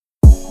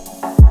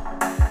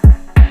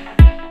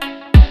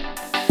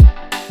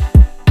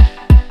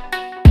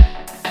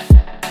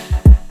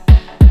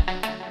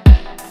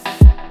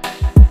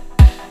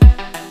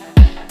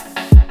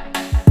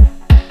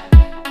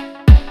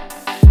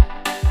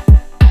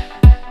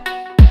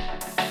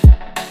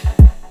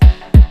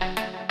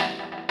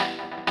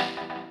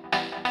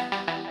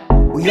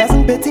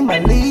I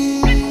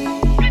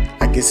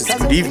guess it's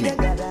good evening,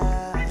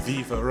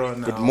 Viva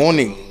Ronaldo. good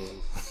morning,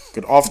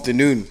 good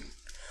afternoon,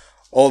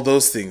 all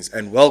those things,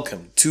 and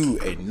welcome to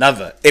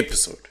another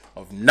episode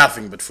of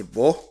Nothing But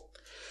Football.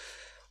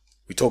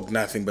 We talk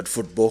nothing but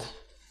football.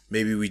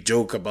 Maybe we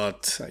joke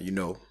about,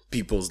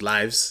 people's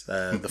lives,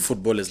 the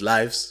footballers'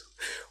 lives,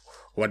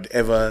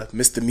 whatever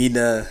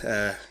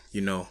misdemeanor,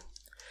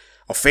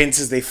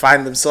 offenses they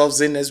find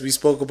themselves in, as we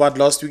spoke about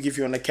last week. If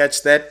you want to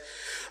catch that,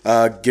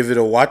 give it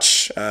a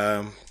watch.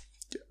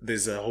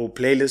 There's a whole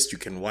playlist. You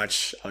can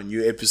watch our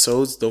new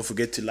episodes. Don't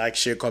forget to like,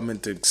 share,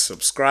 comment, and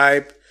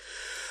subscribe.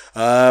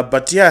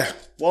 But yeah,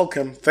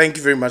 welcome. Thank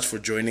you very much for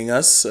joining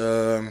us.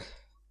 How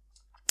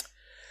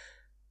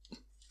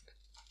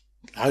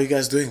are you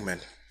guys doing,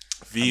 man?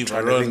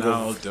 Viva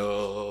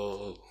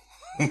Ronaldo.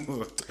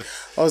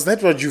 Oh, is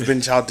that what you've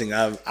been shouting?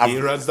 He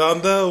runs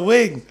down the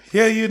wing.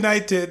 Hear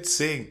United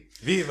sing.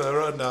 Viva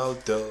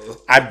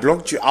Ronaldo. I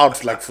blocked you out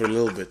for a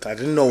little bit. I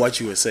didn't know what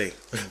you were saying.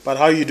 But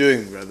how are you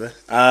doing, brother?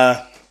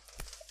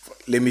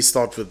 Let me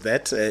start with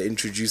that.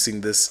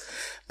 Introducing this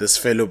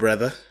fellow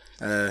brother.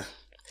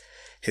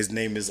 His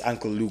name is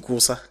Uncle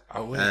Lukosa.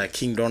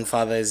 King Don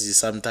Father, as you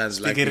sometimes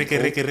like.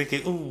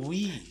 Ricky. Ooh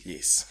wee.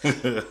 Yes.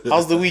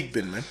 How's the week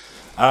been, man?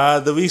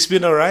 The week's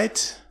been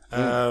alright.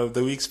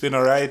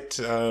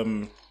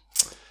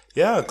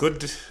 Yeah,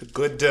 good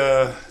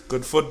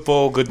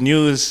football, good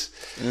news.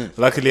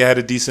 Luckily, I had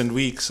a decent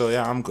week, so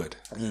yeah, I'm good.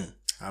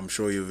 I'm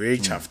sure you're very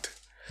chuffed.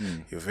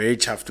 You're very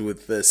chuffed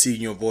with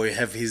seeing your boy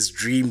have his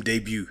dream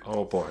debut.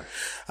 Oh boy.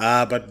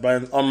 But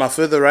on my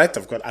further right,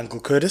 I've got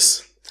Uncle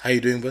Curtis. How you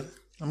doing, brother?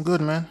 I'm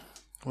good, man.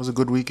 It was a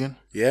good weekend.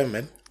 Yeah,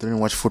 man. Didn't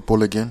watch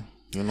football again.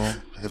 I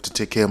have to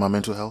take care of my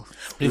mental health.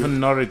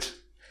 Even Norwich.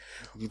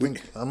 You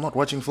think I'm not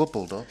watching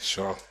football, dog?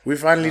 Sure. We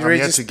finally I'm here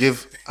registered. to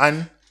give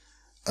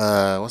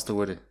what's the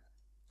word?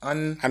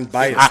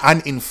 Unbiased.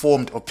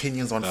 Uninformed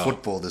opinions on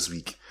football this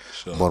week.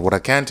 Sure. But what I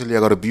can tell you,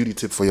 I got a beauty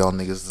tip for y'all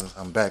niggas.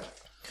 I'm back.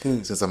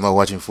 Since I'm not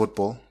watching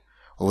football.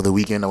 Over the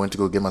weekend, I went to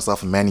go get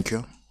myself a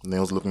manicure.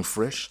 Nails looking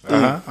fresh.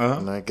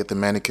 And I get the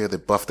manicure. They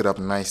buffed it up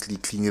nicely,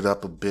 cleaned it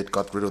up a bit,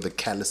 got rid of the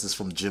calluses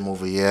from gym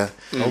over here.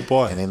 Oh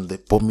boy. And then they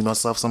bought me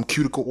myself some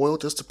cuticle oil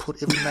just to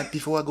put every night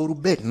before I go to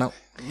bed. Now,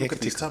 look at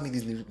this. Tell me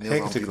these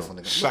nails are beautiful.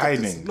 Nigga.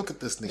 Shining. Look at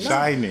this nigga.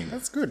 Shining.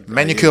 That's good.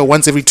 Manicure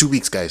once every 2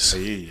 weeks, guys.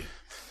 Yeah.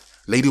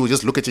 Lady will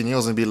just look at your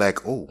nails and be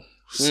like, oh,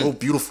 so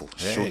beautiful.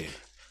 Hey.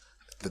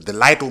 The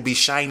light will be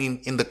shining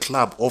in the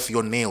club off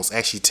your nails.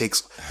 Actually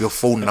takes your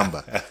phone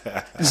number.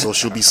 So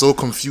she'll be so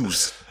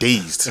confused,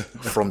 dazed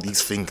from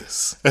these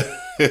fingers.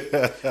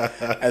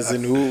 As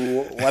in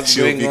what's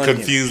She'll going be on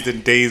confused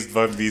and dazed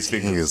by these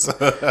things.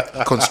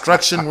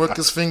 Construction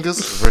workers' fingers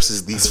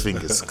versus these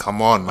fingers.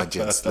 Come on, my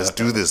gents. Let's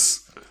do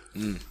this.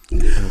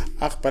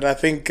 But I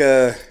think,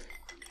 as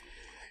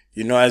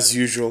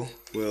usual,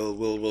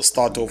 we'll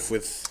start off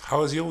with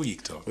How was your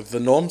week, Tom? the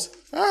norms.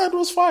 It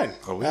was fine.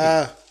 Oh,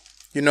 really?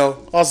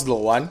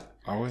 Arsenal won.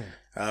 Oh,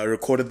 yeah.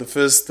 Recorded the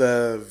first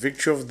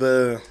victory of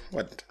the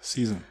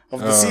Season.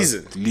 Of the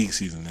season. League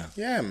season, yeah.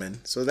 Yeah,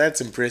 man. So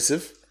that's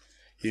impressive.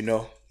 We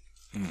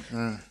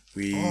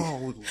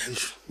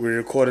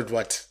recorded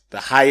the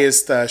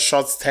highest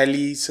shots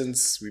tally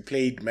since we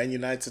played Man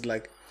United,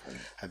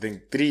 I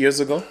think 3 years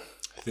ago.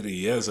 3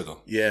 years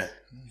ago. Yeah,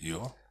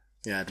 Yo.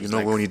 yeah. It We was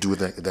only do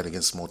that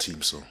against small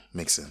teams, so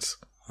makes sense.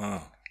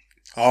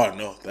 Oh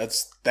no,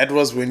 that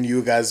was when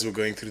you guys were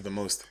going through the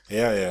most.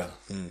 Yeah.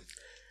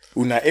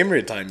 Una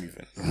Emery time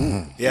even.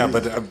 Yeah,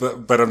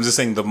 but I'm just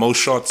saying the most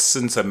shots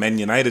since a Man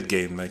United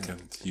game.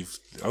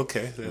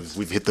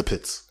 We've hit the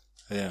pits.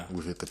 Yeah.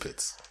 We've hit the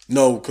pits.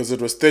 No, because it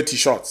was 30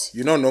 shots.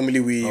 Normally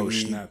we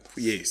snap.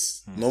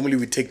 Yes, normally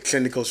we take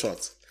clinical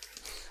shots.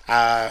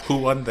 Who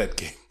won that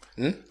game?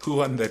 Who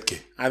won that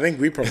game? I think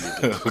we probably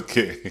did.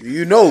 Okay.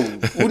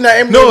 Una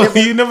Emery. No,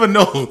 you never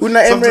know. Una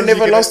Emery Sometimes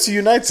never you lost to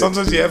United.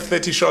 Sometimes you have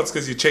 30 shots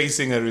because you're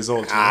chasing a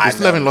result. We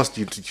still haven't lost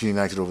to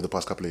United over the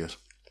past couple of years.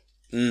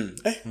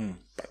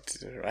 But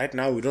right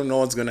now we don't know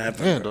what's gonna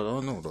happen. Yeah, I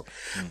don't know, though.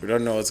 We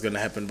don't know what's gonna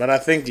happen. But I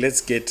think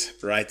let's get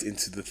right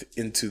into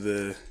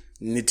the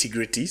nitty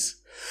gritties.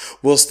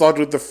 We'll start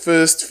with the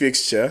first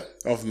fixture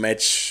of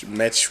match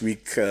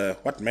week.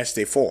 Match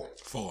day 4?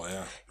 4,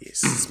 yeah.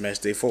 Yes, it's match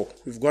day 4.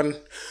 We've gone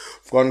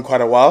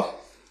quite a while.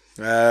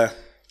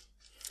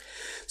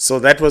 So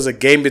that was a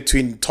game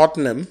between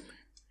Tottenham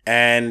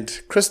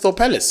and Crystal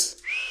Palace.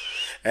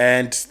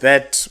 And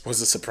that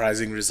was a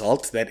surprising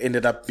result. That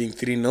ended up being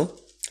 3-0.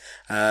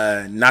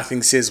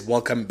 Nothing says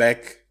welcome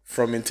back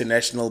from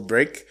international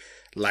break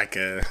like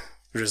a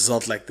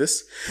result like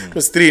this. It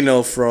was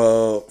 3-0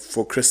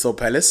 for Crystal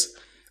Palace.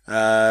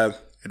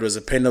 It was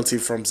a penalty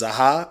from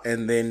Zaha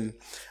and then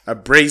a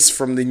brace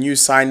from the new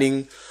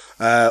signing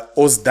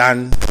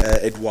Ozdan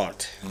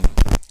Edouard.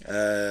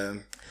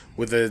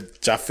 With a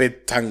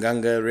Jafet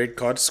Tanganga red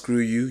card. Screw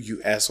you,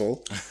 you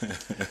asshole.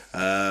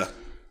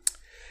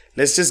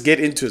 Let's just get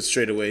into it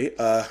straight away.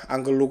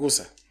 Uncle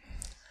Lukosa,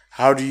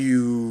 how do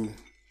you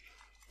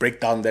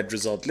break down that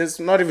result? Let's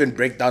not even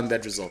break down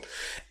that result.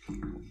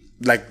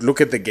 like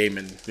look at the game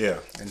and Yeah.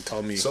 and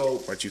tell me So-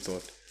 what you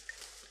thought.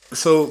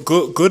 So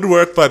good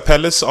work by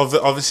Palace.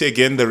 Obviously,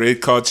 again, the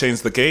red card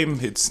changed the game.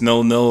 It's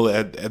 0-0.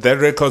 That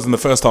red card's in the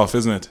first half,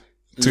 isn't it?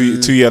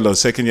 Two yellows,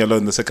 second yellow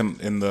in the second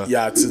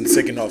Yeah, it's in the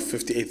second half,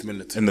 58th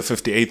minute. in the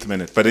 58th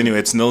minute. But anyway,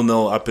 it's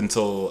 0-0 up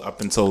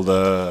until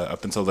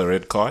the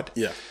red card.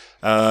 Yeah.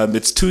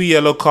 It's 2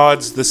 yellow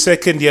cards. The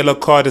second yellow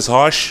card is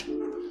harsh.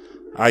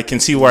 I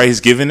can see why he's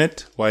given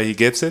it, why he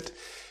gets it.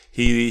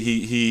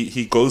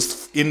 He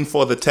goes in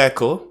for the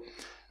tackle.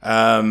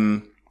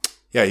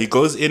 He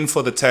goes in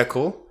for the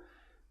tackle.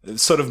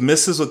 Sort of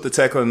misses with the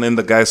tackle, and then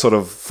the guy sort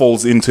of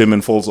falls into him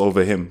and falls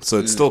over him. So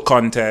it's still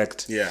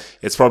contact. Yeah.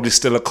 It's probably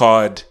still a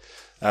card,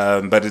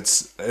 but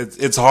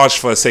it's harsh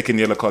for a second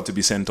yellow card to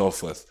be sent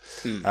off with.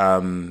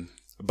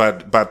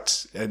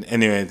 But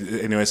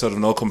anyway, sort of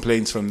no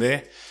complaints from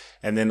there.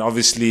 And then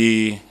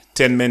obviously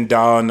 10 men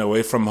down,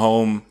 away from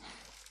home.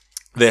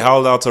 They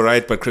held out all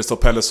right, but Crystal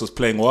Palace was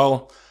playing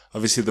well.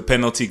 Obviously the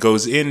penalty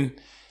goes in.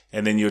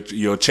 And then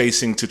you're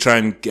chasing to try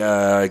and get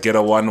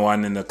a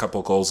 1-1 and a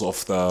couple goals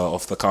off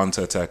the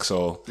counter attack.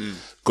 So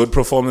good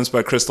performance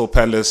by Crystal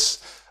Palace.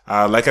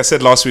 Like I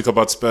said last week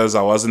about Spurs,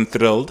 I wasn't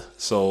thrilled.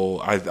 So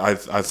I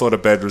thought a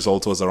bad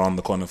result was around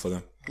the corner for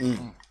them.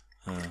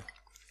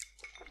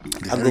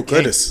 Uncle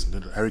Curtis.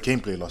 Did Harry Kane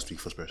play last week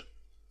for Spurs?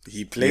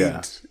 He played.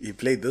 Yeah. He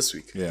played this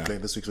week. Yeah,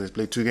 Played this week, so he's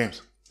played 2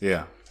 games.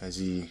 yeah. Has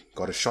he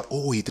got a shot?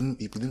 Oh, he didn't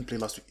play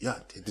last week. Yeah,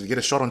 did he get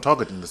a shot on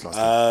target in this last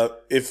week?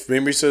 If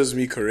memory serves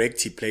me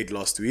correct, he played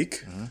last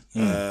week.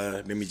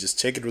 Let me just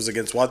check. It was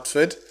against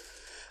Watford.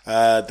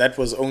 That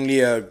was only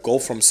a goal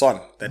from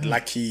Son. That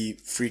lucky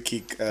free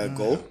kick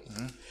goal.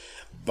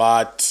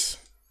 But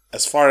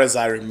as far as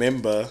I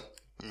remember,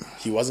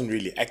 he wasn't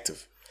really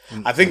active.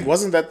 I think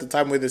wasn't that the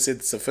time where they said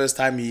it's the first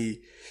time he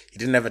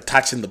didn't have a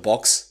touch in the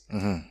box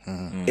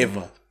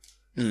ever.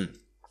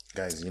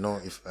 Guys, you know,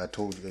 if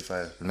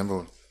I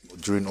remember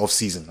during off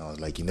season, I was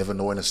like, you never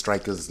know when a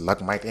striker's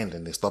luck might end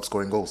and they stop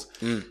scoring goals.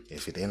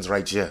 If it ends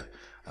right here,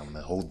 I'm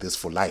gonna hold this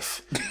for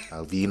life.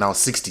 I'll be in our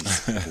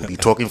 60s. We'll be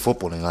talking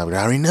football, and I'll be,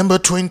 I remember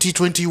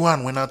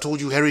 2021 when I told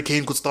you Harry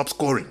Kane could stop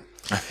scoring.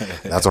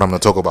 That's what I'm gonna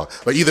talk about.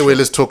 But either way,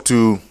 let's talk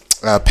to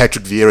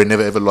Patrick Vieira.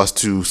 Never ever lost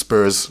to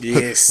Spurs,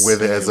 Yes.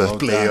 whether as a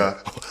player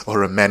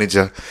or a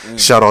manager.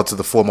 Shout out to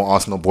the former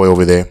Arsenal boy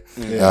over there.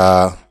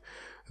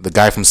 The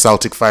guy from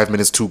Celtic, 5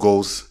 minutes, 2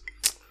 goals.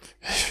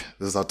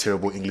 This is how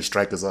terrible English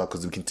strikers are,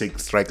 because we can take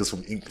strikers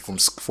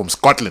from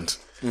Scotland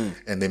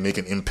and they make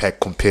an impact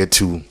compared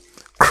to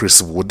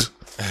Chris Wood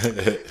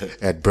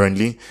at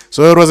Burnley.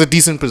 So it was a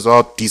decent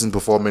result, decent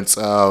performance.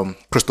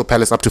 Crystal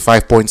Palace up to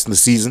 5 points in the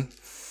season.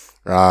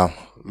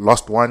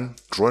 Lost 1,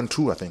 drawn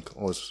 2, I think.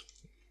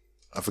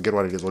 I forget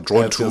what it is. Or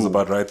drawn 2. Feels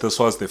about right. This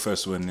was their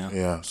first win, yeah.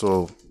 Yeah,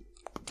 so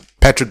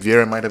Patrick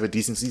Vieira might have a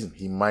decent season.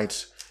 He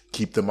might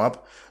keep them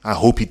up. I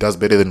hope he does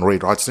better than Roy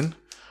Hodgson.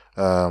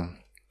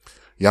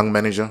 Young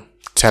manager,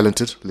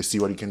 talented. Let's see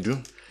what he can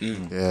do.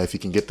 If he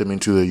can get them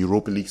into the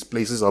Europa League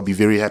places, I'll be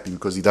very happy,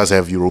 because he does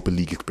have Europa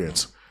League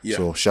experience. Yeah.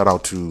 So shout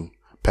out to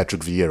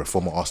Patrick Vieira,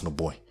 former Arsenal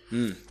boy.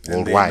 And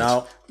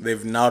Worldwide.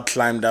 they've now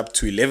climbed up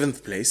to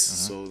 11th place.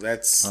 So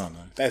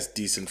that's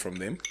decent from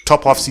them.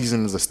 Top half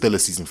season is a stellar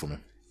season for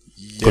him.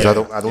 Because I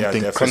don't Yeah,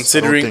 think definitely.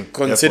 I don't think-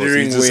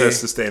 Considering he just where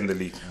has to stay in the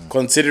league.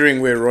 considering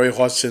where Roy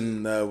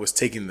Hodgson was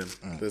taking them,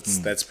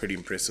 that's pretty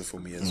impressive for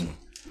me as well.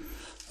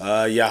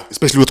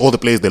 especially with all the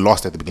players they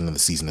lost at the beginning of the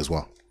season as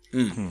well.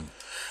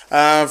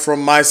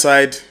 From my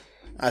side,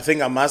 I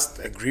think I must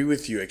agree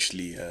with you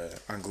actually,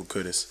 Uncle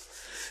Curtis.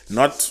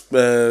 Not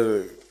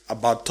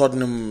about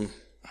Tottenham,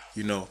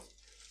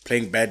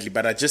 playing badly,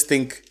 but I just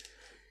think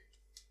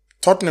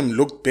Tottenham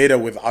looked better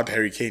without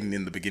Harry Kane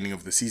in the beginning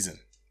of the season.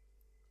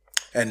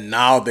 And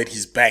now that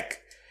he's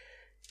back,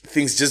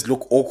 things just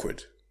look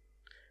awkward.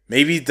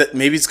 Maybe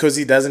it's because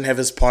he doesn't have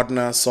his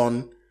partner,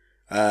 Son.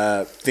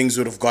 Things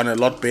would have gone a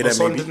lot better.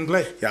 Son maybe. didn't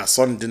play. Yeah,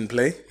 Son didn't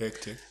play.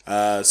 Hectic.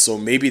 So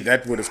maybe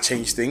that would have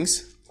changed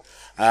things.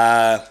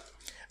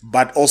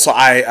 But also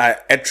I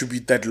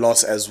attribute that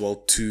loss as well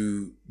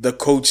to the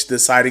coach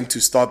deciding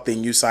to start their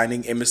new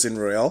signing, Emerson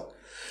Royale,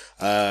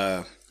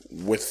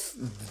 with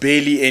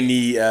barely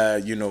any,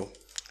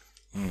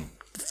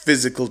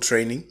 physical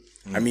training.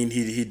 I mean,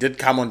 he did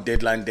come on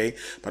deadline day,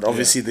 but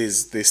obviously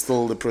there's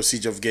still the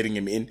procedure of getting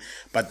him in.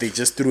 But they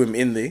just threw him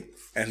in there,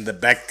 and the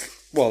back.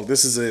 Well,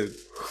 this is a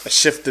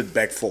shifted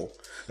back four,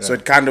 so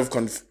it kind of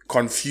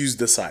confused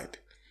the side.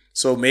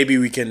 So maybe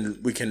we can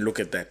look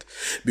at that,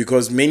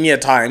 because many a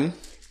time,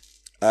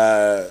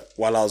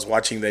 while I was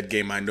watching that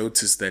game, I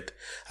noticed that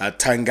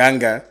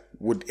Tanganga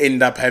would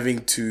end up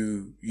having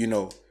to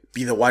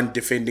be the one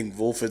defending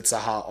Wilfried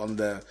Zaha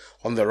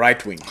on the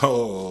right wing.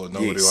 Oh,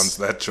 nobody Yes. wants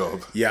that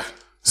job. Yeah.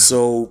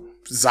 So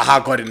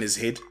Zaha got in his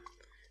head.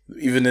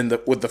 Even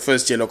with the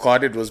first yellow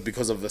card, it was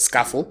because of the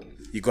scuffle.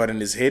 He got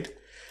in his head.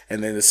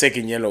 And then the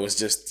second yellow was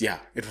just,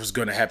 it was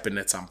going to happen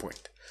at some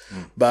point.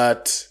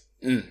 But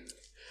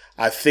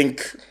I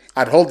think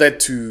I'd hold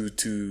that to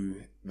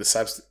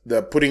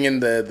the putting in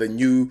the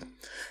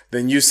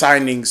new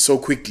signing so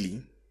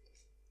quickly,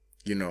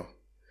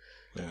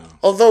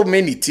 Although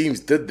many teams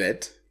did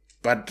that,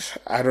 but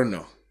I don't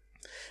know.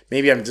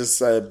 Maybe I'm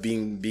just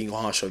being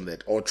harsh on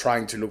that, or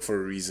trying to look for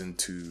a reason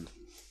to,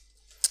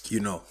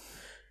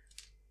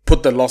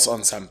 put the loss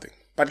on something.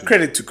 But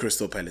credit to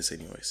Crystal Palace,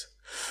 anyways.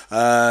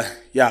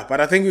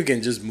 But I think we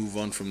can just move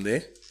on from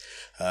there.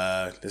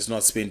 Let's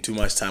not spend too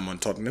much time on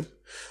Tottenham.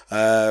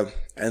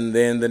 And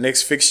then the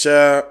next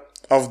fixture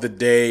of the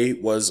day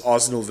was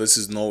Arsenal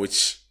versus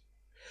Norwich.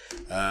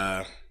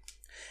 And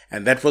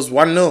that was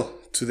 1-0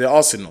 to the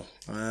Arsenal.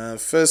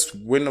 First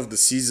win of the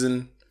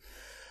season.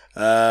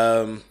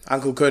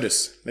 Uncle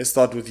Curtis, let's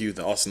start with you,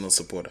 the Arsenal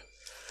supporter.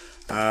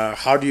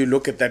 How do you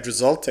look at that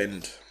result,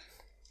 and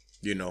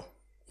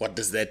what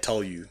does that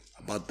tell you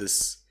about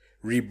this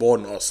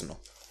reborn Arsenal?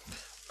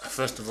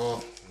 First of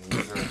all,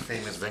 there's a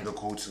famous Wenger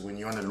quote: when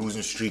you're on a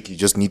losing streak, you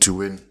just need to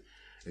win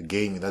a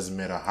game. It doesn't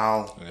matter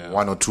how,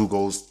 1 or 2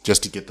 goals,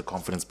 just to get the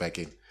confidence back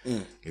in.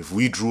 If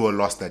we drew or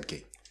lost that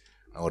game,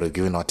 I would have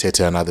given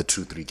Arteta another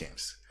 2-3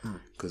 games,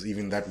 because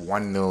even that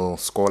 1-0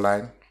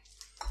 scoreline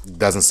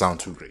doesn't sound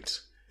too great.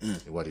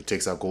 It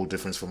takes our goal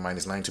difference from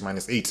 -9 to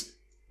 -8.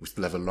 We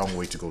still have a long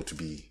way to go to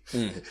be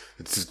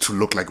to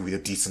look like we're a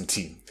decent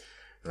team,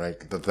 right?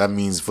 That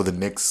means for the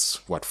next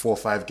 4 or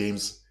 5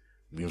 games,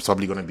 we're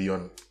probably going to be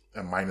on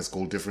a minus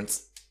goal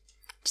difference.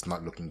 It's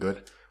not looking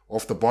good.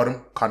 Off the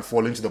bottom, can't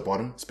fall into the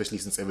bottom, especially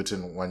since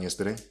Everton won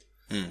yesterday.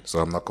 So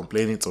I'm not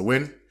complaining. It's a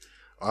win.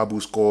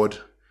 Abu scored.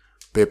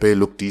 Pepe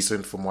looked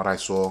decent from what I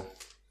saw.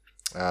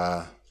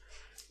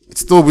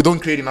 It's still, we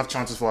don't create enough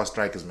chances for our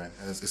strikers, man.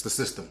 And it's the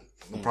system.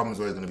 The problem is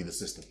always going to be the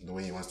system, the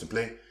way he wants to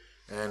play.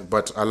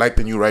 But I like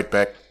the new right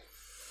back.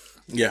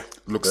 Yeah.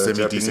 Looks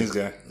semi-decent.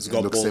 Guy.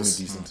 Looks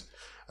semi-decent.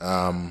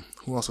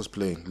 Who else was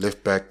playing?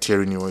 Left back,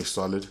 Thierry Newey,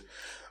 solid.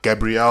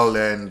 Gabriel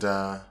and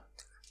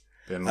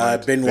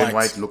Ben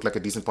White look like a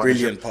decent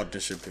partnership. Brilliant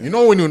partnership. Yeah. You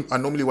know, when I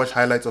normally watch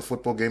highlights of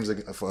football games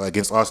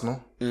against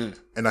Arsenal,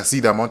 and I see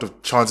the amount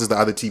of chances the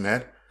other team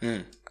had,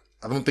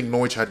 I don't think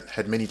Norwich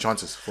had many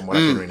chances from what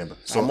I can remember.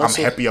 So I'm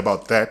happy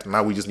about that.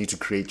 Now we just need to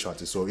create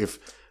chances. So if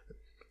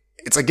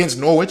it's against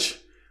Norwich,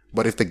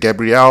 but if the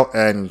Gabriel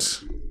and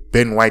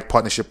Ben White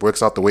partnership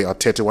works out the way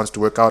Arteta wants to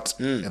work out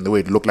and the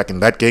way it looked like in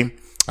that game,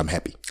 I'm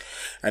happy.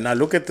 And I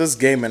look at this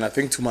game and I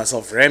think to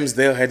myself,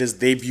 Ramsdale had his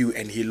debut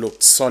and he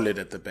looked solid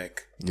at the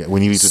back. Yeah, we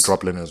needed to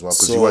drop Lennon as well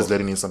because he was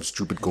letting in some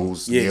stupid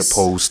goals near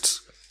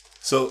post.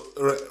 So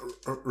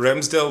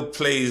Ramsdale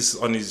plays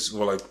on his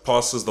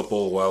passes the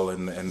ball well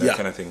and that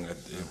kind of thing.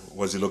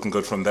 Was he looking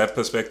good from that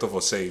perspective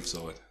or saves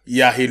or what?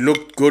 Yeah, he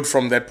looked good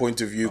from that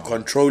point of view,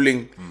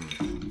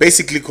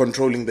 basically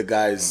controlling the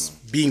guys,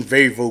 being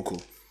very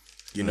vocal.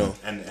 You know,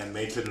 and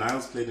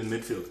Maitland-Niles played in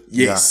midfield.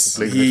 Yes,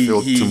 he played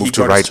midfield to move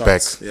to right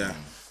back. Yeah,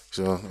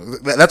 so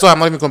that's why I'm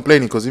not even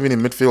complaining because even in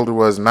midfield it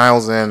was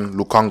Niles and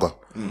Lukonga.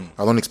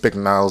 I don't expect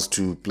Niles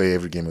to play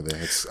every game of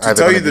there. To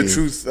tell you the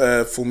truth,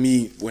 for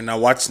me, when I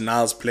watch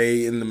Niles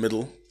play in the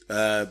middle,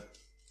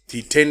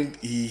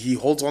 he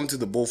holds on to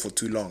the ball for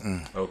too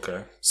long.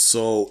 Okay,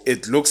 so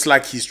it looks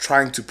like he's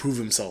trying to prove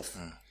himself.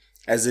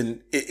 As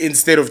in,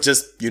 instead of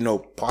just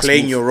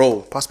playing your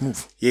role, pass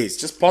move. Yes,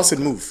 just pass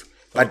and move.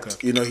 But,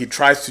 he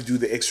tries to do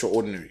the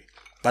extraordinary.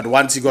 But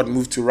once he got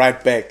moved to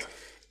right back,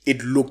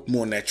 it looked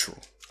more natural.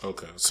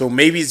 Okay. So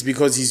maybe it's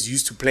because he's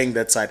used to playing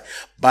that side.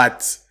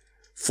 But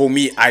for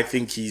me, I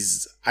think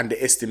he's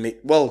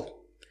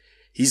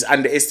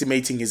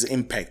underestimating his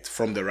impact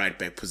from the right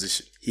back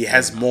position. He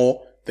has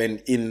more than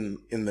in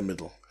the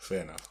middle.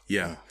 Fair enough.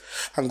 Yeah.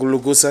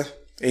 Angulugusa,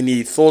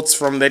 any thoughts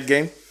from that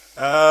game?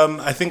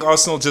 I think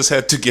Arsenal just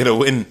had to get a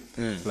win.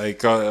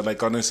 Like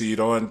honestly, you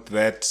don't want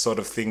that sort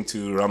of thing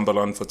to rumble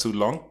on for too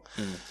long.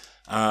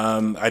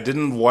 I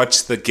didn't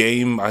watch the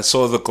game. I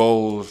saw the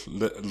goal.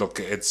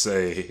 Look, it's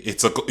a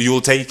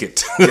you'll take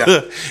it.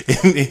 Yeah.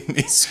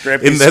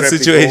 in that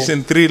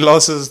situation, goal. 3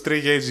 losses,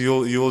 3 games,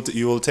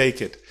 you will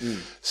take it.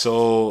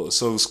 So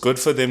it's good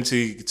for them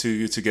to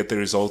get the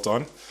result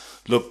on.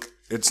 Look,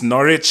 it's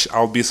Norwich.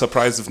 I'll be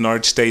surprised if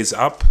Norwich stays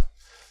up.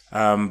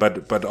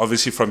 But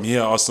obviously from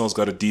here, Arsenal's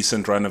got a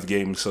decent run of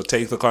games. So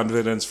take the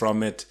confidence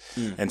from it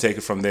and take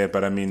it from there.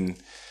 But I mean,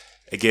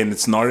 again,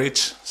 it's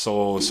Norwich.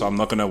 So I'm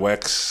not going to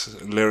wax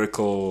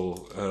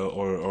lyrical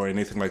or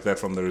anything like that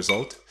from the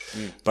result.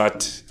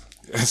 But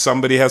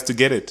somebody has to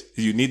get it.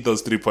 You need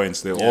those 3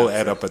 points. They all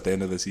add up at the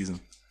end of the season.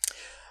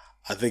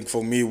 I think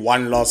for me,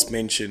 one last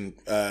mention,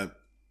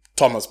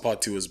 Thomas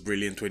Partey was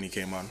brilliant when he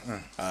came on.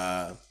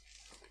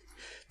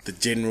 The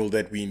general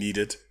that we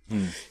needed.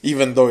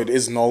 Even though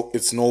it's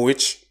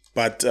Norwich,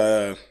 but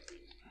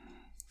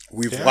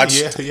we've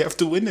watched. Yeah, you have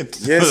to win it.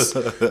 Yes,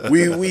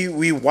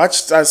 we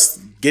watched us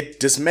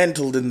get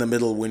dismantled in the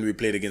middle when we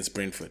played against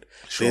Brentford.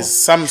 There's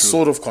some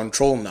sort of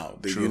control now,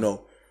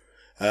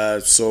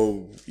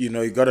 so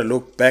you got to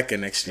look back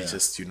and actually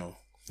just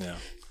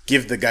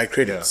give the guy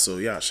credit.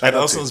 Yeah. So at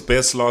Arsenal's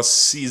best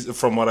last season,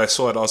 from what I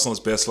saw at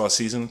Arsenal's best last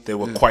season, they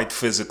were quite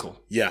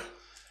physical. Yeah.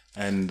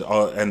 And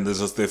there's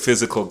just the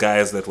physical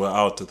guys that were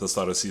out at the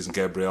start of the season,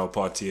 Gabriel,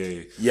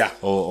 Partey,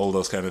 all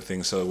those kind of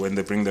things. So when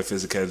they bring their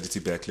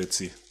physicality back, let's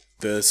see.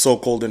 The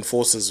so-called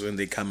enforcers, when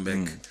they come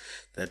back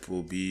that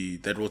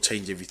will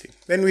change everything.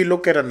 Then we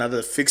look at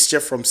another fixture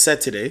from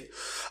Saturday.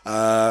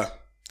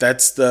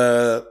 That's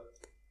the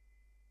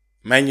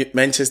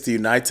Manchester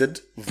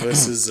United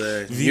versus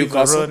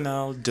Newcastle. Viva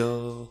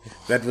Ronaldo.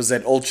 That was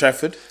at Old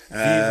Trafford.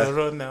 Viva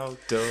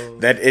Ronaldo.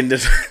 That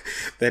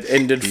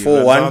ended Viva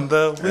 4-1. on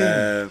the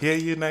win. Here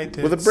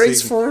United. With a brace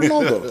sing. for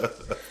Ronaldo.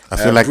 I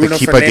feel like Bruno the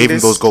keeper gave him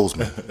Fernandes. those goals,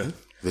 man.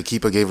 The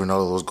keeper gave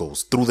Ronaldo those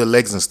goals through the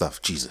legs and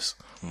stuff. Jesus.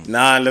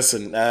 Nah,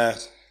 listen.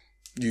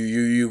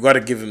 You got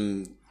to give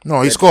him.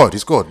 No, he scored,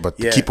 but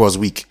Yeah. the keeper was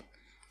weak.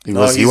 He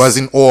No, was he's-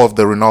 in awe of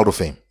the Ronaldo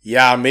fame.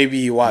 Yeah,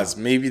 maybe he was.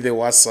 Maybe there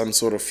was some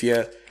sort of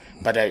fear.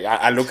 But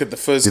I look at the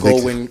first Did goal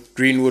they- when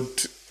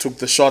Greenwood took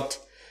the shot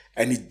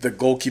and the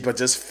goalkeeper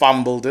just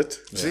fumbled it.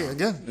 See,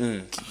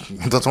 again.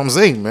 That's what I'm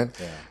saying, man.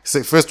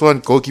 Say, first one,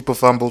 goalkeeper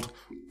fumbled.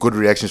 Good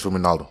reactions from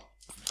Ronaldo.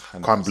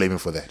 Can't blame him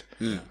for that.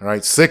 All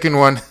right. Second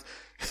one,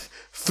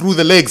 through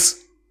the legs.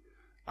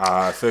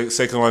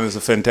 Second one is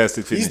a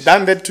fantastic finish. He's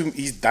done that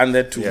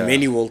to Yeah.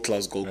 many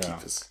world-class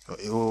goalkeepers.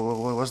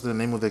 What's the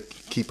name of the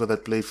keeper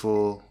that played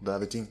for the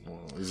other team?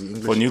 Is he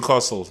English? For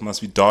Newcastle, it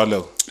must be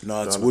Darlow.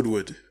 No, it's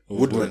Woodward.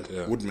 Woodman.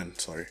 yeah. Woodman,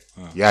 sorry.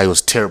 Yeah, he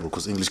was terrible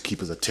because English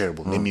keepers are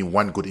terrible. Name me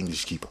one good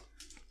English keeper.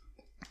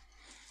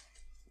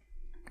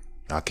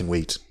 I can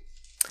wait.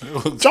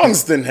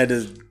 Johnston had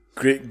a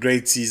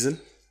great season.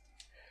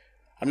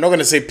 I'm not going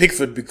to say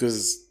Pickford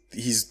because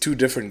he's two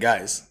different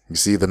guys. You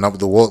see, the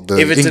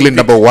Everton England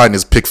number one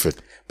is Pickford.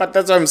 But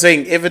that's what I'm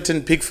saying.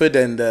 Everton, Pickford,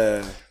 and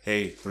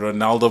Hey,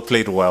 Ronaldo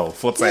played well.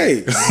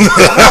 hey, Hey.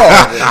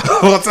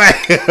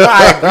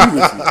 I agree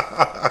with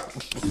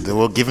you. They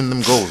were giving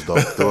them goals, though.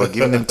 They were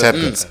giving them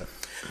tap-ins.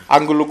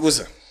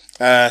 Angulukusa,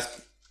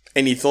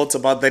 any thoughts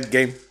about that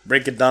game?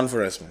 Break it down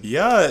for us, man.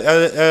 Yeah,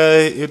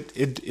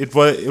 it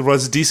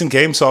was a decent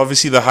game. So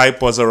obviously the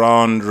hype was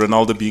around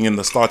Ronaldo being in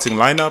the starting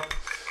lineup.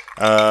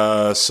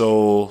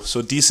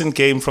 So decent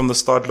game from the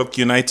start. Look,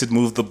 United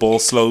moved the ball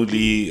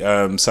slowly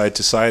side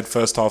to side.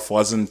 First half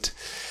wasn't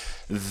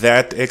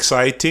that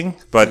exciting,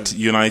 but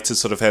United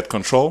sort of had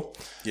control.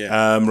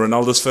 Yeah.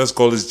 Ronaldo's first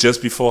goal is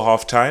just before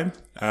half time.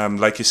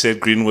 Like you said,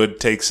 Greenwood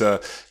takes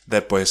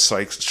that boy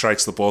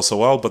strikes the ball so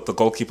well, but the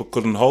goalkeeper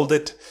couldn't hold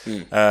it.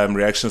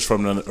 Reactions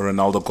from the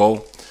Ronaldo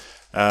goal.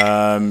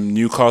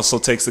 Newcastle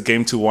takes the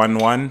game to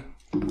 1-1.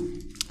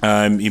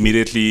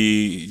 Immediately,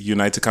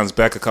 United comes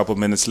back a couple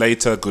minutes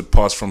later. Good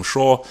pass from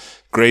Shaw.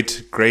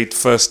 Great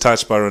first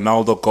touch by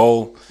Ronaldo.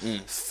 Goal.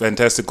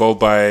 Fantastic goal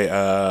by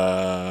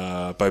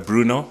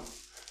Bruno.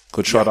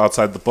 Good shot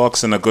outside the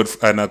box and a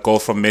goal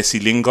from Messi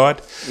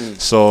Lingard.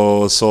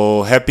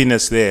 So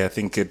happiness there. I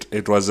think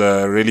it was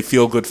a really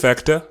feel good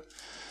factor.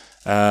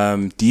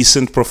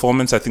 Decent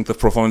performance. I think the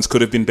performance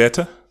could have been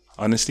better,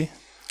 honestly.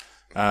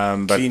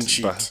 Clean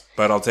sheet.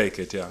 But I'll take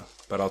it. Yeah,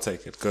 but I'll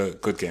take it.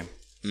 Good game.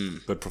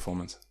 Good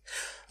performance.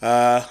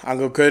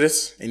 Uncle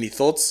Curtis, any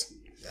thoughts?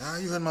 Yeah,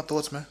 you heard my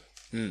thoughts, man.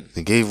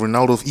 They gave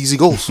Ronaldo easy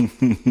goals. I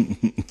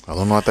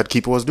don't know what that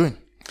keeper was doing.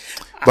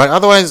 But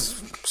otherwise,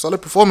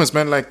 solid performance,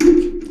 man. Like,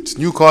 it's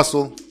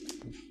Newcastle.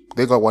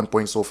 They got 1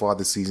 point so far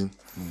this season.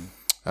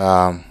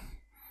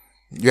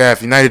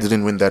 If United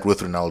didn't win that with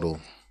Ronaldo,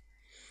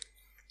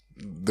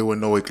 they were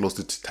nowhere close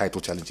to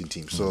title challenging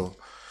teams. So,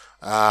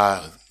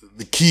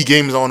 the key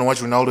games I want to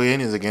watch Ronaldo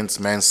in is against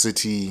Man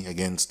City,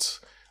 against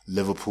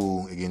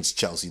Liverpool, against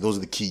Chelsea. Those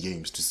are the key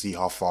games to see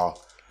how far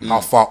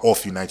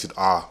off United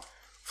are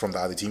from the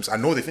other teams. I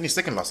know they finished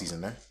second last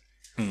season,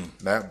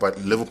 but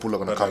Liverpool are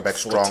going to come back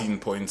 14 strong.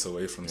 points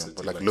away from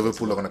City. But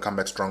Liverpool are going to come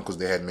back strong because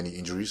they had many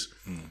injuries.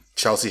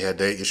 Chelsea had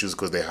their issues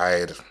because they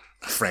hired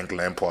Frank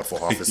Lampard for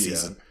half a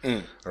season,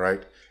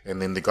 right?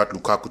 And then they got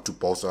Lukaku to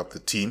bolster up the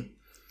team.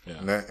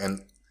 Yeah.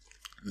 And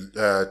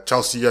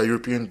Chelsea are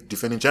European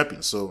defending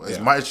champions. So as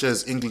much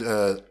as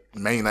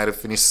Man United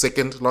finished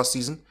second last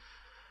season,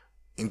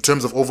 in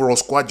terms of overall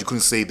squad, you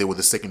couldn't say they were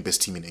the second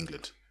best team in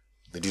England.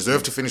 They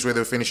deserve to finish where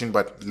they're finishing,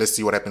 but let's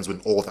see what happens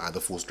when all the other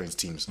four-strength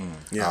teams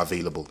are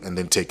available, and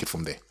then take it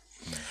from there.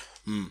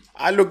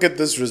 I look at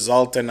this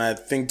result and I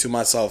think to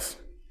myself,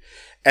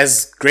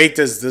 as great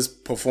as this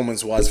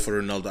performance was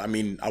for Ronaldo, I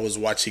mean, I was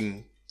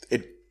watching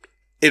it.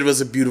 It was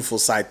a beautiful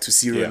sight to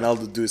see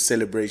Ronaldo do a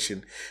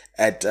celebration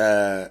at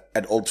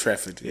Old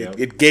Trafford. Yeah.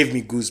 It gave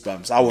me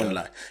goosebumps. I won't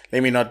lie.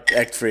 Let me not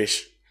act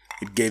fresh.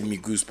 It gave me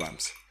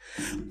goosebumps.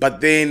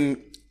 But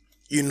then,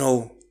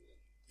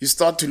 you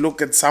start to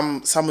look at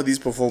some of these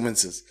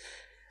performances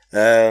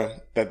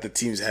that the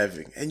team's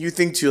having, and you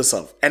think to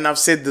yourself, and I've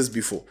said this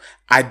before,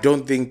 I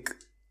don't think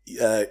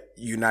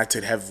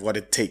United have what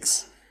it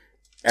takes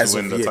as to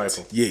win of the yet.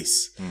 title.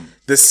 Yes,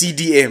 the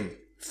CDM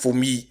for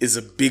me is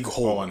a big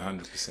hole.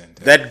 100%.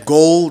 That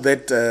goal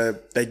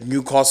that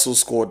Newcastle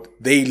scored,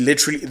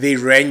 they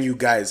ran you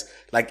guys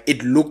like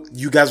it looked.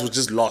 You guys were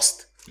just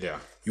lost. Yeah.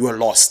 You were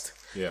lost.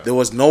 Yeah. There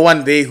was no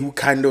one there who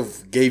kind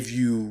of gave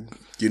you,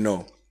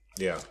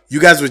 Yeah. You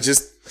guys were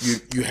just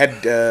you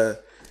had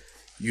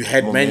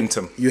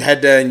Momentum. you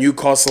had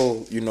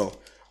Newcastle,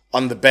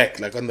 on the back,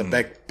 like on the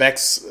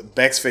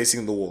backs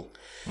facing the wall.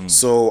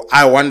 So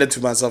I wondered to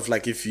myself,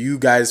 like, if you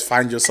guys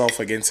find yourself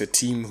against a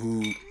team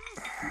who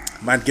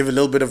might give a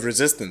little bit of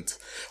resistance.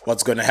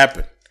 What's going to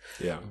happen?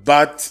 Yeah.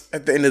 But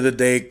at the end of the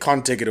day,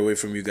 can't take it away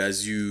from you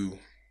guys. You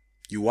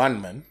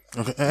won, man.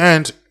 Okay.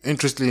 And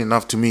interestingly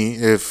enough, to me,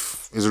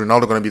 is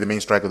Ronaldo going to be the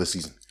main striker of the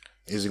season?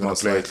 Is he going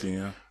to play? Likely,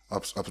 yeah.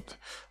 Up?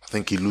 I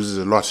think he loses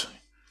a lot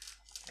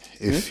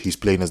if he's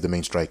playing as the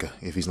main striker.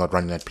 If he's not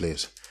running at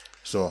players,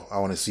 so I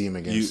want to see him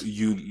against.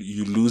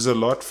 You lose a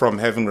lot from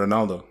having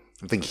Ronaldo.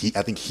 I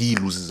think he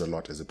loses a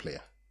lot as a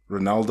player.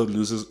 Ronaldo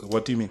loses.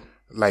 What do you mean?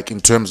 Like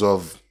in terms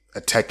of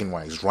attacking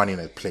wise, running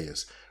at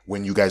players.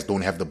 When you guys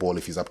don't have the ball,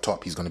 if he's up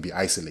top, he's going to be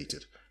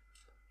isolated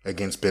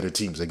against better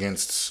teams,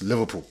 against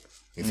Liverpool.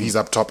 If he's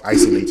up top,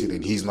 isolated,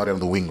 and he's not on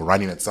the wing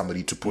running at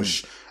somebody to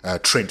push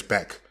Trent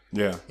back.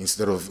 Yeah.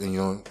 Instead of,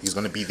 he's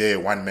going to be there,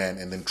 one man,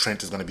 and then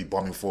Trent is going to be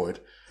bombing forward.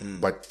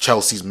 But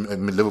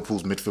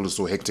Liverpool's midfield is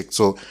so hectic.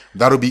 So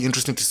that'll be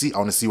interesting to see. I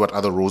want to see what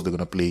other roles they're going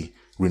to play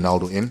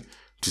Ronaldo in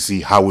to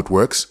see how it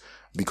works.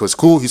 Because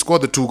cool, he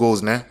scored the 2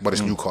 goals now, but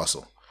it's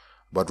Newcastle.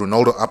 But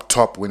Ronaldo up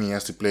top when he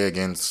has to play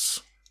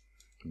against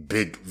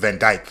big Van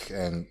Dijk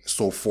and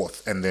so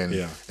forth, and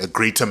then a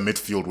greater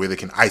midfield where they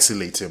can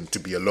isolate him to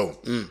be alone.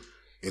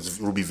 It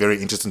will be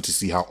very interesting to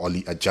see how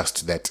Oli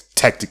adjusts that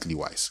tactically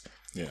wise.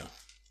 Yeah.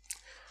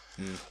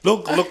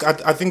 Look.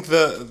 I think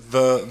I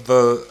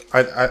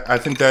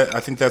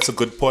think that's a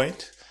good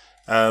point.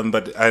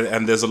 But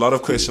there's a lot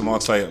of question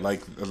marks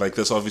like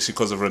this, obviously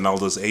because of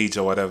Ronaldo's age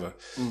or whatever.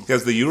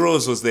 Because the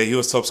Euros was there, he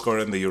was top scorer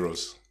in the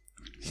Euros.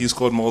 He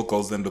scored more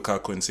goals than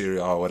Lukaku in Serie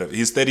A or whatever.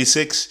 He's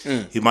 36.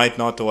 He might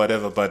not or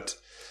whatever. But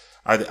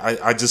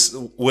I just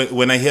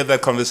when I hear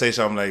that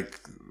conversation, I'm like,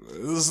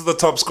 this is the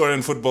top scorer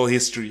in football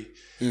history.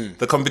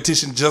 The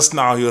competition just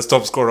now, he was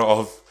top scorer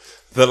of.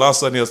 The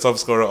last one he was top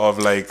scorer of,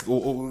 like,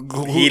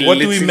 what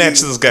do we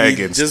match this guy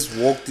against? Just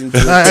walked into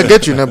I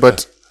get you,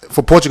 but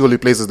for Portugal, he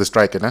plays as the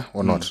striker,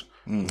 or not?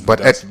 But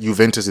at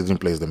Juventus, he didn't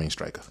play as the main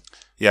striker.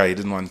 Yeah, he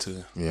didn't want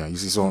to. Yeah, you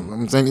see, so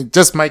I'm saying it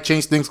just might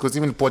change things because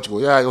even in Portugal,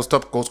 he was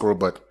top goal scorer,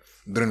 but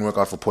it didn't work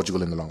out for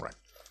Portugal in the long run.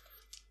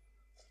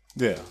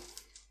 Yeah.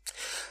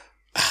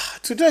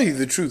 To tell you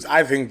the truth,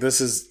 I think this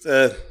is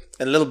a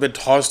little bit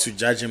harsh to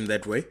judge him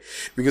that way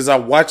because I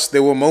watched,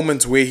 there were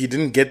moments where he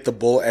didn't get the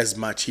ball as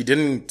much. He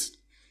didn't.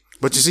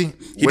 But you see,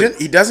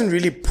 he doesn't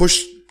really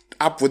push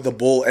up with the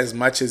ball as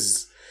much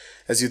as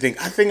you think.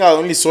 I think I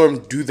only saw him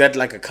do that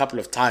like a couple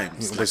of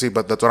times.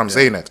 But that's what I'm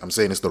saying. I'm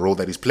saying it's the role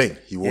that he's playing.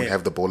 He won't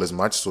have the ball as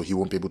much, so he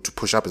won't be able to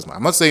push up as much.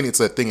 I'm not saying it's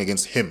a thing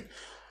against him.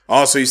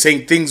 Oh, so you're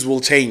saying things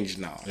will change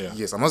now? Yeah.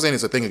 Yes, I'm not saying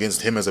it's a thing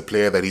against him as a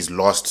player that he's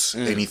lost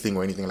anything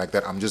or anything like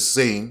that. I'm just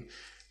saying,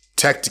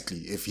 tactically,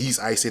 if he's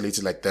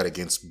isolated like that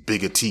against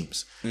bigger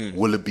teams,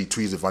 will it be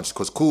to his advantage?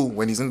 Because cool,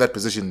 when he's in that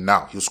position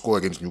now, he'll score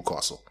against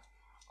Newcastle.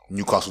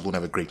 Newcastle don't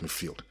have a great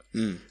midfield.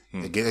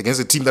 Against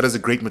a team that has a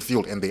great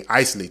midfield and they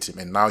isolate him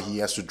and now he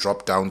has to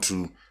drop down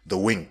to the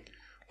wing.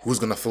 Who's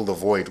going to fill the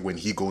void when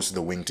he goes to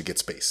the wing to get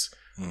space?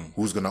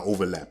 Who's going to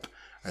overlap?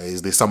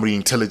 Is there somebody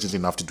intelligent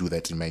enough to do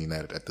that in Man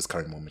United at this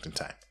current moment in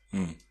time?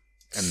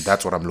 And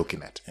that's what I'm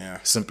looking at. Yeah.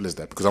 Simple as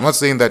that. Because I'm not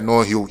saying that,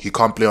 no, he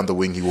can't play on the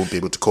wing. He won't be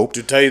able to cope.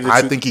 To tell you the I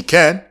truth, think he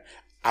can.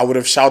 I would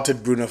have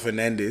shouted Bruno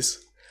Fernandes,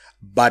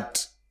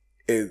 but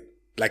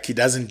like he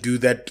doesn't do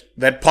that.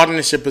 That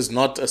partnership is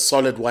not a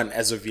solid one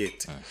as of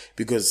yet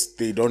because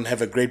they don't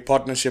have a great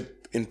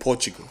partnership in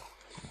Portugal.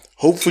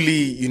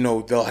 Hopefully,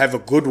 they'll have a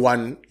good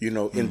one,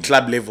 in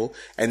club level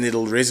and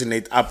it'll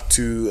resonate up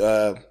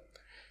to,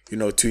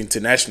 to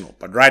international.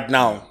 But right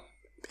now,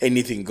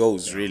 anything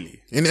goes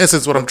really. In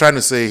essence, what I'm trying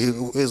to say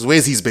is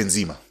where's his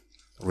Benzema,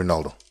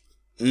 Ronaldo,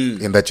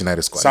 in that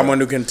United squad? Someone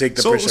who can take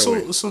the pressure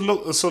away.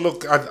 So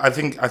look. I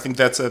think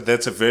that's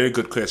a very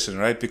good question,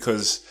 right?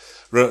 Because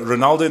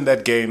Ronaldo in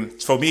that game,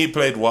 for me, he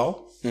played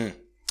well.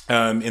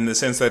 In the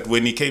sense that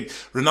when he came,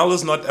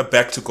 Ronaldo's not a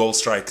back-to-goal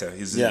striker.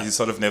 He's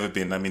sort of never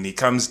been. I mean, he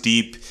comes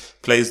deep,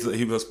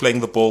 he was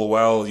playing the ball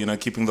well,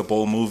 keeping the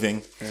ball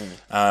moving.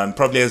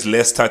 Probably has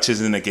less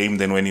touches in a game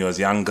than when he was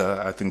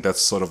younger. I think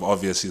that's sort of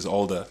obvious. He's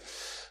older.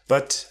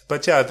 But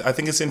yeah, I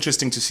think it's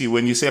interesting to see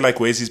when you say like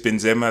where's his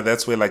Benzema,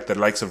 that's where like the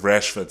likes of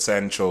Rashford,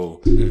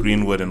 Sancho,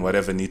 Greenwood and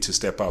whatever need to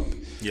step up.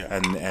 Yeah.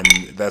 And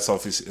that's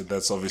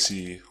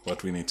obviously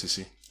what we need to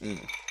see.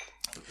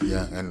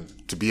 Yeah,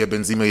 and to be a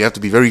Benzema, you have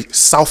to be very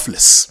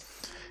selfless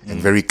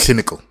and very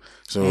clinical.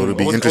 So it'll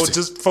be interesting. Or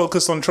just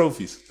focus on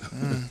trophies.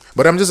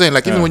 But I'm just saying,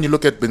 like, even when you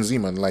look at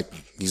Benzema, like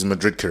his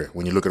Madrid career,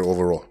 when you look at it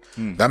overall,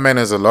 that man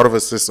has a lot of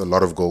assists, a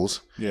lot of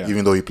goals,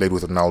 even though he played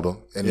with Ronaldo.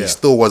 And he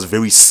still was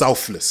very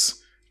selfless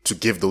to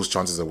give those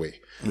chances away.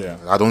 Yeah.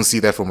 I don't see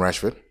that from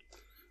Rashford.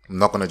 I'm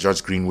not going to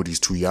judge Greenwood. He's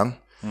too young.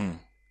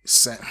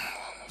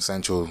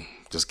 Sancho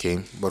just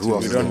came. But who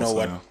else?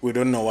 We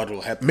don't know what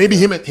will happen. Maybe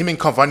him and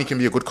Cavani can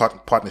be a good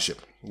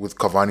partnership with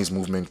Cavani's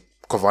movement.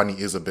 Cavani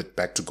is a bit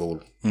back to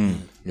goal.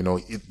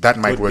 That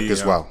might work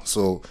as well.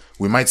 So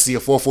we might see a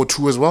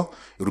 4-4-2 as well.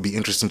 It'll be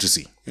interesting to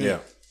see. Yeah.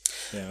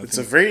 It's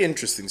a very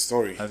interesting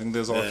story. I think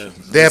there's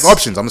options. They have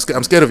options. I'm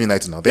scared of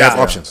United now. They have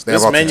options. They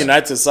this have options. Man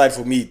United side,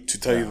 for me, to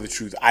tell you the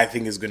truth, I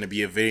think is going to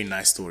be a very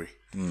nice story.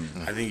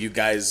 I think you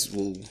guys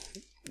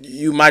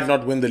you might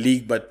not win the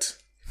league, but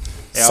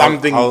Yeah,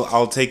 something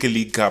I'll take a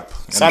League Cup.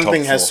 And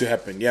something top has four. to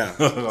happen. Yeah,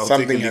 I'll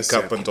something take a League has to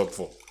Cup happen. and top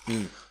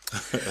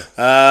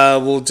 4.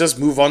 We'll just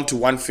move on to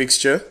one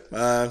fixture.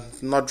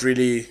 Not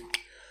really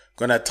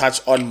gonna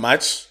touch on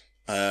much.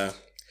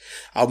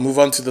 I'll move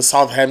on to the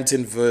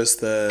Southampton versus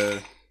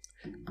the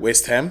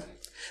West Ham.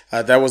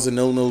 That was a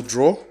 0-0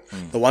 draw.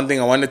 The one thing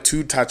I wanted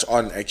to touch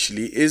on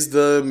actually is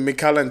the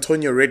Mikel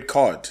Antonio red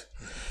card.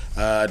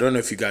 I don't know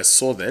if you guys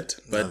saw that,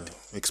 but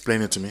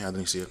Explain it to me. I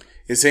didn't see it.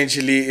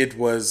 essentially it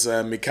was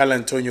Mikel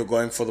Antonio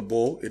going for the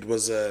ball. It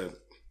was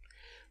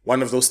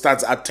one of those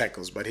studs up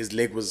tackles, but his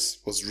leg was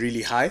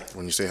really high.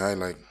 When you say high,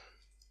 like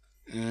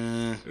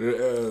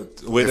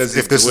Where does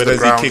if this he is the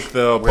ground, kick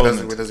the where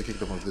opponent? does he kick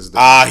the opponent? This is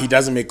the He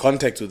doesn't make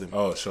contact with him.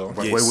 Oh, sure.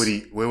 but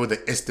yes. where would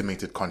the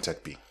estimated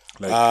contact be?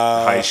 Like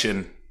high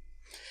shin.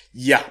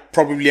 Yeah,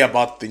 probably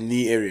about the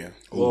knee area.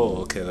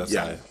 Oh, okay, that's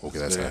Yeah. high. Okay,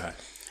 that's Very high.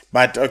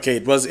 But okay,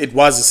 it was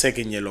a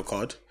second yellow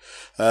card.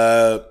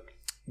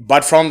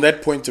 But from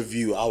that point of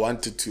view, I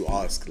wanted to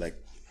ask, like,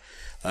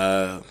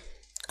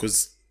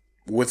 because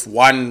with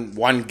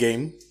one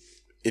game,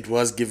 it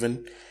was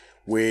given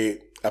where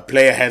a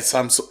player had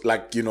some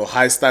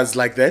high stats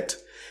like that,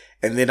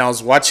 and then I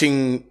was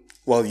watching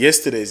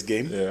yesterday's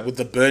game with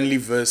the Burnley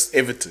versus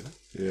Everton,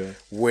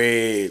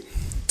 where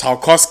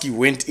Tarkowski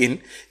went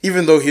in,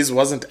 even though his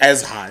wasn't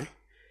as high.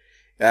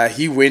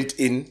 He went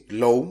in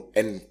low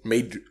and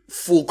made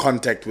full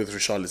contact with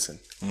Richarlison.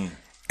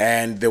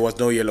 And there was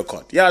no yellow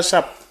card. Yeah,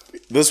 sharp.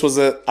 This was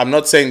I'm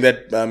not saying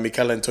that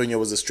Mikel Antonio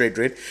was a straight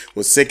red. It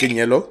was second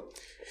yellow.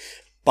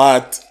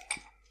 But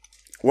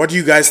what do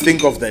you guys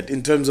think of that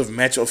in terms of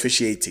match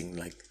officiating?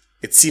 Like,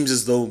 it seems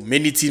as though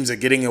many teams are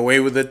getting away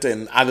with it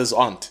and others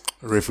aren't.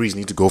 Referees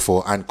need to go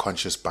for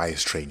unconscious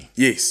bias training.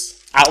 Yes.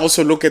 I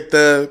also look at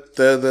the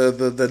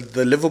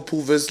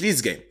Liverpool versus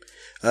Leeds game.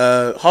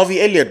 Harvey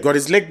Elliott got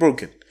his leg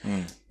broken.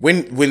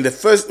 When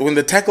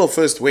the tackle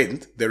first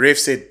went, the ref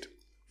said,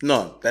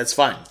 "No, that's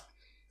fine."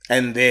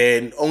 And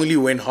then only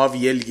when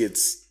Harvey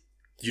Elliott's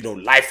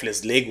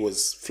lifeless leg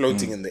was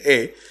floating in the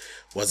air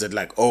was it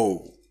like,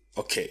 "Oh,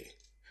 okay,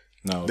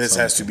 No, this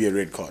has to be a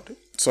red card."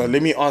 So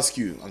let me ask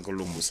you, Uncle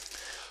Lumbus.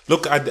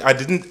 Look, I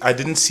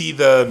didn't see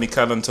the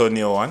Mikel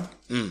Antonio one.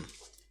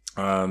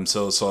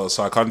 So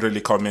I can't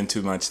really comment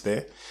too much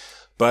there.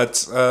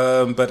 But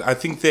I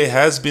think there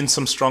has been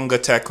some stronger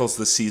tackles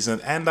this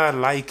season, and I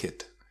like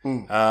it.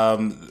 I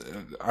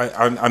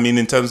mean,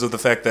 in terms of the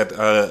fact that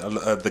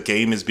the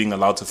game is being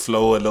allowed to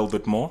flow a little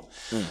bit more.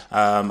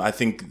 I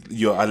think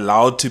you're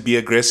allowed to be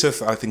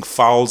aggressive. I think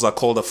fouls are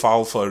called a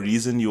foul for a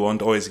reason. You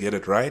won't always get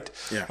it right.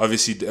 Yeah.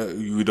 Obviously,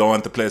 you don't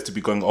want the players to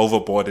be going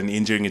overboard and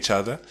injuring each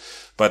other.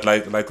 But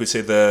like you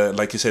say,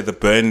 the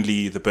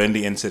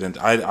Burnley incident.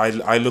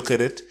 I look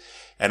at it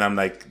and I'm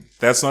like,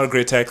 that's not a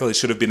great tackle. It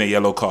should have been a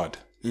yellow card.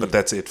 But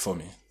that's it for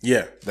me.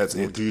 Yeah. That's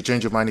it. Do you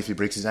change your mind if he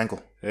breaks his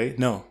ankle? Hey,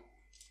 no.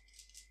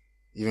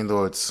 Even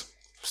though it's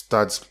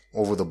studs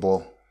over the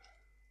ball,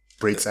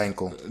 breaks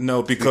ankle.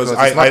 No, because it's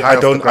not high I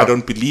off the ground.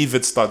 don't believe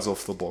it studs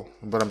off the ball.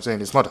 But I'm saying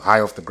it's not high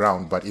off the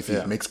ground, but if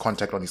he makes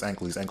contact on his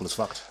ankle is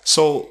fucked.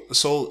 So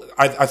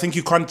I think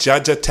you can't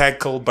judge a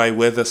tackle by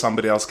whether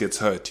somebody else gets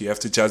hurt. You have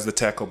to judge the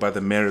tackle by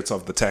the merits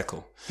of the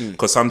tackle.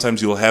 Because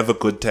sometimes you'll have a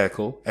good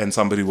tackle and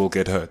somebody will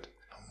get hurt.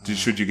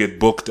 Should you get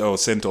booked or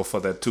sent off for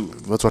that too?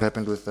 That's what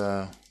happened with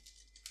Harvey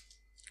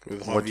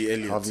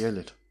Elliott. Harvey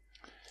Elliott.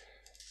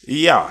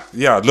 Yeah.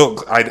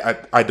 Look,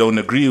 I don't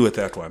agree with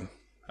that one.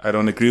 I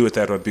don't agree with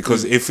that one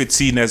because if it's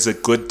seen as a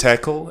good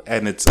tackle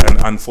and it's an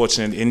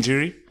unfortunate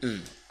injury.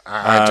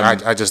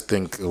 I just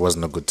think it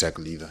wasn't a good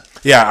tackle either.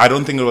 Yeah, I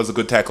don't think it was a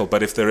good tackle,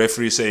 but if the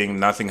referee saying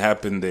nothing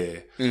happened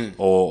there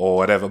or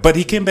whatever. But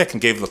he came back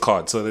and gave the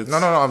card. So No,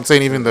 I'm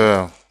saying even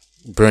the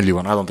Burnley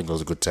one, I don't think it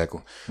was a good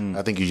tackle.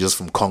 I think you're just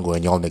from Congo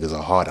and y'all niggas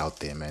are hard out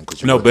there, man.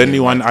 No, Burnley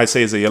one I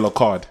say is a yellow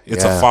card.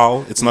 It's a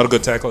foul. It's not a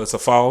good tackle. It's a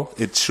foul.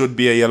 It should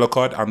be a yellow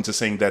card. I'm just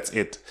saying that's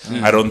it.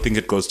 I don't think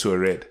it goes to a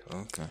red.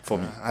 Okay. For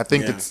me. I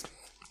think it's...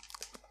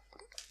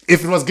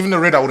 If it was given a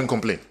red, I wouldn't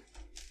complain.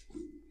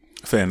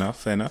 Fair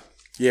enough.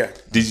 Yeah.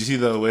 Did you see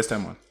the West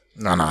Ham one?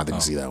 No, I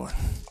didn't see that one.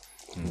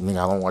 You think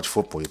I don't watch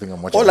football? You think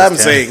I'm watching... All I'm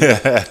saying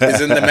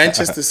is in the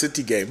Manchester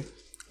City game,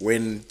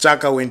 when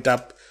Xhaka went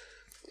up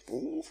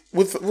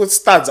with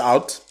studs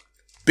out,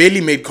 barely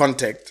made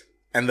contact,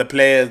 and the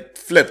player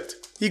flipped,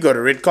 he got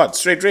a red card,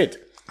 straight red.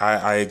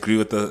 I agree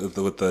with the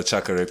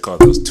Xhaka red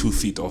card. It was 2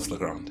 feet off the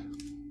ground.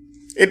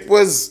 It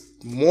was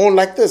more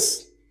like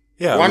this.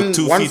 Yeah, with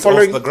 2 feet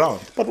following off the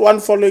ground. But one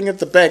following at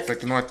the back.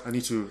 Like, you know what? I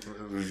need to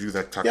review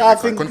that tackle. Yeah, I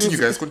think Continue,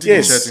 guys.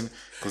 yes. Chatting.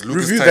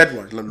 Review that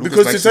one.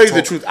 Because to tell you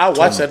the truth, I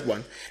watched that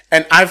one.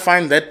 And I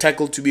find that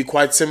tackle to be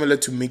quite similar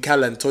to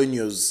Mikel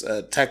Antonio's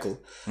tackle,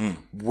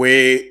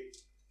 where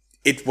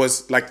it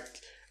was like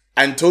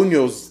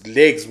Antonio's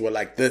legs were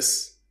like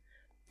this,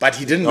 but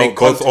he didn't make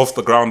both contact. off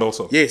the ground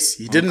also. Yes,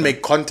 he didn't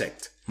make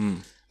contact.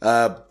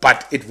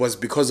 But it was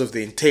because of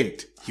the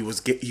intent.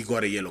 He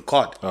got a yellow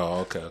card.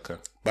 Oh, okay.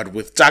 But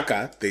with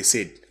Xhaka, they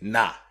said,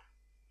 nah,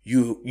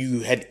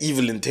 you had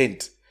evil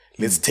intent.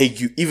 Let's take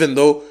you. Even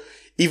though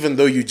even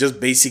though you just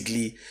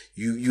basically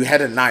you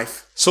had a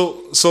knife.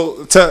 So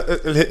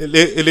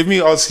let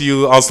me ask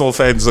you, Arsenal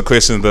fans, a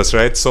question. This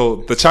right. So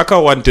the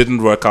Xhaka one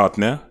didn't work out.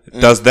 Now,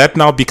 does that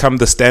now become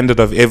the standard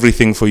of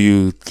everything for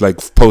you?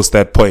 Like post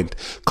that point,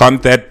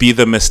 can't that be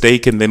the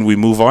mistake, and then we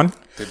move on?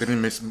 They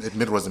didn't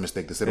admit it was a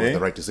mistake. They said it was the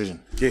right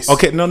decision. Yes.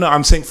 Okay, no,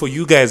 I'm saying for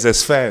you guys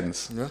as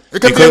fans. Yeah.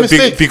 It can be a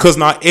mistake. Because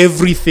now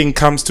everything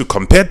comes to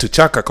compared to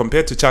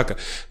Xhaka.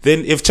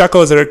 Then if Xhaka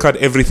was a red card,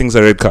 everything's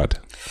a red card.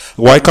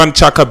 Why can't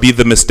Xhaka be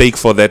the mistake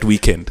for that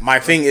weekend? My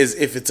thing is,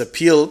 if it's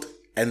appealed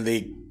and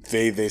they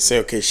say,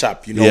 okay,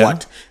 Sharp, you know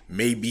what?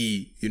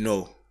 Maybe,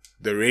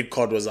 the red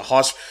card was a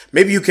harsh.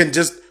 Maybe you can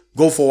just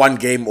go for one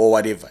game or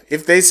whatever.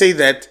 If they say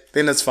that,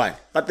 then it's fine.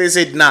 But they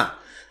said, nah.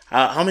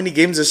 How many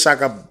games is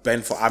Xhaka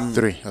banned for?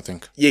 3, I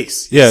think.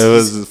 Yes. Yeah, it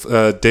was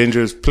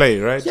dangerous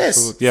play, right? Yes.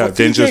 So, yeah,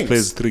 dangerous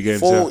plays, 3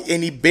 games.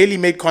 And he barely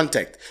made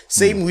contact.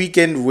 Same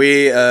weekend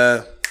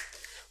where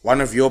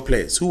one of your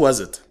players, who was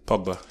it?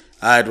 Pogba.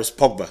 It was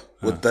Pogba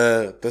with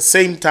the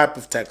same type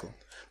of tackle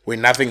where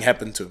nothing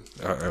happened to him.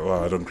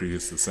 Well, I don't agree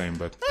it's the same,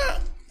 but...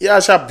 Yeah,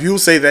 Sharp, you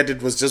say that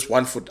it was just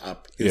 1 foot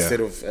up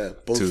instead of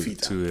both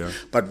feet up. Yeah.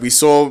 But we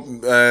saw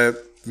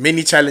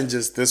many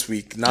challenges this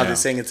week. Now they're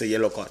saying it's a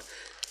yellow card.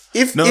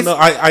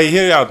 I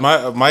hear you out.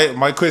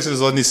 My question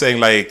is only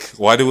saying, like,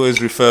 why do we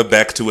always refer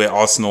back to where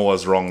Arsenal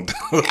was wronged?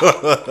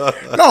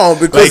 No,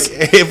 because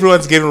like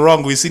everyone's getting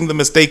wrong. We're seeing the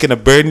mistake in a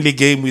Burnley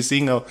game. We're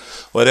seeing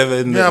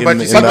whatever.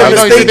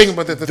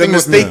 The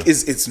mistake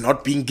is it's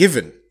not being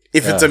given.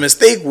 If it's a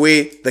mistake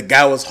where the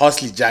guy was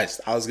harshly judged,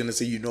 I was gonna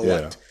say,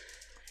 what?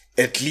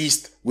 At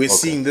least we're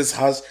seeing this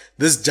harsh.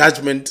 This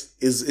judgment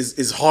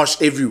is harsh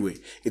everywhere.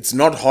 It's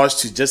not harsh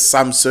to just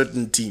some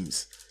certain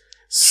teams.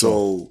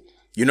 So.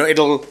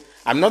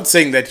 I'm not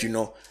saying that,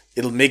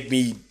 it'll make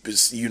me,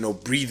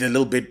 breathe a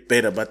little bit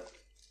better, but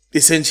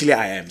essentially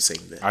I am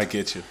saying that. I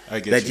get you.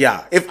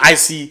 Yeah, if I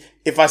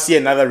see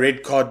another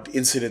red card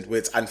incident where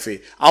it's unfair,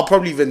 I'll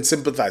probably even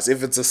sympathize.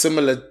 If it's a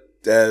similar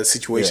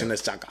situation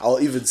as Xhaka,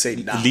 I'll even say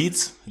nah.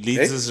 Leeds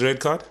is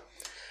red card?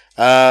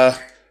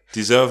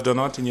 Deserved or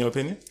not, in your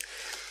opinion?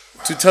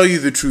 To tell you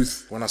the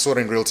truth. When I saw it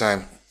in real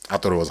time, I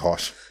thought it was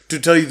harsh. To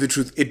tell you the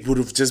truth, it would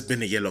have just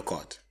been a yellow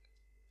card.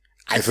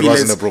 If it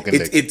wasn't a broken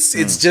leg.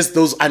 It's just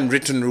those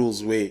unwritten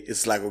rules where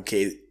it's like,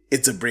 okay,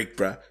 it's a break,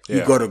 bruh.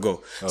 You gotta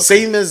go. Okay.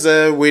 Same as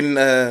when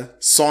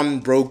Son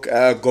broke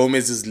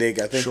Gomez's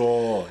leg, I think.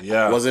 Sure,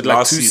 yeah. Was it like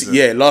last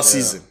season? Last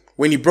season.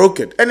 When he broke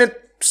it. And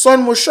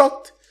Son was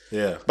shocked.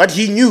 Yeah. But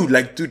he knew,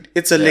 like, dude,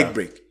 it's a leg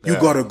break. You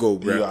gotta go,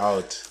 bruh.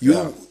 You're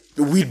out.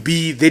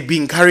 They'd be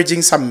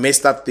encouraging some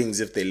messed up things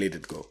if they let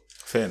it go.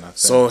 Fair enough.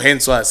 So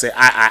hence why I say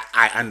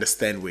I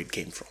understand where it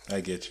came from. I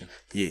get you.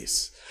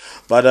 Yes.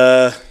 But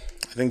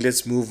I think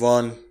let's move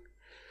on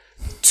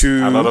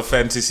to... A lot of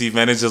fantasy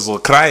managers were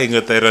crying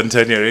that they don't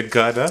turn your red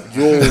card, huh?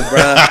 Yo,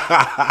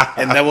 bruh.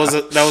 And that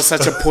was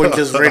such a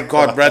pointless red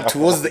card, bruh.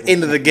 Towards the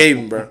end of the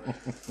game, bruh.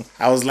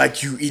 I was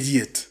like, you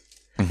idiot.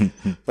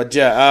 But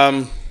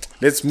yeah,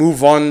 let's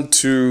move on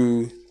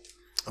to...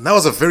 And that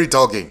was a very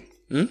dull game.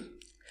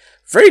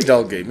 Very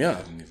dull game, yeah.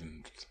 I didn't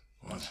even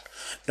watch.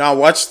 No, I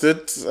watched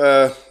it.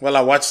 I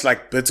watched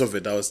like bits of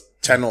it. I was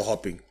channel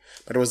hopping.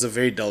 But it was a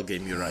very dull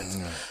game, you're right.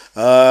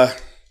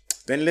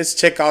 Then let's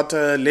check out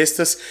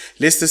Leicester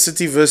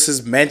City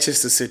versus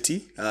Manchester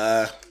City.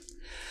 Not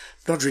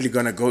really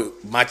going to go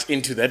much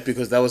into that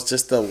because that was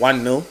just a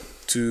 1-0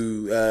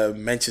 to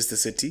Manchester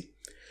City.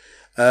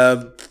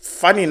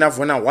 Funny enough,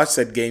 when I watched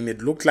that game,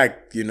 it looked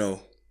like,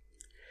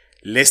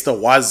 Leicester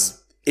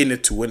was in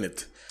it to win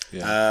it.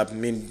 Yeah.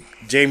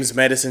 James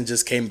Maddison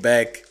just came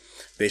back.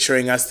 They're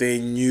showing us their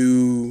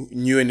new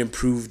and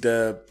improved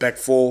back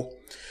four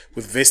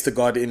with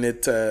Vestergaard in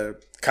it.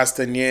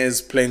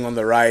 Castañers playing on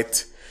the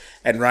right.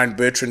 And Ryan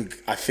Bertrand,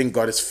 I think,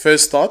 got his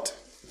first start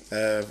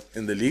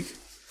in the league.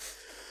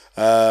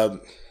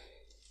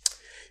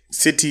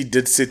 City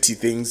did City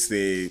things.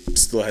 They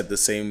still had the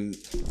same,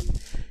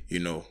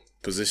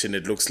 position.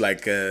 It looks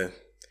like they're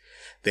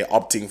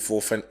opting for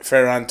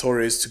Ferran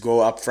Torres to go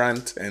up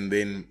front. And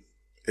then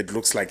it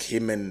looks like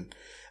him and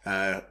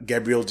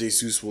Gabriel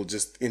Jesus will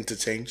just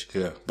interchange.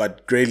 Yeah.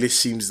 But Grealish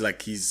seems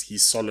like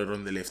he's solid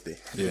on the left there.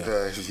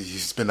 Yeah. You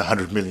spend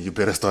 100 million, you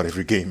better start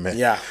every game, man.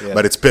 Yeah.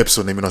 But it's Pep,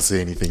 so let me not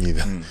say anything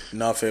either.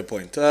 No, fair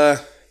point.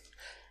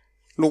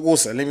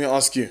 Lugosa, let me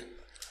ask you.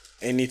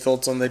 Any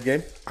thoughts on that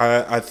game?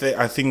 I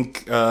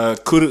think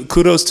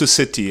kudos to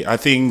City. I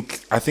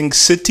think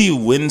City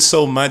win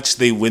so much,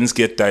 their wins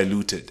get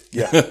diluted.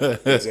 Yeah,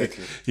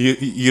 exactly.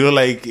 You're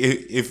like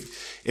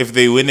if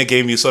they win a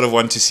game, you sort of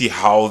want to see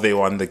how they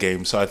won the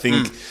game. So I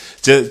think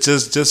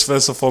just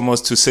first and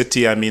foremost to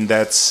City, I mean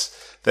that's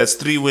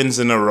 3 wins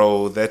in a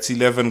row. That's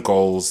 11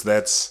 goals.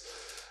 That's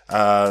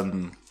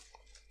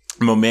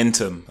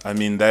momentum. I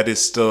mean that is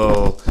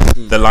still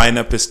the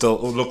lineup is still.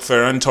 Look,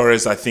 Ferran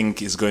Torres I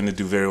think is going to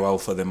do very well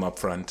for them up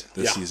front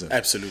this season.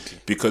 Absolutely.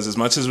 Because as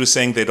much as we're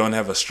saying they don't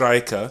have a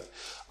striker,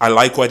 I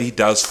like what he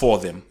does for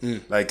them.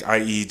 Like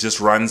i.e. just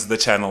runs the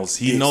channels.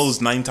 He knows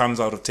 9 times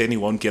out of 10 he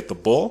won't get the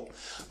ball.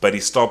 But he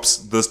stops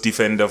this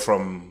defender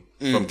from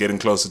from getting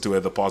closer to where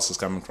the pass is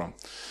coming from.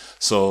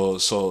 So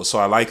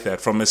I like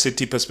that. From a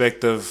City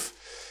perspective,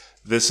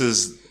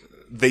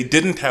 they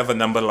didn't have a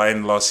number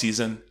 9 last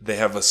season. They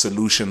have a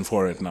solution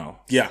for it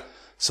now. Yeah.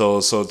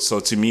 So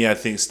to me, I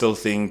still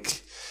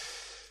think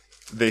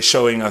they're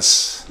showing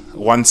us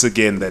once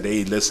again that,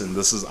 hey, listen,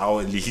 this is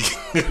our league.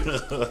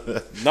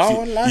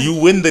 No,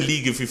 you win the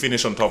league if you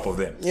finish on top of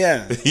them.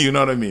 Yeah. You know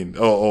what I mean?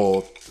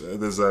 Or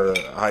there's a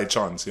high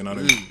chance. You know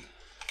what I mean?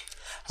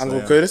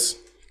 Uncle Curtis,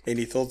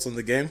 any thoughts on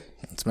the game?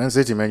 It's Man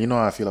City, man. You know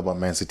how I feel about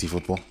Man City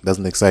football.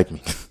 Doesn't excite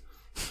me.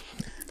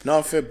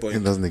 No, fair point.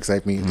 It doesn't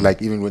excite me.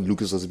 Like, even when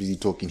Lucas was busy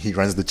talking, he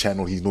runs the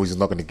channel. He knows he's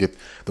not going to get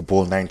the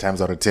ball 9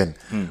 times out of 10.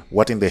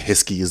 What in the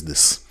heskey is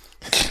this?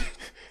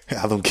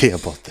 I don't care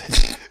about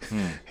that.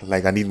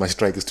 Like, I need my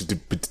strikers to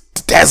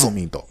dazzle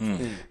me, though.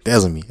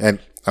 Dazzle me. And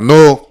I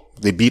know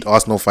they beat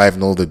Arsenal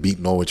 5-0. They beat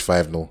Norwich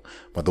 5-0.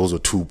 But those were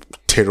 2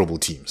 terrible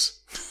teams.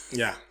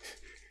 Yeah.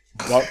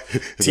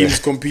 Teams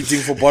competing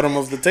for bottom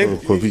of the table.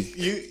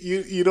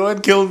 You know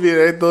what killed me,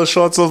 right? Those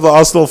shots of the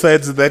Arsenal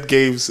fans in that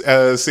game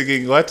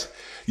singing what?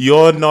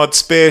 You're not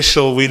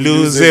special. We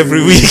lose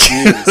every week.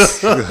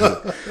 So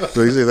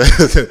you say that,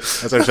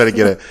 that's what I'm trying to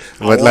get at.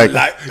 But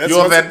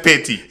you're that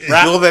petty.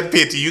 You're that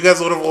petty. You guys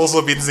would have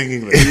also been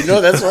singing that. You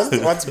know, that's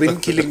what's been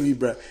killing me,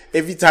 bro.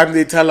 Every time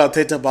they tell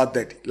Arteta about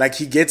that, like,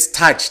 he gets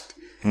touched.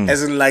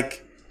 As in,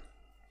 like,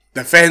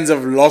 the fans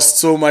have lost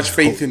so much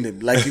faith in him.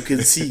 Like, you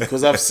can see,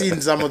 because I've seen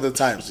some of the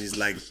times. He's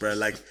like, bro,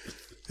 like,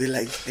 they're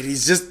like, and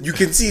he's just, you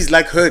can see he's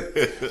like hurt.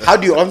 How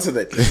do you answer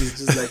that?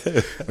 He's just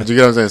like, but you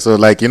get what I'm saying? So,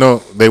 like, you know,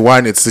 they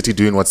won. It's City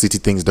doing what City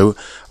things do.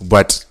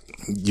 But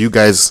you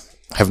guys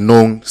have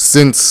known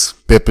since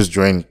Pep has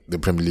joined the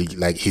Premier League,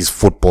 like, his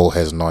football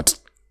has not,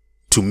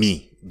 to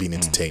me, been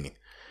entertaining.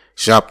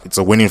 Sharp, it's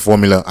a winning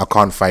formula. I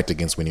can't fight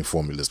against winning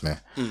formulas, man.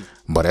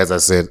 But as I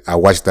said, I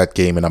watched that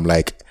game and I'm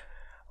like,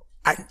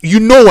 you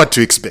know what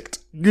to expect.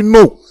 You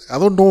know. I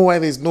don't know why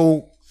there's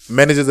no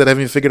managers that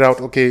haven't figured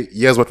out, okay,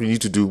 here's what we need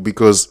to do,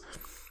 because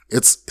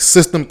it's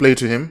system play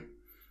to him,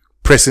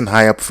 pressing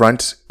high up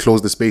front,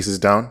 close the spaces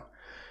down.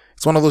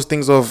 It's one of those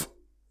things of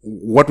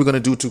what we're going to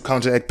do to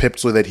counteract Pep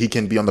so that he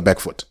can be on the back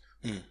foot.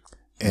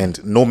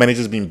 And no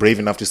manager's been brave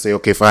enough to say,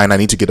 okay, fine, I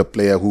need to get a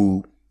player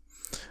who,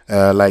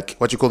 like,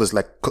 what you call this,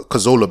 like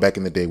Cazorla back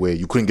in the day, where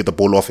you couldn't get the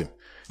ball off him.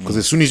 Because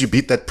as soon as you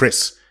beat that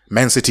press,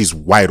 Man City's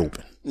wide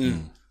open.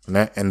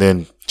 And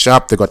then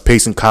Sharp, they got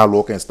pace in Kyle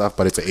Walker and stuff,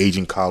 but it's an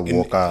aging Kyle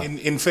Walker.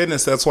 In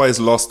fairness, that's why he's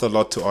lost a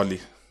lot to Oli.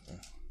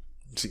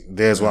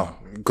 There as well.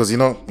 Because, you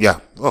know,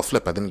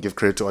 flip, I didn't give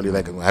credit to Oli.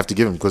 Like, I have to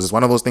give him, because it's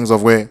one of those things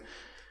of where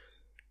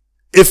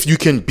if you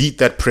can beat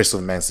that press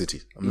of Man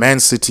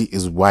City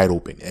is wide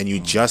open, and you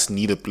just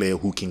need a player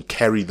who can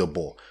carry the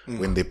ball.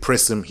 When they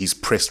press him, he's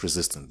press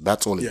resistant.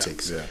 That's all it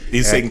takes.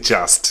 He's saying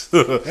just.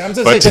 I'm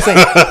just saying,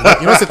 you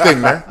know what's the thing,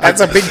 man? That's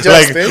a big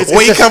just. Like,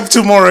 wake up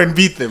tomorrow and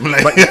beat them.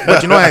 Like,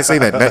 but you know why I say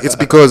that, man? It's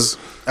because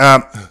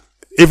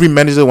every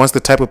manager wants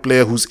the type of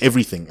player who's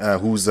everything,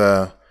 who's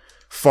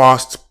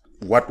fast,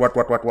 what.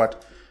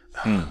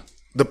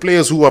 The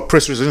players who are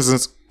press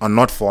resistant are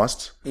not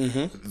fast.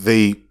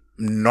 They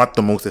not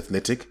the most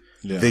athletic.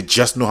 They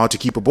just know how to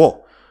keep a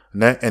ball.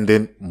 And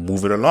then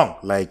move it along.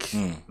 Like,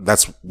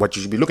 that's what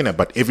you should be looking at.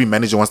 But every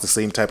manager wants the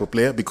same type of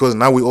player, because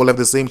now we all have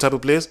the same type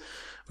of players.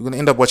 We're going to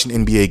end up watching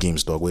NBA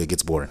games, dog, where it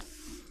gets boring.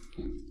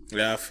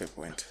 Yeah, fair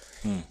point.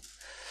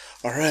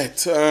 All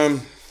right.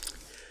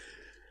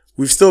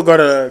 We've still got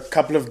a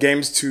couple of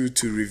games to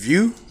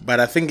review, but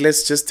I think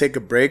let's just take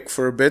a break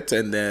for a bit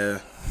and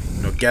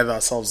gather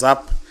ourselves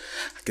up.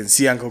 I can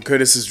see Uncle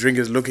Curtis's drink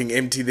is looking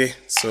empty there,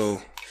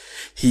 so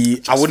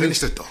I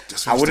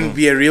wouldn't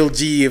be a real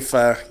G if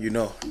I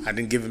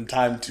didn't give him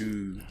time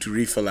to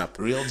refill up.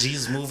 Real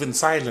G's move in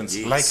silence,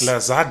 like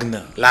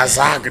lasagna.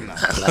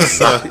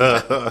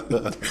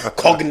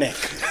 Cognac.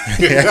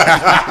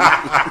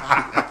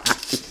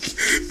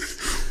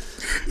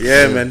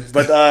 Yeah, man.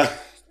 But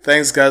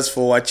thanks, guys,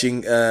 for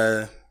watching.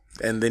 And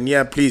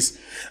then please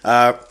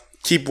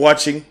keep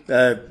watching.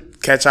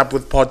 Catch up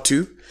with part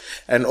 2.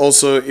 And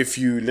also, if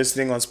you're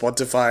listening on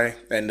Spotify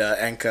and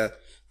Anchor,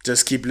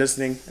 just keep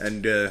listening,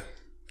 and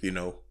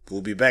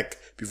we'll be back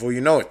before you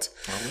know it.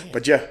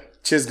 But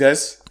cheers,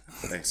 guys.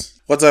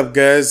 Thanks. What's up,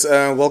 guys?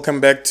 Welcome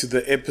back to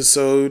the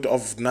episode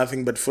of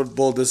Nothing But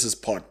Football. This is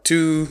part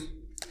 2.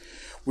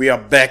 We are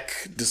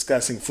back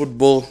discussing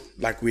football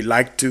like we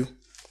like to.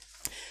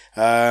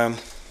 Don't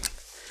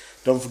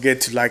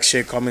forget to like,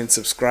 share, comment,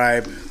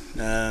 subscribe.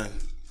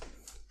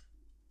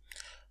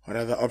 What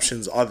other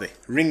options are there?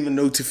 Ring the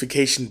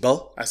notification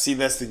bell. I see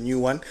that's the new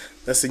one.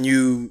 That's the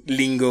new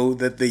lingo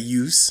that they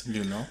use.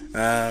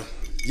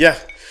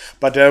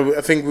 But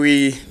I think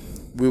we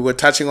were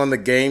touching on the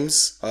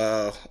games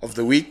of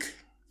the week,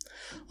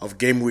 of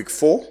game week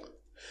 4.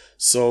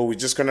 So we're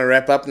just gonna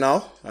wrap up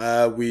now.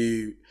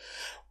 We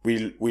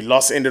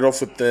ended off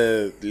with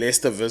the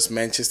Leicester versus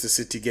Manchester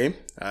City game.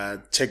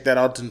 Check that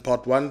out in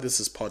part 1. This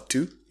is part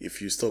 2,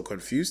 if you're still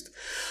confused.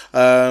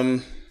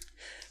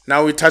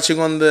 Now we're touching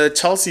on the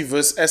Chelsea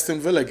versus Aston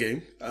Villa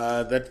game.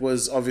 That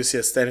was obviously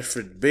at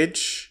Stamford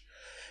Bridge.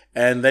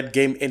 And that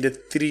game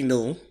ended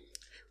 3-0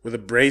 with a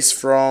brace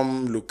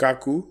from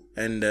Lukaku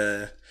and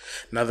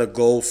another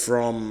goal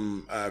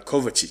from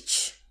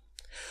Kovacic.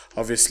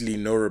 Obviously,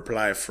 no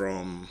reply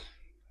from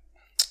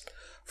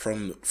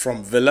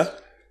Villa.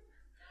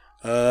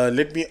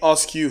 Let me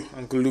ask you,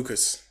 Uncle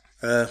Lucas,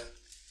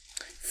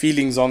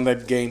 feelings on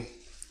that game.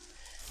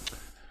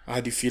 How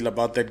do you feel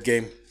about that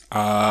game?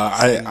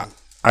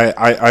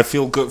 I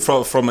feel good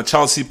from a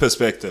Chelsea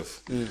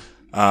perspective.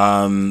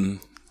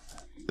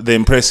 They're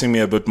impressing me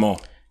a bit more.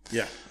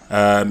 Yeah.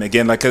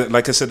 Again, like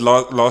I said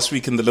last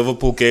week in the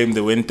Liverpool game,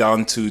 they went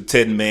down to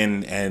 10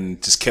 men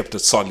and just kept it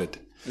solid.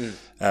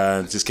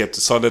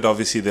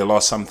 Obviously, they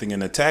lost something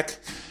in attack.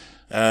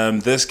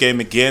 This game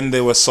again,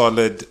 they were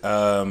solid.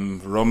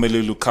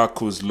 Romelu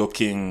Lukaku's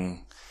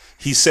looking.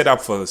 He's set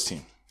up for this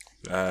team.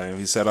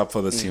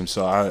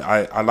 So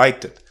I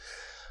liked it.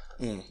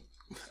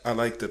 I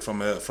liked it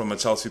from a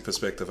Chelsea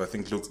perspective. I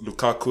think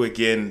Lukaku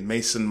again,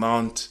 Mason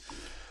Mount.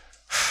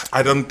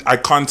 I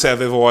can't say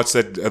I've ever watched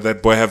that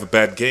boy have a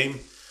bad game.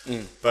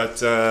 But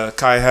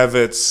Kai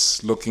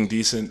Havertz looking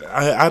decent.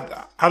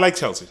 I like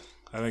Chelsea.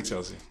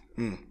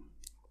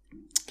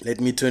 Let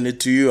me turn it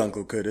to you,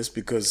 Uncle Curtis,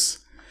 because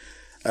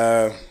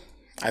I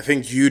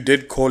think you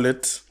did call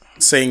it,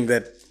 saying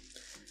that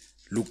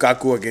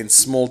Lukaku against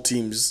small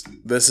teams,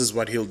 this is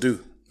what he'll do.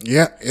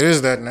 Yeah, it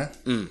is that, nah.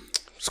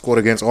 Scored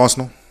against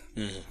Arsenal.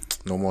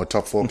 No more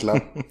top 4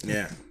 club.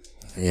 Yeah.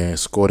 Yeah, he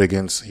scored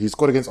against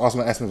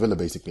Arsenal, Aston Villa,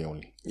 basically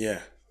only. Yeah.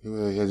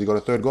 Has he got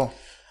a third goal?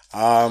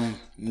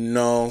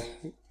 No.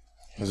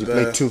 Has he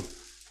played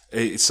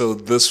 2? So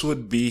this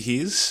would be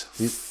his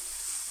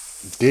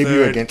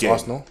debut against game.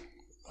 Arsenal.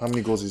 How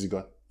many goals has he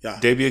got? Yeah.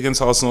 Debut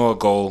against Arsenal, a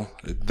goal.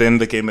 Then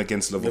the game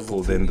against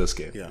Liverpool. Then this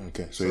game. Yeah.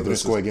 Okay, so he didn't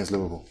score against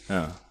Liverpool.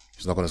 Yeah.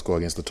 He's not going to score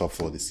against the top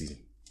 4 this season.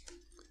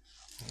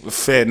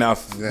 Fair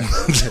enough.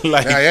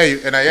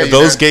 Yeah.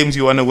 Those games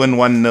you want to win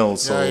 1-0.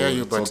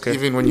 So but okay.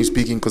 even when you're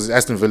speaking, because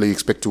Aston Villa, you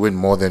expect to win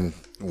more than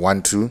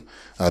 1-2.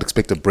 I'd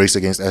expect a brace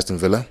against Aston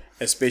Villa.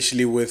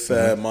 Especially with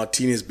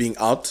Martinez being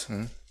out.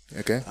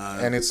 Okay.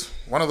 And it's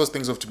one of those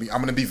things I'm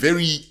going to be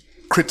very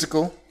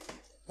critical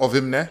of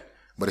him there,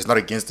 but it's not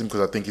against him because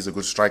I think he's a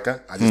good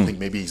striker. I just think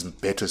maybe he's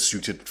better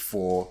suited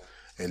for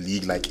a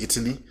league like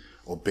Italy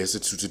or better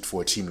suited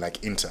for a team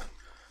like Inter.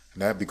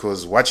 Nah,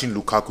 because watching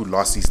Lukaku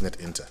last season at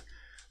Inter,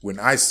 when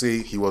I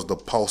say he was the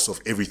pulse of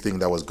everything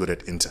that was good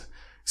at Inter,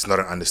 it's not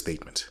an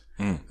understatement.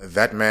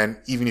 That man,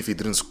 even if he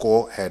didn't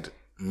score, had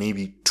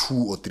maybe 2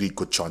 or 3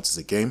 good chances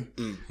a game.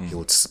 He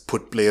would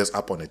put players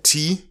up on a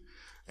tee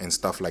and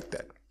stuff like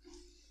that.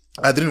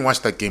 I didn't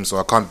watch that game, so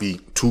I can't be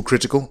too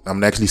critical. I'm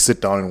going to actually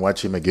sit down and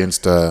watch him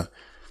against,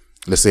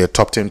 let's say, a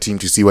top 10 team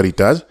to see what he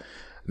does.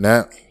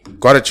 Now,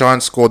 got a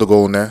chance, scored a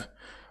goal now.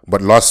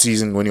 But last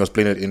season, when he was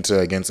playing at Inter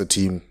against a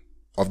team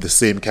of the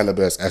same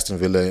caliber as Aston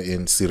Villa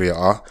in Serie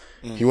A,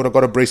 he would have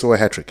got a brace or a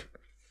hat-trick.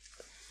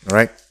 All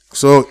right?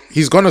 So,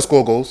 he's going to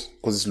score goals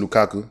because it's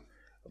Lukaku.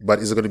 But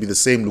is it going to be the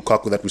same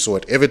Lukaku that we saw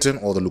at Everton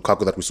or the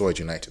Lukaku that we saw at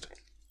United?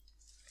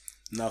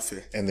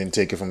 Nothing. And then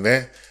take it from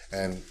there.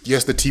 And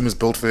yes, the team is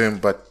built for him,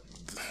 but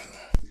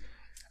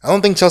I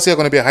don't think Chelsea are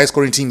going to be a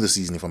high-scoring team this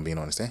season, if I'm being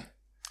honest.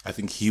 I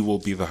think he will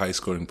be the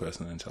high-scoring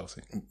person in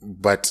Chelsea.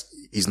 But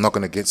he's not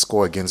going to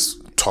score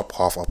against top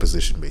half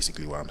opposition,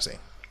 basically, what I'm saying.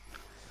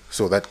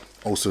 So that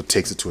also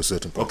takes it to a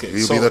certain point. Okay,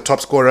 He'll be the top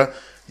scorer.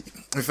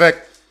 In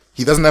fact,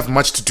 he doesn't have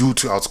much to do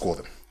to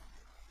outscore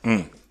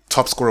them.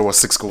 Top scorer was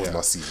 6 goals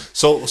last season.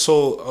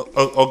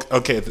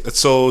 Okay.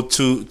 So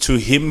to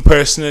him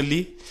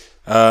personally,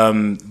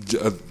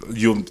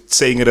 you're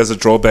saying it as a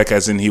drawback,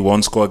 as in he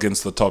won't score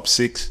against the top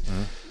 6.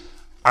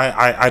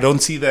 I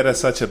don't see that as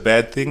such a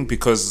bad thing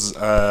because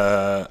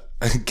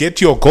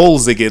get your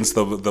goals against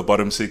the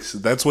bottom 6.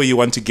 That's where you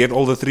want to get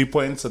all the 3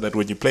 points so that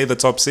when you play the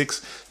top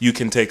 6, you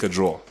can take a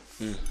draw.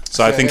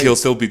 So I think he'll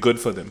still be good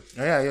for them.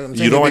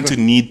 You don't want to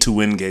need to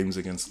win games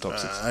against the top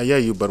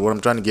 6. But what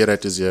I'm trying to get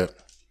at is,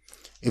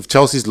 if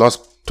Chelsea's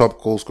last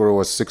top goal scorer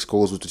was 6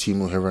 goals with the team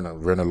with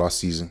Werner last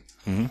season,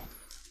 I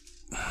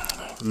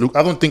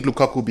don't think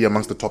Lukaku will be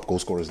amongst the top goal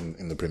scorers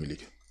in the Premier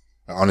League.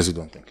 I honestly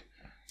don't think.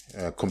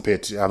 I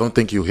don't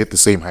think he'll hit the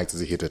same heights as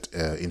he hit at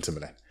Inter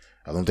Milan.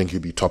 I don't think he'll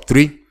be top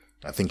 3.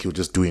 I think he'll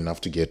just do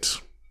enough to get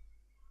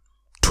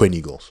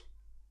 20 goals.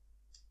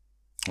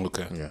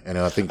 Okay. Yeah, and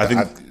I think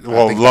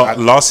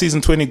last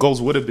season 20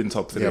 goals would have been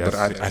top 3. Yeah, but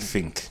I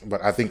think.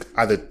 But I think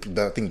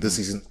this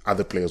season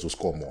other players will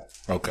score more.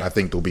 Okay. I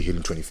think they'll be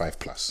hitting 25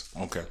 plus.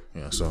 Okay.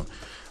 Yeah. So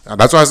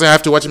that's why I say I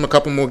have to watch him a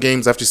couple more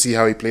games. I have to see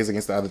how he plays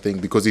against the other thing,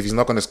 because if he's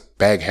not going to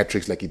bag hat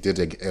tricks like he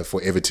did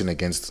for Everton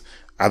against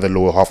other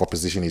lower half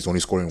opposition, he's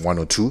only scoring 1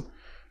 or 2.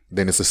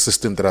 Then it's a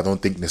system that I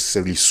don't think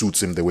necessarily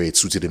suits him the way it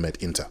suited him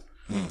at Inter.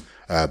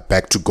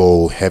 Back to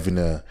goal,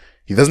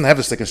 he doesn't have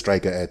a second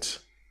striker at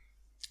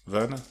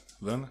Werner.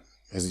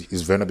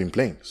 Has Werner been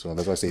playing? So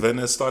that's why I say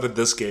Werner started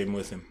this game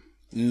with him.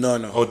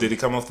 No. Oh, did he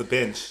come off the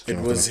bench? It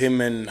was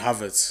him and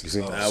Havertz.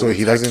 So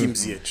he doesn't.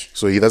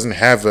 So he doesn't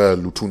have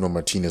Lutuno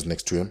Martinez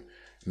next to him,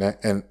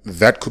 and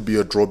that could be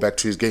a drawback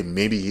to his game.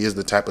 Maybe he is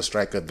the type of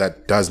striker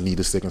that does need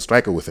a second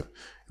striker with him.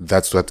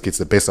 that's what gets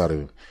the best out of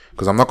him.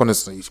 Because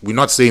we're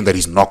not saying that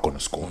he's not gonna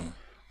score,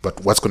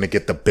 but what's gonna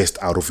get the best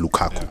out of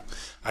Lukaku? Yeah.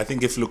 I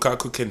think if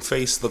Lukaku can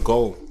face the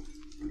goal,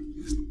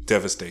 it's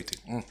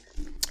devastating.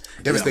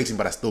 Devastating,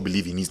 but I still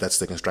believe he needs that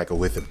second striker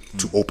with him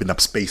to open up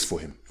space for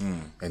him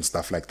and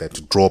stuff like that,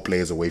 to draw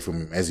players away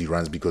from him as he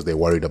runs because they're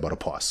worried about a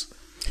pass.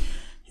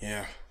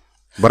 Yeah.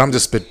 But I'm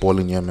just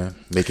spitballing here, man,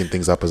 making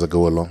things up as I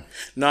go along.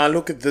 Now,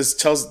 look at this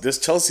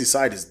Chelsea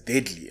side is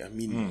deadly. I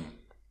mean,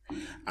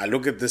 I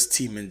look at this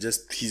team and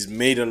just he's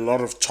made a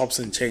lot of chops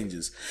and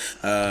changes.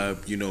 I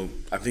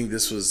think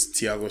this was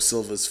Thiago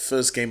Silva's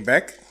first game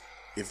back,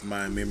 if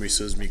my memory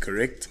serves me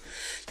correct.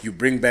 You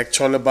bring back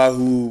Chalobah,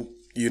 who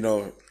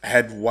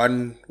had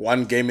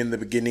one game in the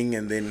beginning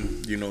and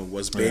then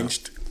was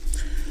benched.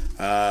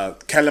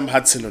 Callum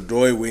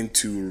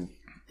Hudson-Odoi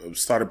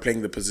started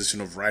playing the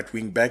position of right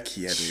wing back.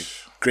 He had a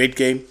great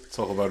game.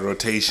 Talk about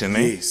rotation,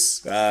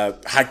 Yes.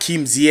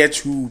 Hakim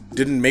Ziyech, who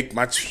didn't make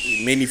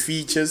many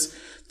features,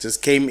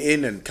 just came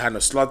in and kind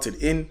of slotted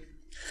in.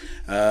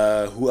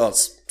 Who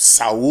else?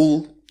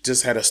 Saul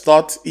just had a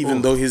start,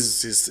 even though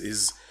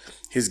his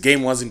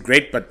game wasn't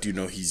great, but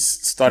he's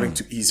starting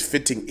he's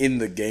fitting in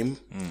the game.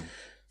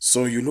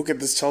 So you look at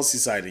this Chelsea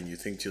side and you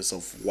think to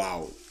yourself,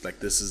 wow, like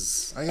this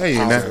is a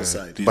powerful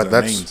side. But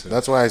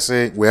that's why I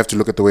say we have to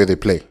look at the way they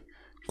play.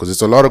 Because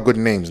it's a lot of good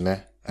names, nah?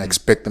 I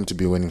expect them to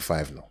be winning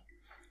 5-0.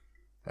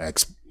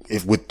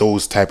 If with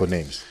those type of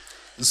names.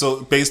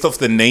 So based off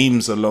the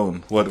names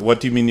alone,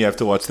 what do you mean you have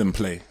to watch them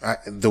play?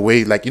 The way,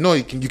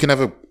 you can have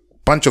a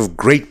bunch of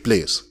great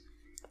players,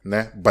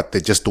 nah? But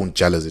they just don't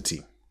gel as a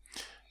team.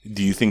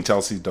 Do you think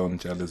Chelsea don't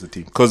gel as a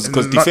team? Because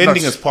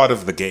defending is part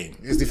of the game.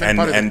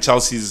 And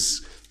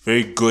Chelsea's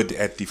very good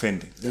at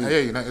defending. Yeah,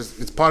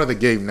 it's part of the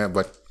game, nah?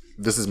 But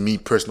this is me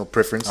personal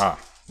preference.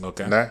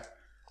 Okay. Nah?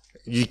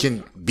 You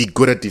can be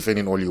good at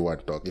defending all you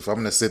want, dog. If I'm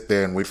going to sit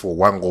there and wait for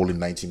one goal in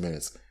 90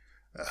 minutes,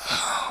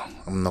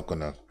 I'm not going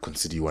to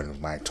consider you one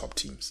of my top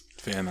teams.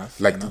 Fair enough.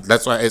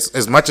 That's why,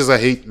 as much as I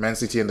hate Man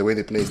City and the way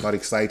they play is not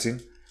exciting,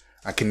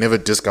 I can never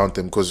discount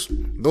them because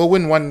they'll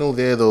win 1-0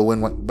 there, they'll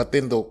win 1, but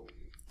then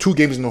 2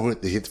 games in a row,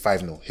 they hit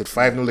 5-0. Hit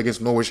 5-0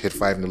 against Norwich, hit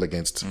 5-0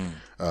 against,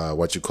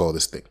 what you call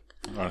this thing?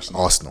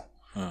 Arsenal.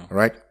 All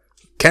right?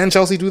 Can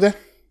Chelsea do that?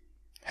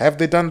 Have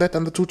they done that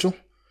under Tuchel?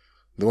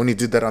 They only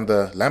did that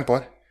under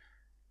Lampard.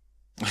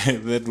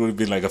 That would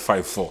be like a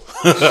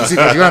 5-4. See,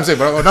 you know what I'm saying?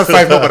 But not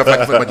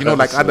 5-0,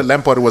 but under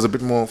Lampard, it was a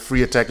bit more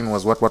free attacking,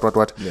 was what.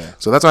 Yeah.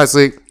 So that's why I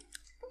say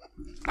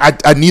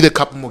I need a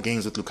couple more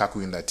games with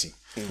Lukaku in that team.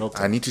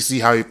 Okay. I need to see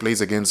how he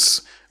plays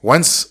against,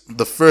 once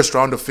the first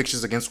round of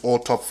fixtures against all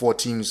top 4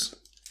 teams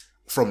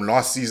from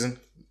last season,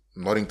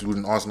 not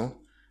including Arsenal,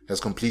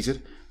 has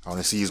completed. I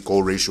want to see his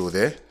goal ratio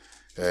there,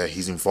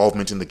 his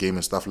involvement in the game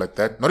and stuff like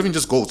that. Not even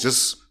just goals,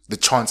 just the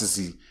chances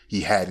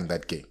he had in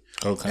that game.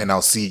 Okay. And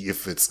I'll see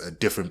if it's a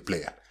different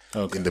player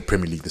in the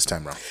Premier League this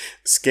time round.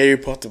 Scary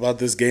part about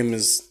this game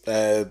is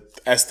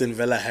Aston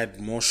Villa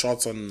had more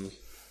shots than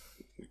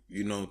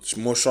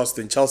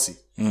Chelsea.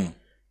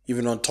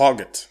 Even on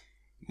target,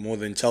 more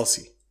than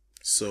Chelsea.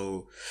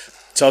 So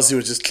Chelsea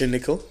was just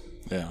clinical.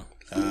 Yeah.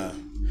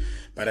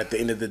 But at the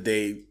end of the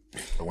day,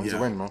 A win's a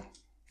win, man.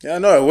 Yeah,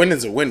 no, a win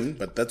is a win,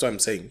 but that's what I'm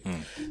saying.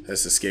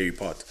 That's the scary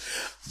part.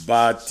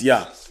 But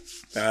yeah,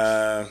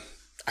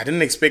 I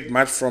didn't expect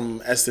much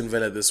from Aston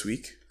Villa this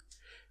week,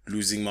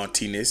 losing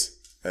Martinez.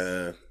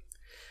 The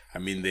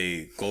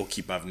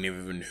goalkeeper, I've never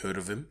even heard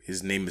of him.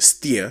 His name is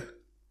Steer.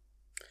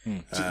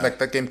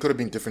 That game could have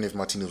been different if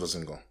Martinez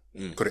wasn't gone.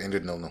 Could have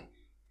ended 0-0.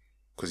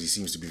 Because he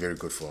seems to be very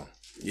good for,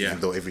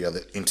 even though every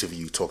other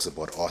interview talks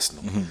about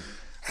Arsenal.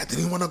 I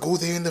didn't want to go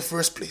there in the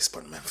first place,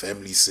 but my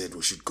family said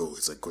we should go.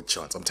 It's a good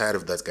chance. I'm tired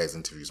of that guy's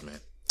interviews, man.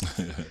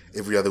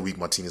 Every other week,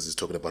 Martinez is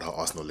talking about how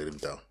Arsenal let him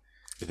down.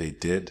 They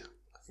did.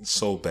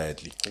 So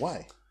badly.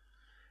 Why?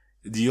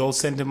 You all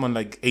sent him on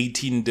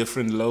 18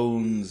 different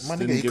loans.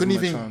 Man, he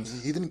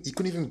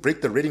couldn't even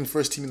break the Reading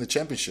first team in the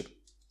championship.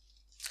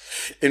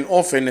 In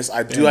all fairness,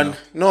 I do.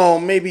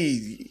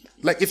 Maybe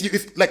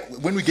if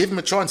when we gave him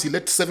a chance, he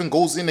let 7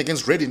 goals in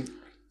against Reading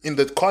in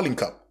the Carling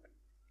Cup.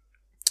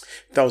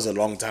 That was a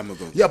long time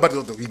ago. Yeah, but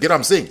you get what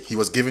I'm saying. He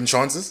was given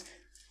chances.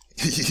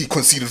 He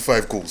conceded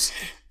 5 goals.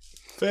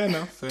 Fair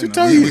enough.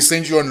 We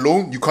send you on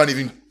loan. You can't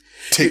even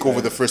take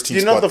over the first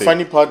team spot. The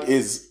funny part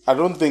is, I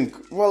don't think,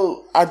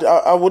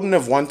 I wouldn't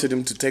have wanted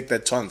him to take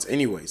that chance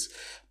anyways.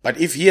 But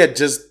if he had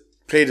just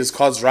played his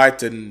cards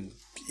right, and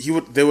he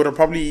would have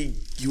probably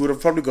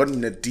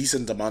gotten a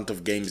decent amount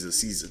of games this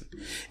season.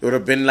 It would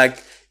have been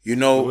It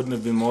wouldn't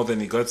have been more than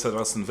he got at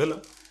Aston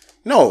Villa.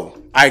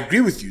 No, I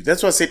agree with you.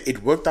 That's why I said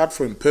it worked out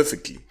for him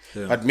perfectly.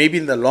 Yeah. But maybe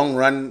in the long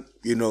run,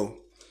 we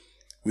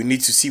need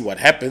to see what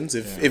happens.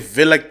 If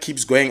Villa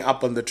keeps going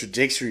up on the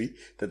trajectory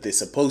that they're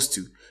supposed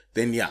to,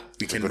 then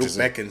we can look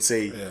back and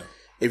say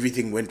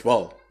everything went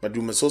well. But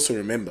we must also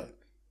remember,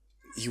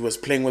 he was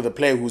playing with a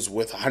player who's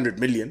worth 100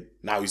 million.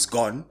 Now he's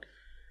gone.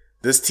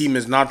 This team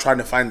is now trying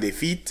to find their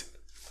feet.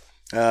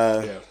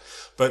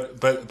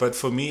 But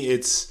for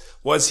me,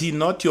 was he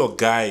not your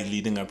guy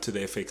leading up to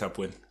the FA Cup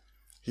win?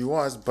 He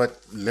was, but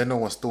Leno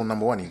was still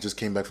number one. He just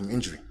came back from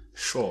injury.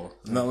 Sure.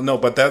 No,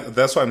 but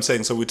that's what I'm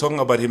saying. So we're talking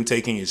about him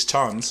taking his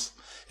chance,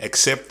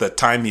 except the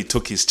time he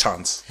took his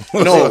chance.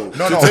 No.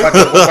 But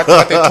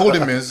what they told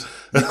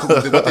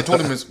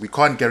him is, we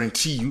can't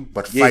guarantee you,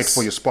 but fight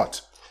for your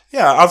spot.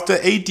 Yeah, after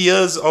 8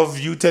 years of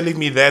you telling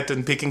me that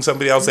and picking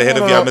somebody else ahead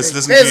of you, I must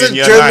listen to you in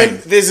year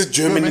 9. There's a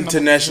German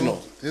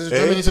international. This is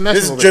German international.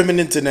 This is German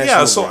international.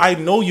 Yeah, so I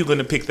know you're going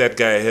to pick that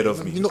guy ahead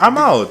of me. I'm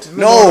out.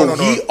 No.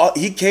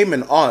 He came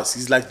and asked.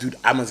 He's like, dude,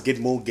 I must get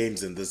more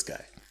games than this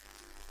guy.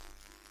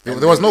 There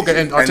was no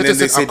guarantee. And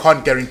Arteta said, I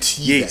can't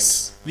guarantee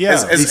yes. that.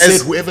 Yeah. He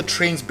said, whoever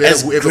trains better,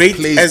 whoever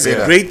plays better.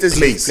 As great as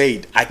he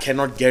played, I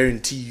cannot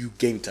guarantee you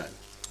game time.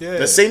 Yeah.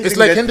 The same it's thing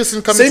like that,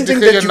 Henderson coming to De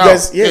Gea now.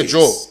 Yeah,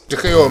 Joe, De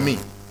Gea or me.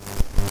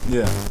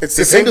 Yeah.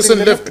 If Henderson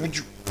left, would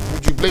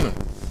you blame him?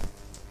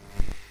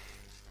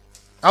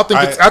 I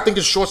think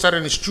it's short-sighted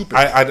and it's stupid.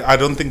 I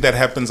don't think that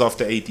happens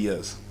after 8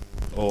 years.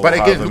 But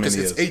again, Lucas,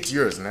 it's 8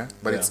 years, nah?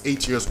 But it's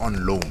 8 years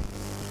on loan.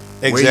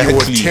 Exactly.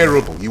 Where you were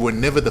terrible. You were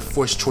never the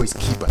first choice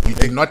keeper. You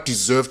did not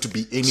deserve to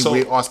be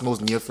anywhere Arsenal's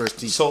near first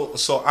team.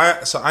 So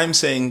I'm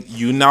saying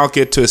you now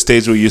get to a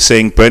stage where you're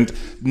saying, Brent,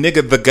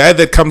 nigga, the guy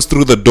that comes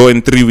through the door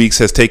in 3 weeks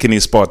has taken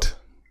his spot.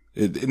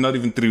 Not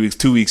even 3 weeks,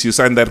 2 weeks. You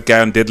signed that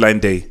guy on deadline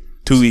day.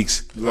 2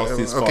 weeks, lost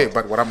his spot. Okay,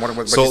 but what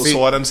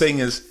I'm saying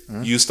is,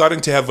 you're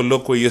starting to have a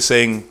look where you're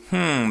saying,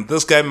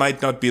 this guy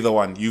might not be the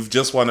one. You've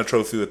just won a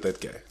trophy with that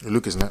guy.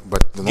 Lucas,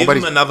 but give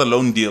him another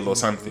loan deal or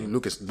something.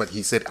 Lucas, but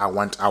he said, I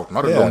want out.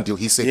 Not a loan deal.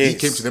 He said, he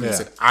came to them and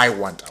said, I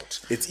want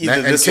out. It's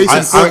either this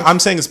I'm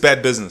saying it's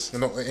bad business.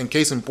 In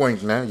case in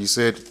point, you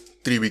said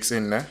 3 weeks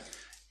in,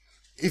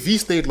 if he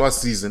stayed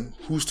last season,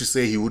 who's to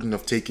say he wouldn't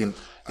have taken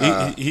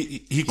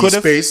he could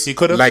have. He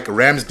could have. Like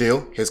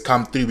Ramsdale has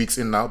come 3 weeks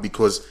in now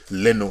because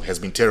Leno has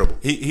been terrible.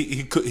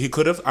 He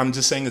could have. I'm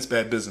just saying it's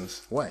bad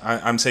business. Why?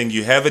 I'm saying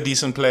you have a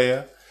decent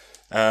player,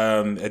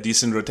 a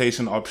decent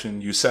rotation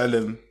option. You sell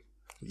him.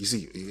 You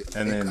see,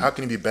 and then how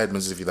can he be bad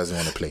business if he doesn't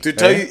want to play? To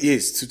tell you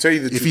the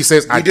truth. If he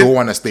says I don't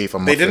want to stay, if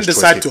I'm they didn't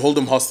decide to hold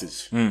him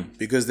hostage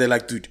because they're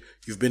like, dude,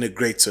 you've been a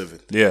great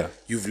servant. Yeah,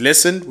 you've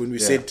listened when we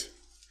said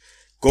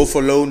go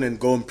for loan and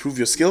go improve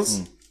your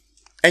skills.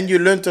 And you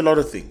learned a lot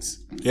of things.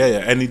 Yeah,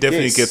 and he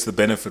definitely gets the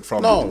benefit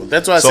from it. No,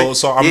 that's why I say.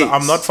 So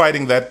I'm not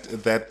fighting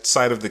that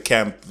side of the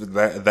camp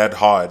that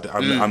hard.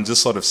 I'm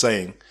just sort of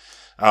saying.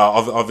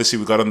 Obviously,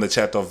 we got on the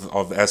chat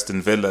of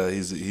Aston Villa.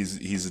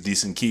 He's a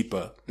decent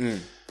keeper.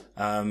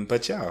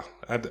 But yeah,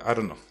 I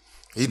don't know.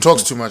 He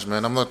talks too much,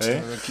 man. I'm not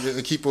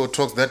a keeper who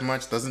talks that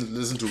much. Doesn't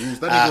listen to rules.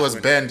 That nigga was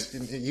banned.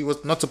 He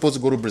was not supposed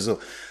to go to Brazil.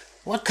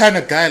 What kind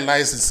of guy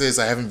lies and says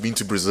I haven't been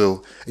to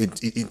Brazil,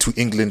 to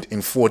England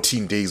in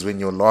 14 days when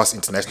your last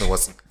international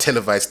was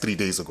televised 3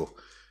 days ago?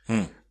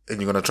 And you're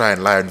going to try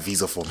and lie on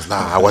visa forms.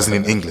 Nah, I wasn't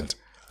in England.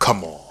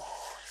 Come on.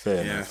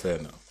 Fair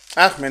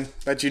enough. Man,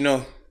 but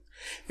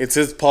it's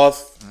his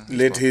path.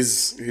 Let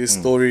his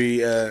story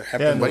happen.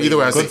 Yeah, but either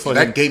way, I say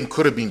that game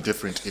could have been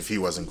different if he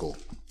wasn't goal.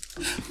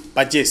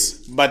 But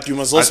you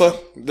must also,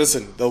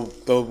 listen,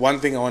 the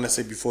one thing I want to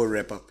say before we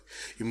wrap up,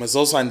 you must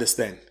also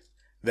understand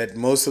that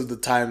most of the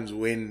times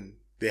when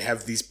they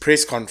have these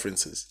press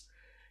conferences,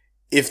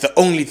 if the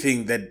only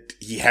thing that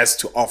he has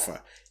to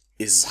offer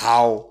is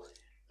how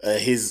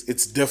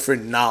it's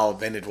different now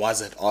than it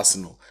was at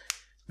Arsenal,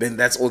 then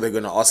that's all they're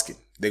going to ask him.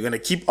 They're going to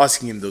keep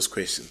asking him those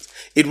questions.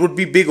 It would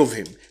be big of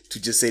him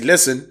to just say,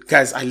 listen,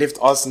 guys, I left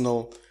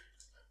Arsenal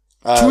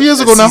 2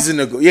 years ago now. Season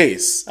ago.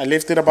 Yes, I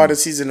left it about a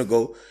season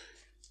ago.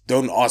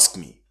 Don't ask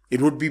me.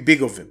 It would be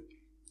big of him.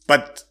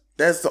 But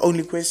that's the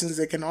only questions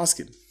they can ask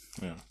him.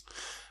 Yeah.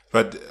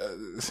 But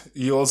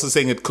you're also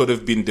saying it could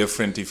have been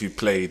different if you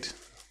played.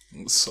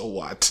 So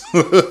what?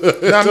 No,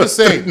 I'm just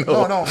saying.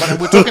 No, but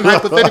we're talking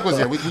hypotheticals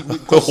here.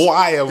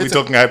 Why are we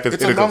talking hypotheticals?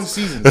 It's a long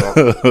season,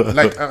 dog.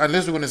 Like,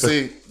 unless we're going to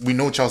say we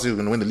know Chelsea is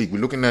going to win the league, we're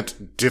looking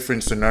at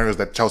different scenarios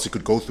that Chelsea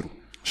could go through.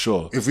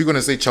 Sure. If we're going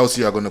to say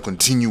Chelsea are going to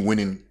continue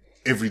winning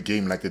every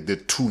game like they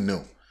did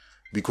 2-0,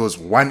 because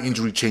one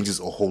injury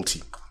changes a whole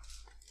team.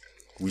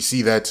 We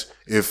see that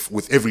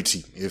with every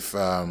team. If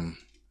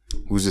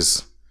who's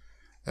this?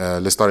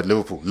 Let's start at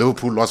Liverpool.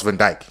 Liverpool lost Van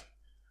Dijk.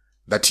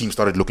 That team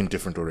started looking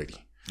different already.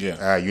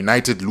 Yeah.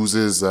 United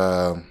loses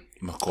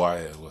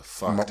Maguire.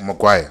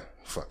 Maguire.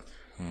 Fuck.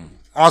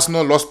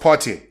 Arsenal lost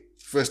Partey.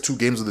 First 2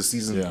 games of the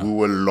season, we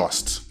were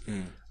lost.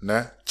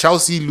 Nah?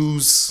 Chelsea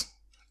lose.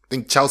 I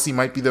think Chelsea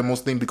might be the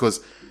most thing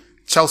because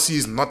Chelsea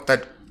is not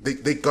that.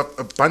 They got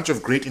a bunch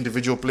of great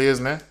individual players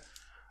now.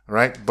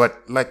 Right,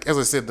 but like as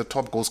I said, the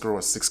top goal scorer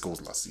was 6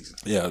 goals last season.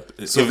 Yeah,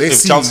 so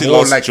if Chelsea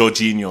lost like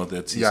Jorginho,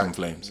 they'd see some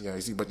flames. Yeah,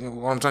 you see, but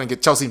what I'm trying to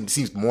get, Chelsea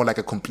seems more like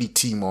a complete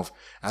team of,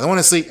 I don't want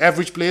to say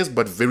average players,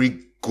 but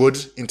very good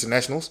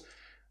internationals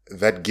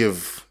that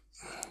give.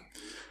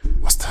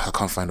 I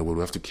can't find a word.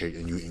 We have to carry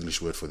a new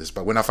English word for this.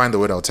 But when I find the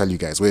word, I'll tell you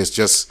guys. Where it's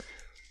just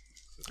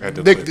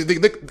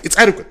it's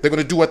adequate. They're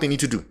going to do what they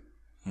need to do.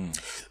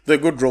 They're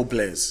good role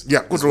players.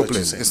 Yeah, good role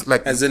players. It's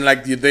like as in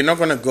like they're not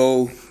going to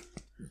go.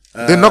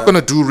 They're not going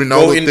to do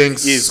Ronaldo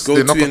things. Yes,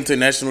 go to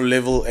international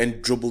level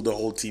and dribble the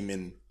whole team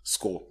and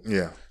score.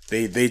 Yeah.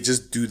 They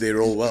just do their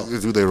role well. They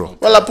do their role.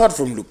 Well, apart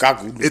from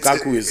Lukaku,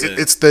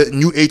 It's the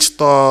new age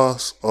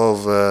stars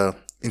of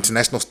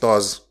international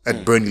stars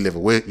at Burnley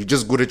level, where you're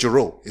just good at your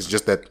role. It's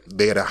just that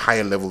they're at a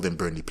higher level than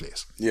Burnley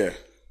players. Yeah.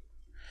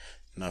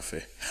 Not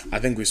fair. I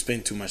think we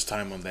spent too much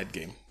time on that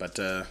game. But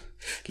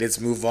let's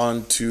move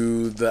on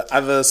to the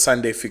other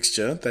Sunday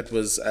fixture. That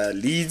was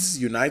Leeds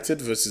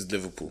United versus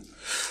Liverpool.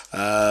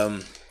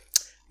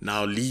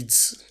 Now,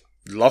 Leeds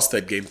lost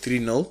that game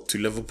 3-0 to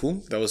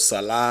Liverpool. That was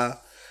Salah,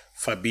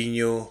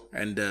 Fabinho,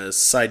 and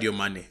Sadio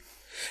Mane.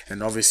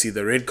 And obviously,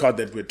 the red card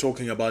that we're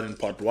talking about in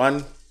part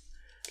 1.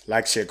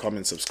 Like, share,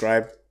 comment,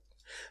 subscribe.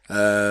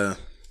 By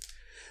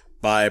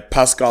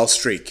Pascal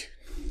Strake.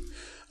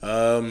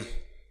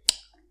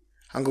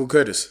 Uncle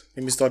Curtis,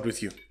 let me start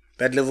with you.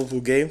 That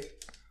Liverpool game,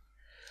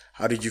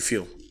 how did you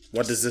feel?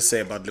 What does this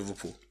say about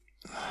Liverpool?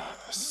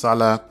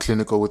 Salah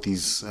clinical with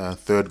his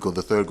third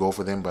goal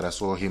for them, but I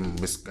saw him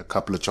miss a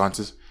couple of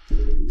chances.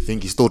 I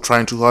think he's still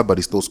trying too hard, but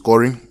he's still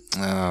scoring.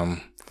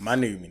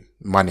 Mane, you mean?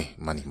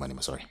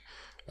 Mane, sorry.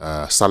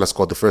 Salah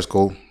scored the first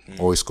goal,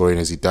 always scoring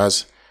as he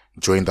does.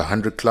 Joined the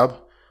 100 club.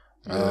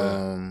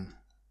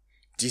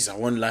 Jeez, I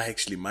won't lie,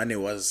 actually.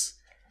 Mane was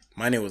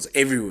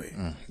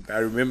everywhere. I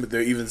remember they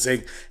were even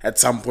saying at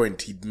some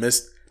point he'd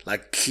missed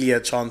like clear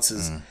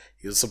chances.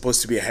 He was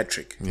supposed to be a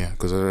hat-trick. Yeah,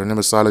 because I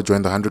remember Salah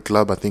joined the 100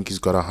 club. I think he's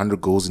got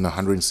 100 goals in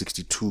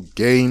 162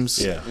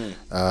 games.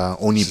 Yeah.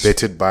 Only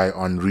betted by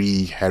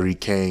Henry, Harry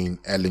Kane,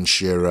 Alan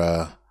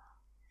Shearer.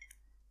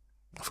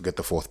 I forget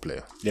the fourth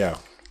player. Yeah.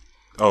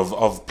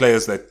 Of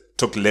players that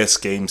took less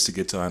games to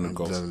get to 100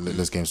 goals.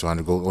 Less games to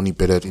 100 goals. Only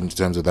betted in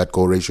terms of that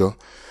goal ratio.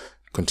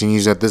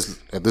 Continues at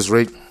this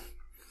rate.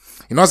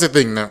 You know, that's the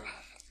thing now.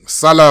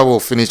 Salah will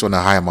finish on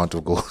a high amount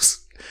of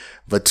goals.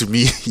 But to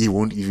me, he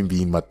won't even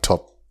be in my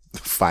top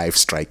 5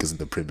 strikers in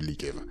the Premier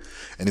League ever.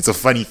 And it's a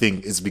funny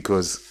thing. It's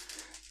because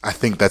I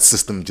think that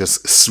system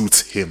just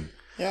suits him.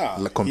 Yeah.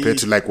 Like, compared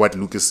to like what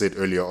Lucas said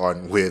earlier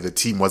on, where the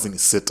team wasn't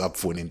set up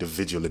for an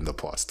individual in the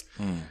past.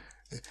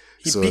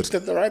 He peaked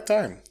at the right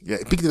time. Yeah,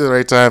 picked at the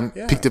right time,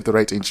 picked up the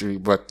right injury,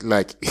 but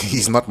like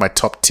he's not my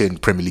top 10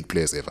 Premier League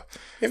players ever.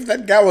 If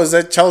that guy was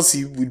at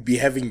Chelsea, we'd be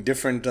having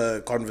different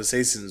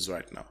conversations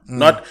right now.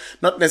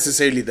 Not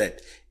necessarily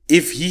that.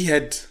 If he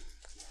had,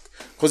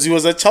 because he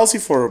was at Chelsea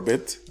for a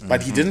bit,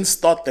 but he didn't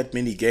start that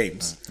many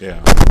games.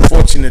 Yeah.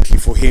 Fortunately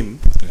for him,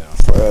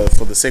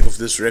 for the sake of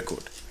this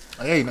record.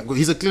 Yeah,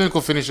 he's a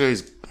clinical finisher.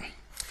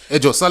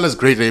 Joe Salah's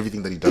great at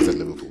everything that he does at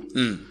Liverpool.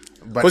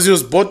 Because he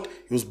was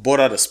bought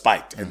out of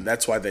spite, and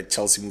that's why that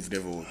Chelsea move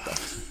never worked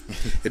out.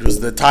 It was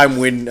the time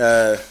when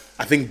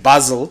I think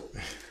Basel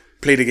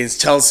played against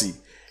Chelsea,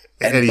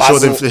 and he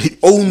Basel showed them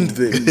owned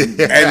them.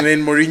 And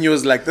then Mourinho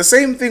was like, the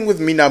same thing with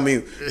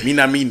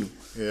Minamino,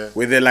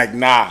 where they're like,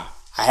 nah,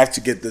 I have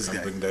to get this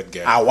guy. bring that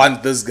guy. I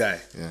want this guy.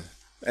 Yeah.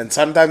 And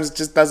sometimes it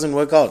just doesn't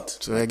work out.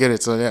 So I get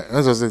it. So yeah,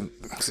 that's what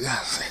I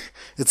said.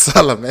 It's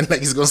Salah, man. Like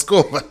he's gonna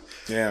score, man.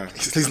 Yeah.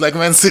 He's like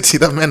Man City.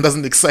 That man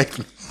doesn't excite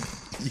me.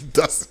 He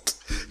doesn't,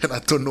 and I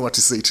don't know what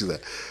to say to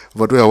that.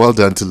 But we are well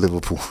done to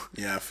Liverpool.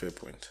 Yeah, fair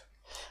point.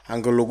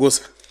 Uncle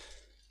Logosa.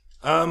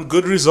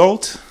 Good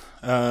result.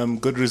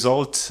 Good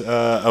result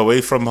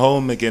away from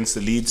home against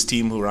the Leeds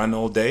team who run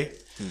all day.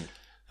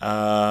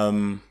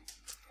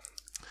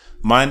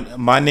 Mane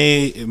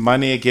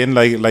again,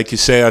 like you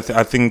say,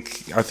 I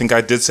think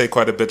I did say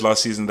quite a bit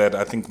last season that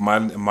I think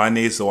Mane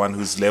is the one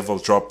whose level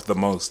dropped the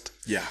most.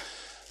 Yeah.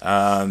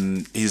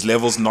 His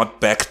level's not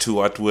back to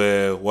what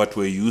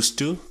we're used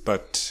to,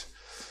 but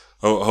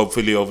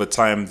hopefully over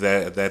time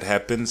that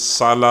happens.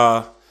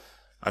 Salah,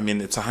 I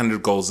mean, it's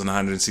 100 goals in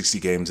 160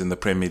 games in the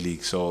Premier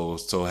League, so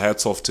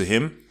hats off to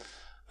him.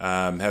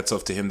 Hats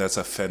off to him. That's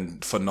a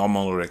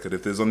phenomenal record.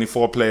 If there's only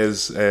 4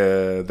 players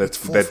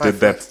that did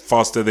that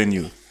faster than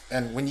you.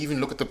 And when you even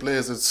look at the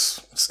players,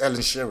 it's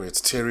Alan Shearer, it's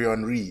Thierry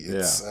Henry,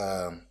 it's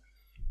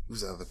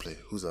who's the other player?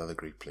 Who's the other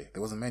great player?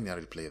 There was a Man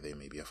United player there,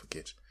 maybe I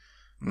forget.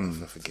 I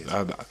forget.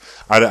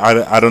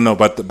 I don't know,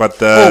 but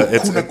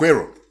it's Kun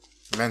Aguero,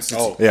 Man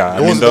City. Oh, yeah,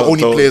 those are the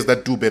only players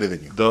that do better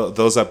than you.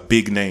 Those are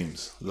big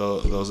names.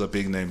 Those are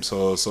big names.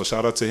 So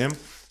shout out to him.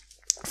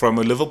 From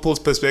a Liverpool's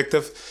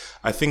perspective,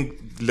 I think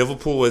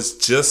Liverpool was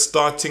just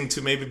starting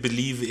to maybe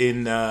believe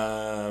in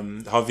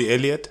Harvey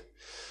Elliott.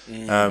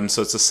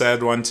 So it's a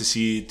sad one to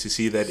see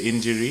that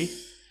injury.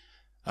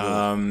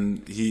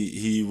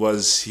 He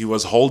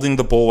was holding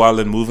the ball well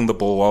and moving the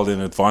ball well in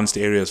advanced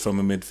areas from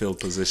a midfield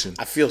position.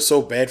 I feel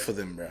so bad for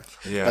them, bro.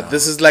 Yeah. But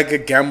this is like a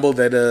gamble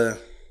that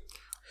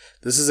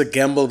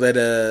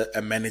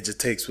a manager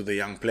takes with a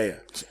young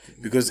player,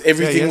 because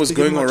everything was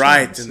going all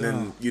right, and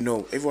then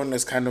everyone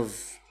is kind of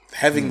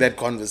having that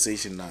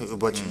conversation now.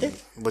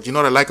 But you know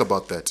what I like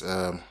about that?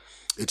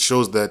 It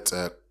shows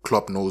that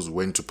Klopp knows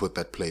when to put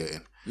that player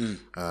in.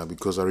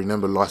 Because I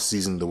remember last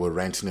season they were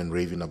ranting and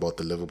raving about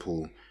the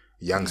Liverpool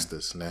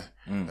youngsters,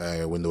 when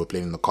they were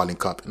playing in the Carling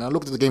Cup. And I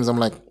looked at the games, I'm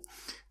like,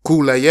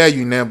 cool,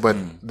 but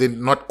they're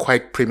not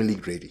quite Premier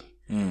League ready.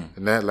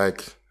 And that,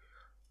 like,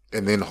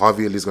 And then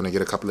Harvey Elliott is going to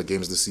get a couple of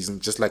games this season,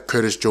 just like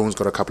Curtis Jones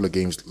got a couple of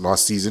games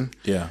last season.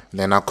 Yeah. And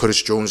then now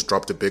Curtis Jones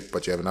dropped a bit,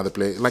 but you have another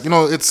player. Like,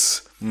 it's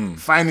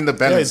finding the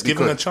balance. Yeah, it's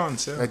giving a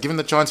chance. Yeah. Like, giving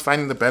the chance,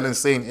 finding the balance,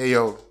 saying, hey,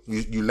 yo,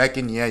 you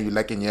lacking here, you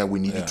lacking here. We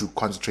need you to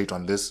concentrate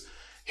on this.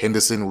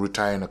 Henderson will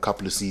retire in a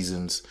couple of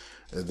seasons.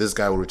 This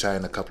guy will retire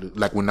in a couple of...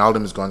 Like,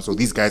 Wijnaldum is gone. So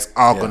these guys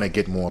are going to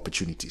get more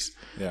opportunities.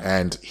 Yeah.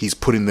 And he's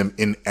putting them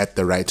in at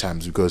the right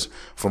times. Because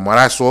from what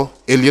I saw,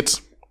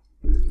 Elliott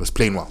was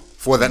playing well.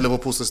 For that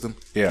Liverpool system,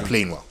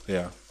 playing well.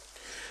 Yeah.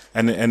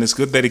 And it's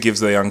good that he gives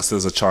the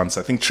youngsters a chance.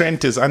 I think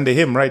Trent is under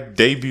him, right?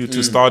 Debut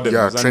to stardom.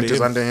 Yeah, Trent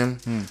is under him.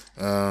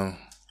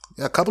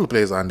 A couple of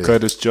players are under him.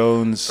 Curtis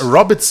Jones.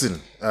 Robertson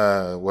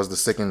was the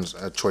second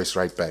choice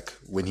right back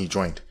when he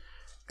joined.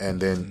 And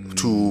then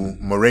to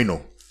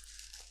Moreno.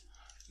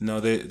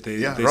 No,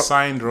 they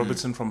signed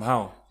Robertson from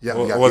Hull. Yeah,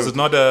 or was it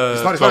not a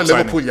It's not a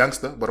Liverpool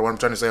youngster, but what I'm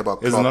trying to say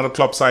about Klopp. It's not a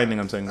Klopp signing,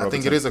 I'm saying. I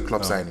think it is a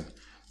Klopp signing.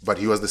 But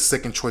he was the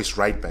second choice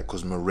right back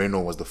because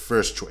Moreno was the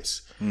first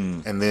choice.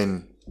 And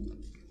then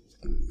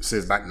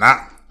says like,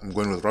 nah, I'm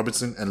going with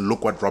Robertson, and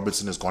look what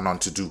Robertson has gone on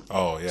to do.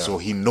 Oh, yeah. So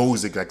he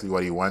knows exactly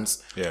what he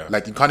wants. Yeah.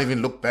 Like, you can't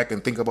even look back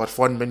and think about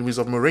fond memories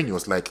of Mourinho.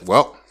 It's like,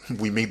 well,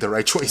 we made the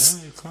right choice.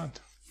 No, you can't.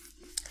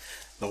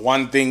 The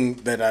one thing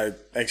that I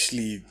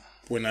actually,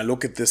 when I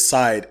look at this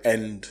side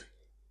and,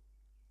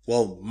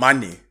 well,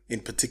 Mane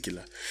in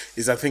particular,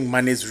 is I think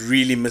Mane is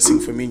really missing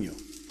Firmino.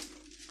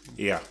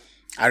 Yeah.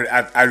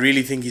 I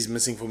really think he's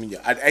missing Firmino.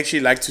 I'd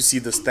actually like to see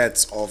the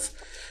stats of,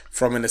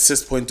 from an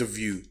assist point of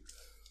view,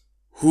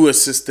 who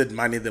assisted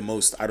Mane the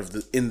most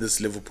in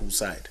this Liverpool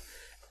side.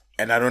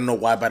 And I don't know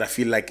why, but I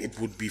feel like it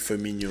would be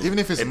Firmino. Even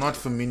if it's not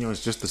Firmino,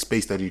 it's just the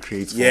space that he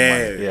creates for Yeah.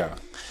 Mane. Yeah.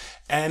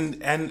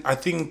 And I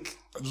think,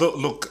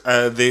 look,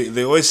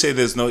 they always say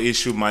there's no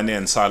issue, Mane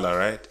and Salah,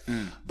 right?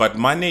 But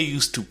Mane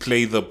used to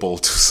play the ball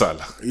to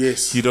Salah.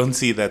 Yes. You don't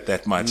see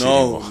that much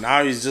No, anymore.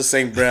 now he's just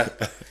saying, bruh,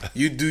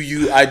 you do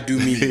you, I do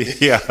me.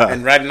 Yeah.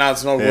 And right now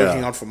it's not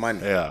working out for Mane.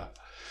 Yeah.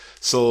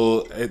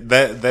 So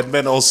that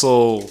man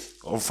also,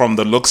 from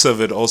the looks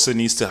of it, also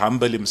needs to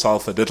humble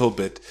himself a little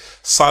bit.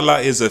 Salah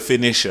is a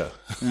finisher.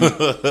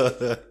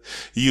 Mane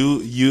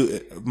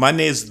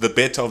is the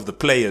better of the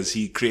players.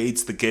 He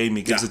creates the game.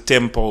 He gives it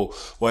tempo,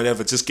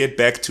 whatever. Just get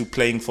back to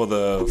playing for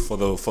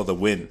the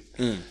win.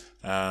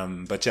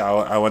 But yeah,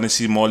 I want to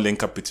see more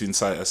link up between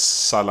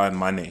Salah and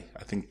Mane.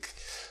 I think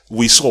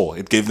we saw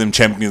it gave them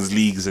Champions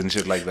Leagues and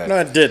shit like that. No,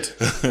 it did.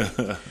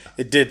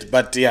 It did.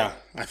 But yeah,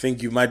 I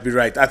think you might be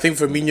right. I think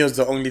Firmino is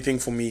the only thing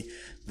for me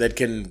that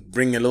can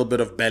bring a little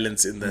bit of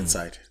balance in that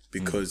side.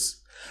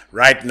 Because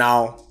right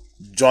now,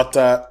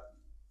 Jota,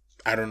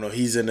 I don't know,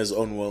 he's in his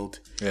own world.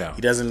 Yeah.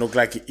 He doesn't look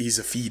like he's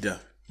a feeder.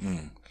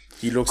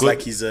 He looks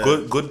like he's a...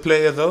 Good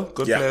player, though.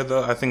 Good player,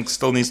 though. I think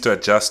still needs to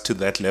adjust to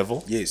that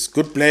level. Yes,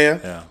 good player.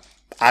 Yeah.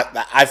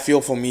 I feel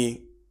for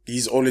me,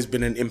 he's always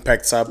been an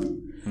impact sub.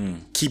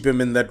 Keep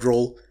him in that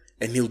role,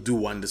 and he'll do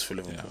wonders for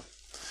Liverpool.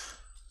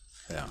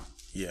 Yeah.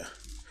 Yeah.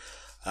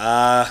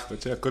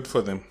 But yeah, good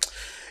for them.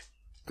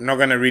 I'm not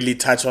gonna really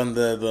touch on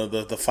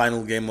the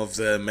final game of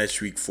the match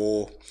week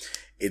 4.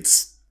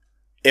 It's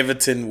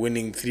Everton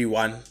winning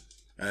 3-1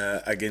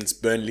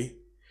 against Burnley.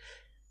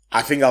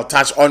 I think I'll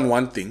touch on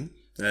one thing.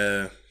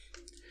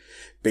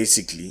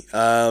 Basically,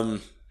 a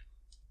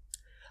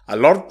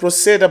lot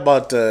was said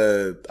about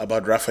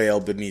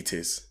Rafael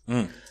Benitez,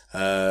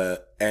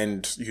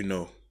 and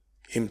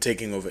him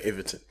taking over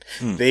Everton.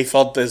 They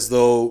felt as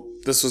though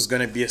this was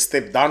going to be a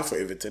step down for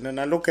Everton, and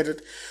I look at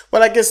it.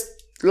 Well, I guess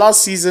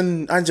last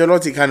season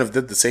Ancelotti kind of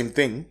did the same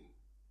thing.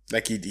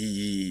 Like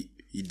he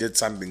did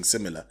something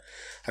similar.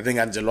 I think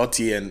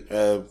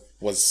Ancelotti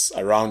was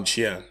around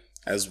here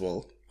as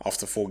well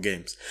after 4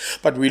 games.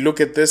 But we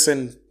look at this,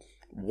 and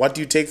what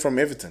do you take from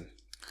Everton?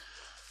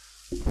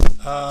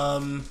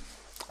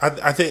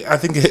 I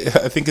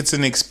think it's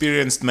an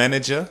experienced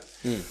manager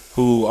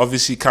who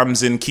obviously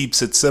comes in,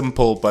 keeps it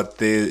simple, but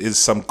there is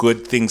some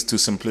good things to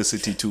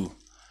simplicity too.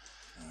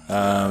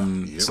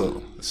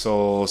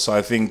 So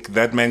I think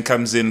that man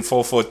comes in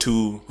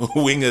 4-4-2,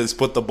 wingers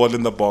put the ball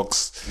in the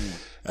box,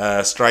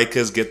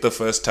 strikers get the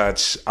first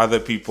touch,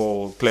 other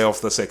people play off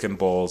the second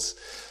balls.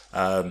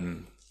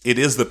 It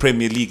is the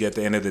Premier League at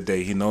the end of the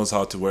day. He knows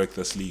how to work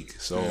this league.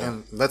 So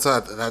and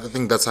I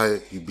think that's how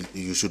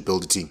you should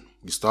build a team.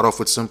 You start off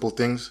with simple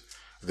things.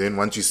 Then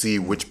once you see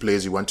which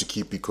players you want to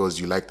keep because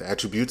you like the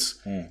attributes,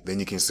 then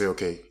you can say,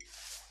 okay,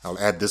 I'll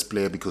add this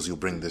player because he'll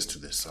bring this to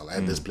this. I'll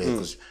add this player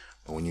because...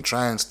 But when you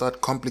try and start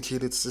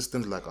complicated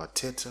systems like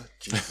Arteta,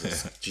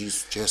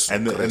 Jesus,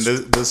 and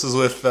this is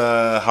with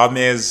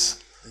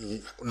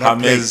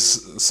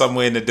James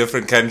somewhere in a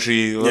different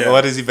country. Yeah.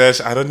 What is he?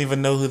 I don't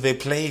even know who they're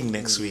playing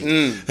next week.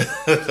 I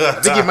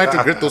think he might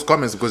regret those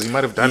comments because he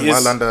might have done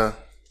well under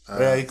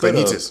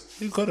Benitez.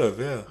 He could have,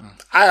 yeah.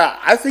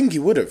 I think he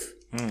would have.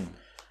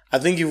 I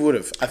think he would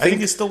have. I think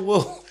he still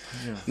will.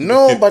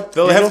 No, but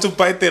they'll have to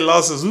bite their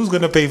losses. Who's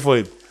going to pay for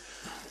him?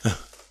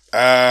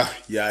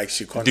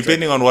 Actually,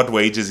 depending on what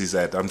wages he's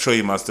at, I'm sure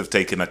he must have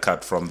taken a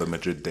cut from the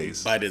Madrid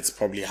days. But it's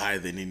probably higher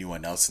than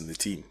anyone else in the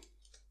team.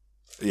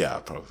 Yeah,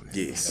 probably.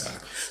 Yes.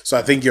 So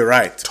I think you're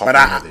right. Top but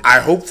earner then. I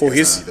hope for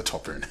his the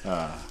top earner.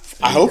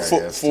 I hope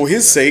for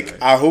his sake,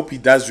 I hope he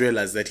does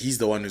realize that he's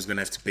the one who's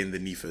gonna have to bend the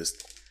knee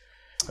first.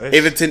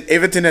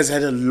 Everton has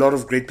had a lot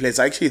of great players.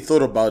 I actually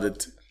thought about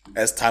it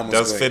as time was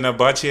Does going.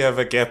 Fenerbahce have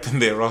a gap in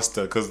their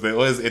roster? Because they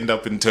always end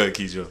up in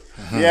Turkey, Joe.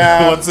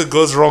 Yeah, Once it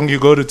goes wrong, you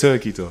go to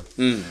Turkey, Joe.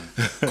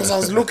 because I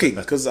was looking,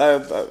 because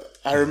I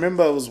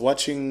remember I was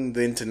watching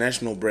the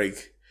international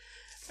break,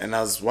 and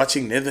I was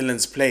watching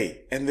Netherlands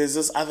play, and there's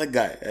this other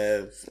guy,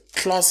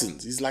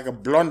 Claessens. He's like a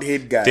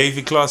blonde-haired guy,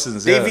 Davy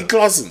Claessens. Davy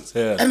Claessens.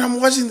 Yeah. And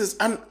I'm watching this,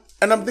 and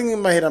I'm thinking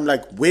in my head, I'm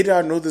like, where do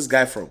I know this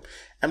guy from?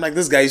 I'm like,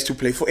 this guy used to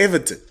play for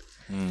Everton.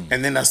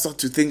 And then I start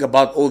to think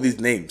about all these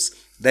names.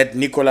 That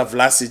Nikola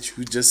Vlasic,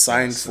 who just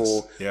signed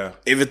for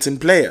Everton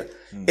player.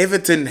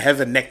 Everton have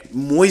a neck.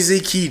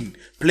 Moise Kean,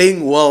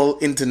 playing well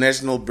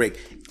international break.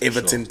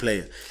 Everton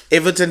player.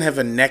 Everton have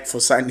a knack for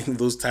signing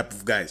those type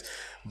of guys.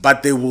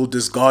 But they will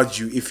discard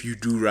you if you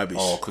do rubbish.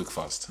 Oh, quick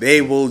fast.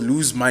 They will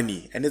lose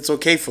money. And it's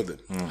okay for them.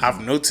 I've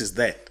noticed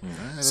that.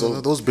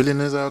 So those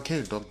billionaires are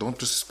okay, dog. Don't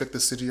disrespect the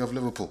city of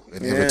Liverpool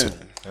and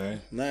Everton.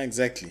 No,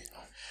 exactly.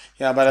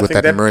 Yeah, but I With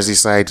think that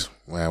Merseyside,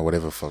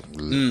 whatever,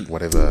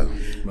 whatever.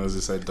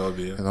 Merseyside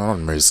derby, yeah. No, not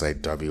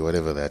Merseyside derby,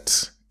 whatever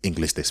that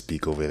English they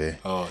speak over there.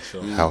 Oh,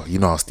 sure. How you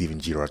know how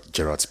Steven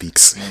Gerrard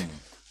speaks.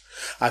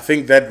 I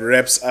think that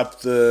wraps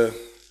up the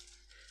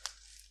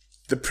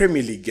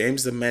Premier League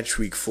games, the match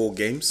week 4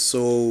 games.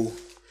 So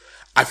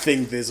I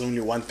think there's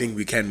only one thing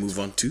we can move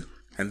on to,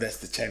 and that's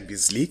the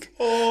Champions League.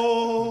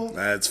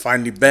 It's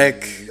finally back.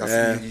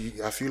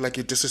 I feel like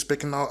you're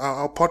disrespecting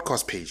our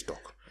podcast page, dog.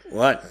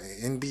 What?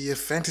 NBA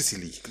Fantasy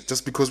League,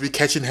 just because we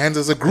catching hands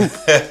as a group.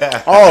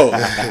 Oh,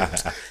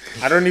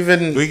 I don't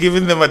even. We're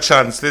giving them a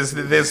chance. There's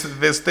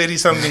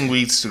 30-something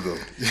weeks to go.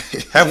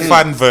 Have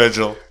fun,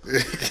 Virgil.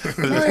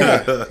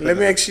 Let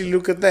me actually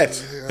look at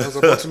that. I was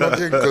about to log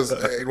in because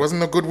it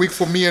wasn't a good week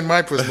for me and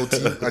my personal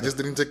team. I just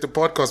didn't take the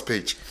podcast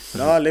page.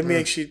 No, let me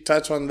actually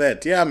touch on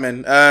that. Yeah,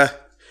 man.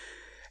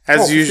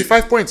 As usual,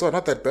 55 points. Oh,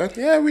 not that bad.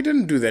 yeah, we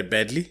didn't do that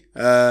badly.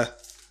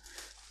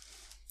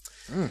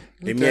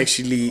 Let me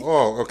actually.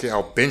 Oh, okay.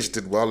 Our bench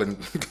did well, and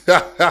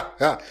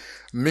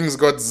Mings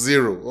got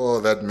 0.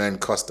 Oh, that man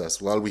cost us.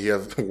 While we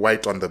have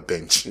White on the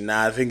bench.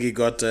 Nah, I think he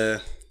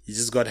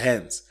just got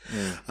hands.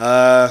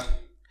 But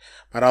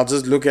I'll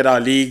just look at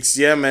our leagues.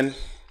 Yeah, man.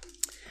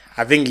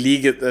 I think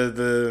league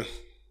there's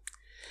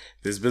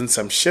been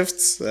some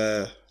shifts.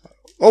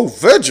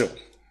 Virgil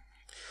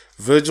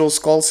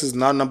Scholes is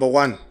now number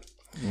 1.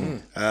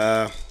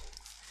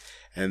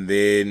 And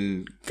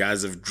then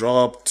guys have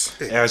dropped.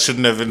 Yeah, I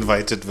shouldn't have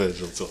invited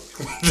Virgil. So.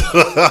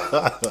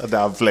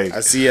 No, I'm playing. I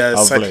see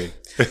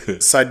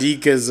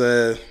Sadiq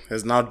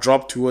has now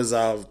dropped, who was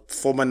our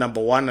former number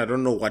 1. I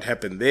don't know what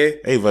happened there.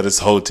 Hey, but it's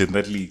hot in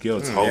that league. Yo,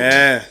 it's hot.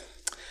 Yeah.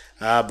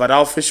 But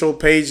our official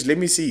page, let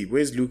me see.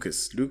 Where's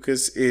Lucas?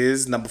 Lucas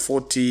is number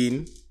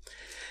 14.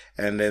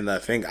 And then I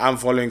think I'm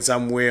following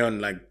somewhere on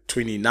like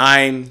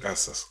 29.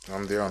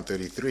 I'm there on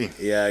 33.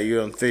 Yeah,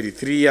 you're on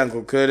 33,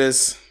 Uncle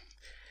Curtis.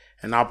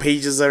 And our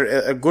pages are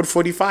a good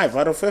 45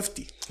 out of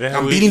 50. Yeah,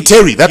 I'm beating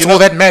Terry. That's all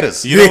that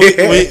matters. You know,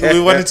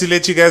 we wanted to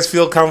let you guys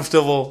feel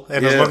comfortable.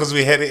 And as long as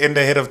we end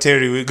ahead of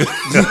Terry, we're good.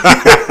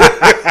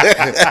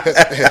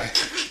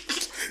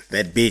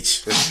 That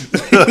bitch.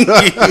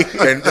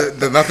 And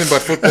the Nothing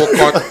But Football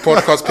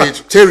podcast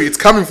page. Terry, it's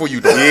coming for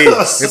you, dog.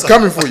 Yes. It's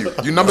coming for you.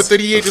 You number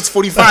 38, it's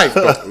 45.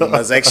 Dog. We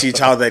must actually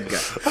chow that guy.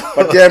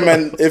 But yeah,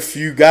 man, if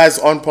you guys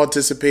aren't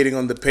participating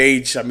on the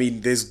page, I mean,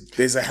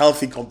 there's a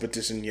healthy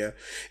competition here.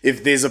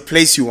 If there's a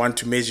place you want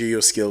to measure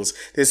your skills,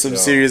 there's some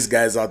serious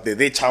guys out there.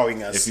 They're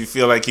chowing us. If you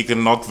feel like you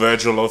can knock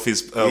Virgil off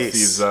his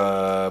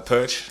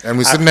perch. And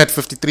we're sitting at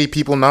 53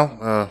 people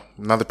now.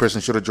 Another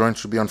person should have joined.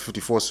 Should be on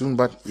 54 soon.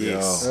 But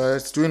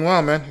it's doing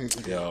well, man.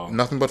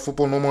 Nothing But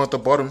Football no more at the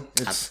bottom.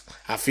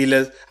 I feel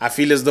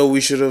as though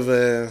we should have.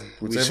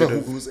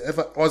 Who's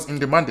ever was in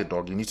demand,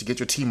 dog. You need to get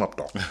your team up,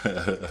 dog.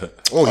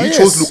 He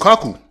chose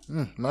Lukaku.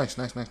 Nice.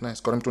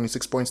 Got him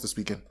 26 points this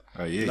weekend.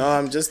 No,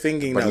 I'm just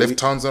thinking. But left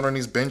Townsend on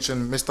his bench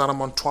and missed out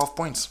on 12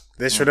 points.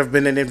 There should have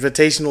been an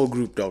invitational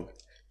group, dog.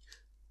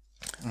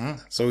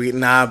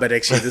 But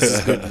actually, this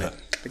is good, man.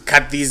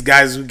 Cut these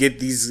guys who get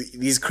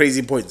these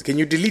crazy points. Can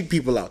you delete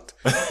people out?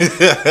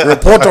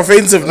 Report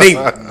offensive name.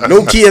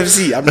 No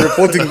KFC. I'm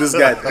reporting this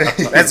guy.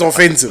 That's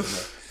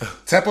offensive.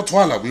 Tapo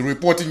Twala, we're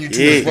reporting you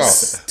too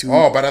as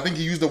well. But I think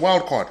he used the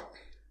wild card.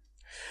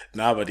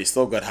 Nah, but he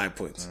still got high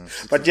points.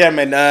 But yeah,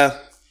 man.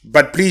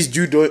 But please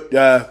do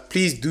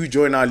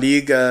join our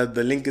league.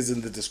 The link is in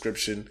the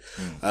description.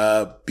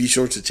 Be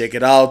sure to check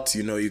it out.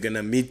 You know, you're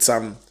gonna meet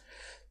some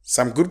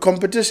good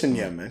competition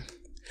here, man.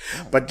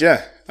 But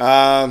yeah,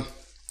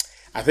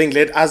 I think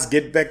let us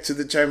get back to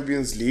the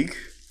Champions League.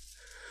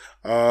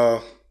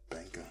 I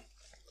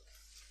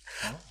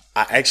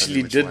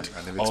actually did.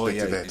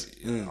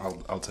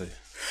 I'll tell you.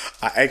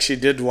 I actually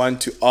did want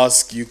to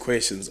ask you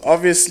questions.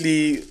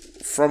 Obviously,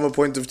 from a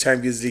point of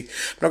Champions League,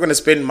 I'm not going to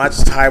spend much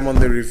time on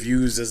the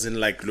reviews, as in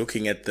like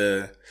looking at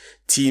the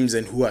teams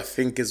and who I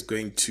think is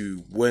going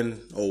to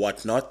win or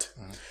whatnot.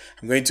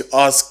 I'm going to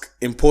ask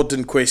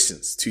important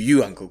questions to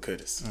you, Uncle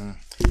Curtis.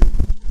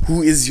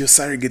 Who is your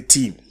surrogate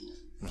team?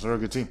 My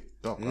surrogate team?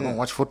 Dog, I don't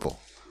watch football.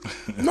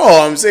 No,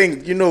 I'm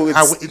saying,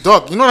 it's...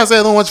 Dog, you know what I say?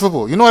 I don't watch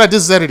football. You know what I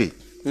did Saturday?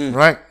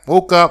 Right?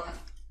 Woke up,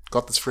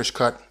 got this fresh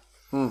cut.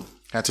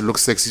 Had to look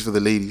sexy for the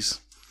ladies.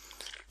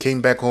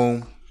 Came back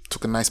home,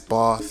 took a nice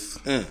bath.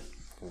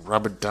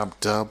 Rubber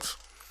dubbed.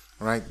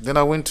 Right? Then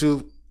I went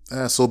to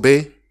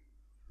Sobe.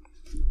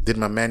 Did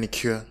my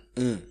manicure.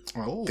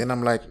 Then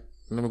I'm like,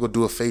 let me go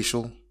do a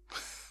facial.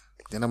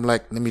 Then I'm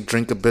like, let me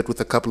drink a bit with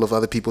a couple of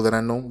other people that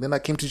I know. Then I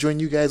came to join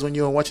you guys when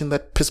you were watching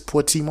that piss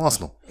poor team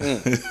Arsenal.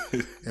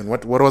 And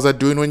what was I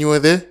doing when you were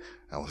there?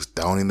 I was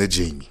down in the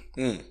Jamie.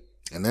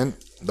 And then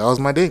that was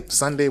my day.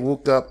 Sunday,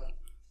 woke up,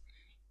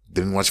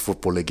 didn't watch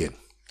football again.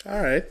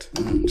 All right.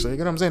 So you get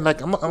what I'm saying? Like,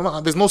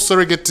 there's no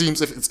surrogate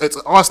teams. If it's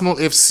Arsenal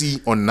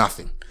FC or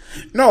nothing.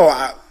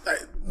 No,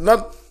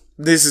 not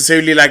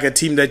necessarily like a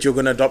team that you're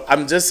gonna adopt.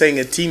 I'm just saying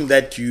a team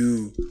that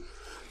you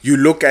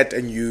look at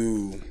and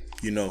you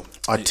know.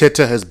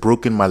 Arteta has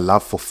broken my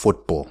love for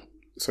football.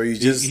 So you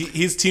just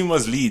his team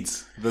was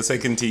Leeds, the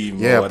second team.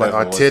 Yeah, but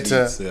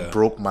Arteta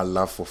broke my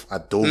love for. I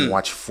don't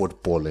watch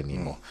football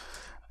anymore.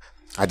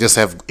 I just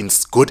have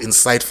good,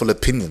 insightful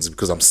opinions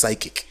because I'm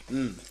psychic.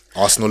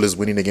 Arsenal is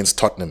winning against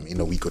Tottenham in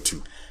a week or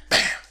two. Bam.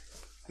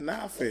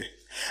 Nah, fair.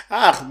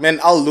 Man,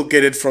 I'll look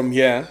at it from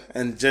here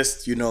and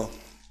just,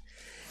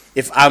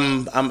 if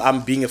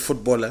I'm being a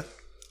footballer,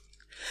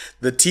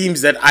 the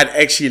teams that I'd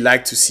actually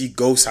like to see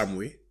go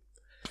somewhere,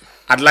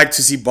 I'd like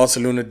to see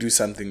Barcelona do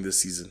something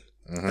this season.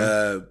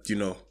 To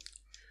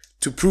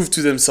prove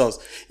to themselves.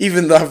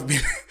 Even though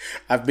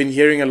I've been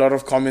hearing a lot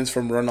of comments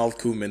from Ronald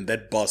Koeman,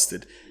 that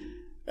bastard.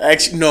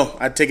 Actually, no,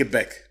 I take it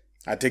back.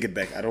 I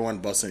don't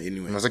want Barcelona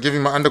anyway. I was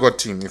giving my underdog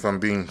team, if I'm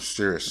being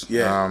serious.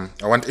 Yeah.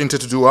 I want Inter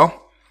to do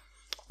well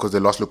because they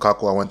lost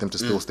Lukaku. I want them to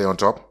still stay on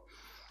top.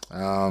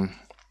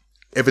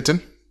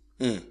 Everton.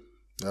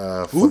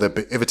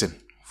 Everton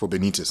for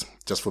Benitez.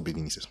 Just for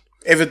Benitez.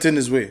 Everton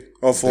is where?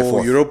 Or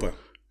for Europa?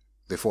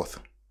 They're fourth.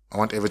 I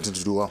want Everton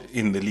to do well.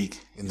 In the league.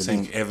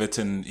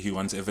 Everton, he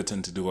wants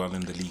Everton to do well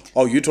in the league.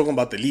 Oh, you're talking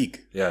about the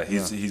league? Yeah,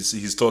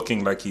 he's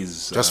talking like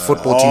he's... Just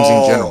football teams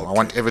in general. I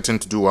want Everton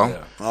to do well.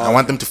 Yeah. I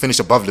want them to finish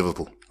above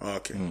Liverpool.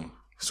 Okay.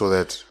 So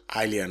that...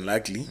 Highly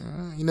unlikely.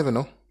 You never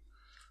know.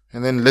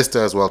 And then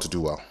Leicester as well to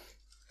do well.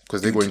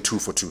 Because they're going 2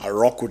 for 2. A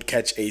Rock would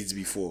catch AIDS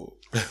before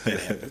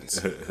that happens.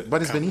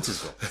 But it's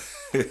Benitez though.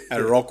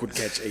 A Rock would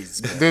catch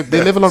AIDS.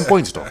 They level on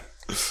points though.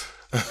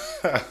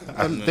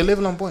 They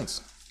level on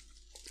points.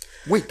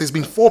 Wait, there's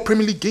been 4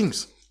 Premier League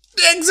games.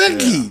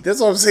 Exactly. Yeah.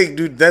 That's what I'm saying,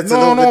 dude. That's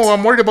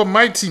I'm worried about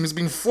my team. It's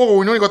been 4.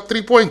 We only got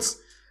 3 points.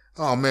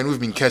 Oh man, we've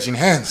been catching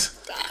hands.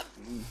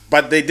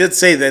 But they did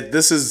say that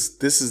this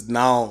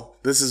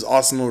is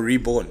Arsenal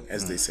reborn,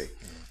 as they say.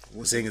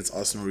 We're saying it's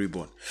Arsenal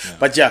reborn. Yeah.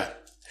 But yeah,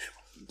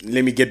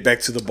 let me get back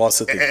to the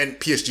Barca thing. And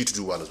PSG to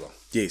do well as well.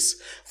 Yes.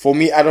 For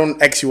me, I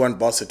don't actually want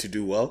Barca to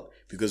do well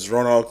because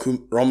Ronald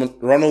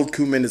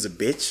Koeman is a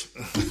bitch.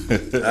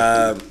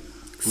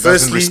 Who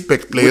doesn't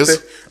respect players?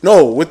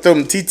 With the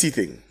Umtiti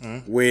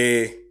thing,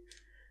 where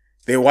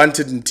they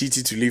wanted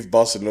Umtiti to leave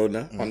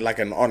Barcelona on like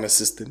an honor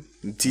system.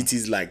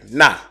 Umtiti's like,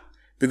 nah.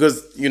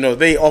 Because,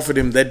 they offered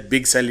him that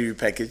big salary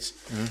package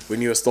when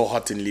he was still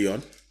hot in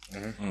Lyon.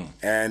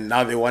 And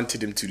now they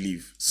wanted him to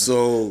leave.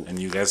 So... And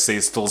you guys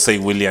still say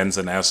Willian's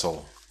an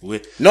asshole.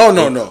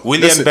 No.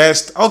 Willian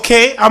Best.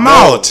 Okay, I'm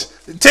out.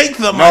 Take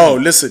the money. No,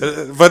 listen.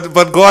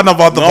 But go on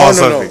about the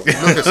Barca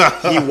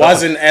thing. He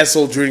was an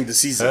asshole during the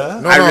season.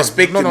 I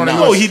respect him now.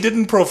 No, he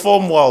didn't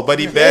perform well, but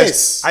he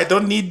best. I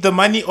don't need the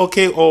money,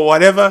 okay, or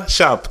whatever.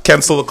 Sharp.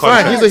 Cancel the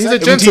contract. Fine, he's a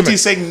gentleman.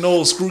 He's saying,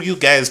 no, screw you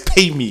guys.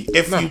 Pay me.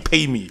 You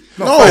pay me.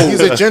 No, he's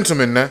a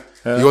gentleman, nah.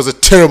 He was a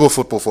terrible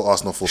football for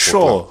Arsenal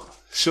football club.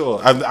 Sure.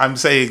 I'm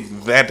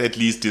saying that at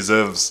least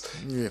deserves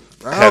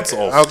hats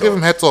off. I'll give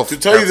him hats off. To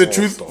tell you the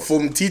truth, for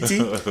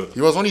Umtiti...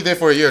 He was only there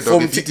for a year, though.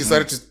 If he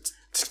decided to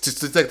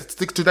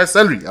stick to that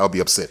salary, I'll be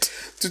upset.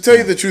 To tell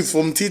you the truth,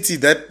 for Umtiti,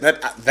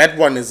 that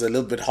one is a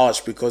little bit harsh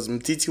because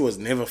Umtiti was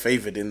never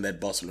favoured in that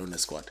Barcelona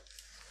squad.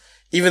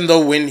 Even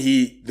though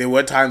there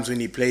were times when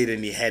he played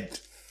and he had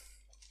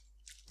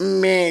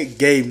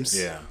games.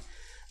 Yeah.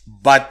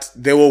 But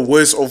there were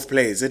worse off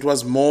players. It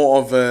was more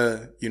of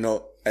a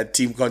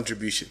team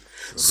contribution.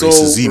 So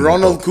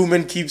Ronald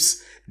Koeman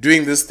keeps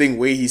doing this thing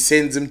where he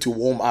sends him to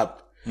warm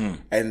up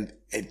and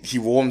he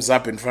warms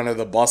up in front of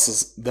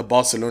the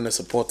Barcelona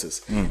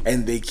supporters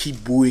and they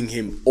keep booing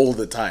him all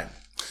the time.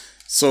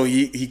 So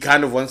he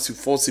kind of wants to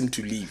force him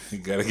to leave. You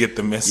gotta get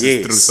the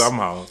message through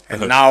somehow.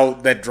 And now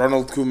that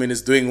Ronald Koeman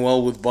is doing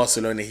well with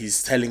Barcelona,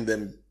 he's telling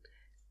them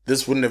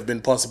this wouldn't have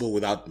been possible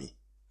without me.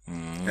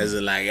 As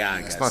a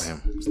it's not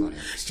him.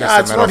 It's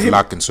just a matter of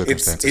luck and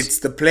circumstances. It's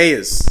the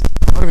players.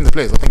 Not even the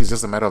players. I think it's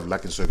just a matter of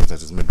luck and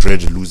circumstances.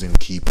 Madrid losing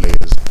key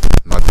players,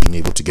 not being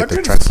able to get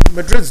their tracks.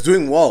 Madrid's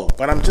doing well,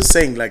 but I'm just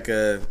saying,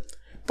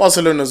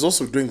 Barcelona is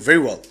also doing very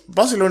well.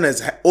 Barcelona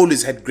has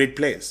always had great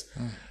players.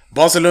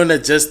 Barcelona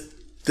just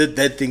did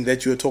that thing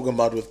that you were talking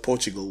about with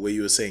Portugal, where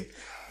you were saying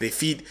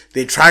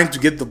they're trying to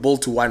get the ball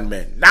to one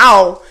man.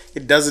 Now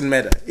it doesn't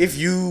matter. If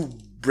you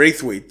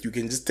Braithwaite, you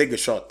can just take a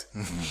shot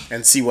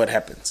and see what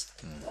happens.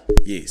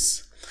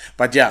 Yes.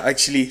 But yeah,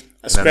 actually,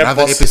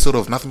 another episode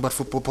of Nothing But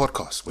Football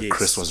podcast where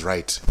Chris was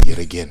right yet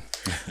again.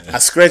 I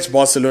scratch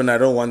Barcelona. I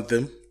don't want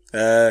them.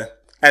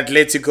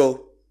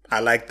 Atletico, I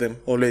like them.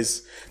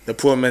 Always the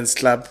poor man's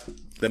club.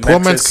 The poor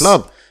man's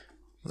club.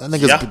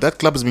 That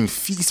club has been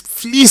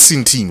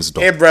fleecing teams,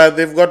 dog. Hey, bro,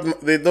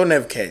 they don't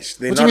have cash.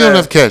 What do you mean don't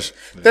have cash?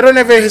 They don't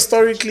have a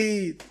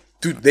historically.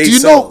 Dude, do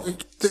you know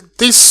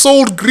they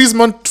sold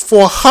Griezmann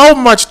for how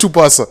much to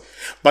Barca?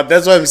 But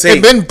that's what I'm saying.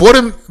 And then bought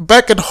him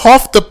back at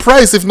half the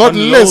price, if not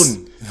less.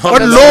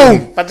 On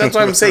loan. But that's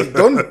what I'm saying.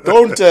 Don't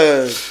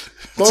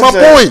my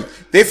boy.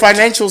 Their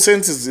financial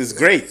sense is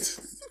great.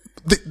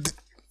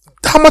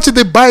 How much did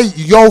they buy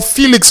João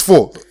Felix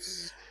for?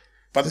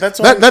 But that's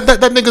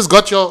that nigga's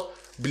got your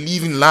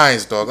believing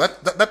lies, dog.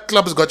 That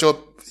club has got your.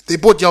 They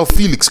bought João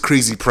Felix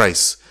crazy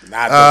price.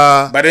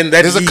 But in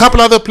that there's a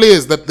couple other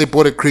players that they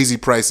bought at crazy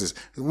prices.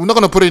 We're not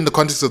gonna put it in the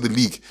context of the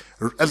league.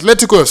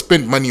 Atletico have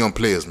spent money on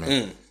players,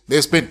 man. They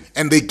spent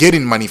and they're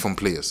getting money from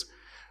players.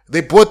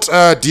 They bought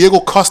Diego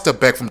Costa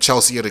back from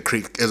Chelsea at a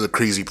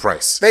crazy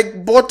price. They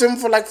bought him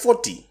for like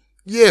 40.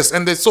 Yes,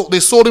 and they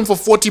sold him for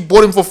 40,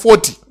 bought him for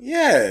 40.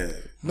 Yeah.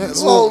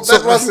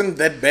 That wasn't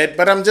that bad,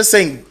 but I'm just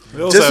saying.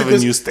 They also have a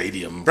new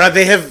stadium. Bro,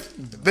 they have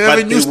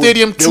a new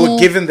stadium too. They were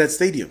given that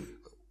stadium.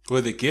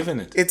 Were they given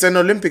it? It's an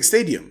Olympic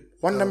stadium.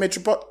 It's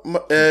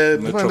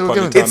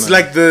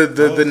like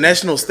the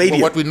national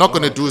stadium. Well, what we're not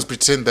going to do is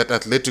pretend that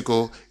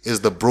Atletico is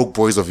the broke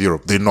boys of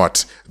Europe. They're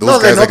not.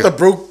 They're not the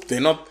broke.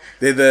 They're not.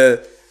 They're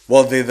the.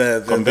 Well,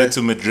 compared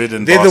to Madrid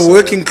and they're Barcelona. the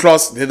working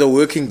class. They're the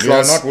working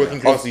class. They are not working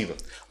class either.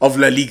 Of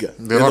La Liga.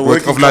 They're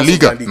not of La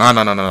Liga.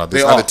 No.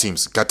 There's other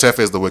teams. Getafe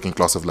is the working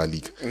class of La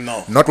Liga.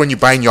 No. Not when you're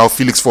buying João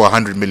Felix for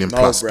 100 million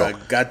plus, dog.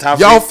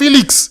 João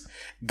Felix.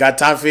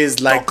 Getafe is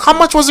like. Dog, how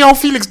much was João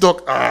Felix,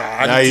 dog?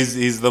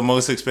 He's the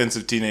most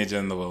expensive teenager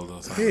in the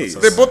world.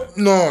 They bought.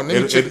 No,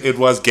 let me check. It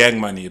was gang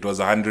money. It was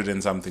 100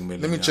 and something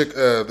million. Let me check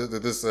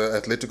this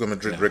Atletico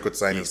Madrid record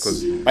signings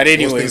because. But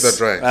anyways, things are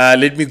dry.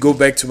 Let me go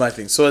back to my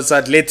thing. So it's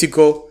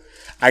Atletico.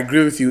 I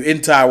agree with you.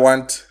 Inter, I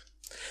want.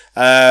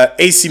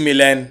 AC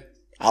Milan,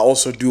 I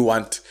also do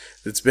want.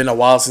 It's been a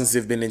while since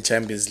they've been in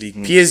Champions League.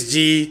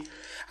 PSG,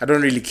 I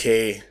don't really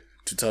care,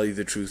 to tell you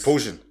the truth.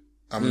 Potion,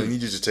 I'm going to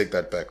need you to take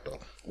that back,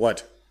 dog.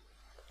 What?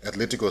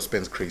 Atletico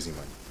spends crazy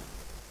money.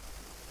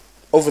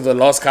 Over the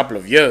last couple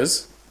of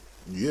years?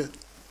 Yeah.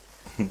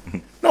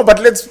 No, but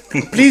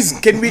please,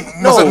 can we...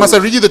 No. Must I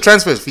read you the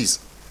transfer fees?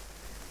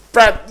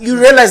 But you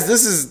realize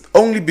this is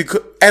only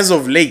because as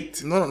of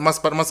late. No,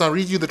 must I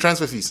read you the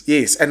transfer fees?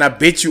 Yes, and I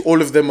bet you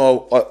all of them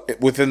are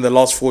within the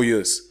last 4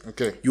 years.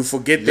 Okay. You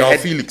forget João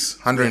Felix,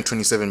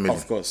 127 million.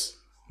 Of course.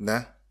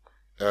 Nah.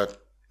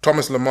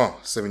 Thomas Lemar,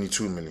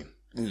 72 million.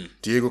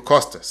 Diego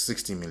Costa,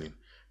 60 million.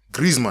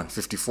 Griezmann,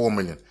 54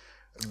 million.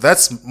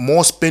 That's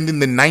more spending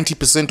than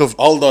 90% of...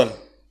 Hold on.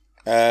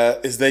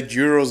 Is that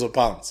euros or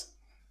pounds?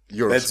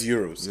 Euros. That's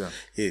euros. Yeah.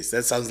 Yes,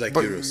 that sounds like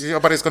euros. Yeah,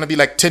 but it's going to be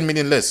like 10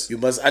 million less. You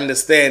must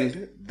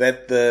understand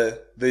that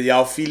the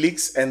João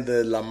Felix and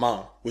the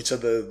Lamar, which are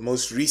the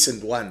most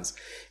recent ones,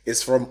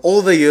 is from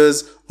all the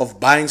years of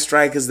buying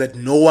strikers that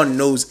no one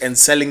knows and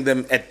selling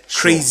them at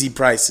crazy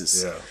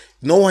prices. Yeah.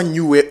 No one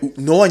knew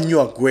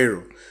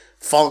Aguero.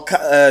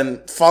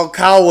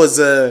 Falcao was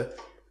a...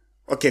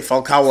 Okay,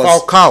 Falcao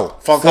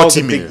was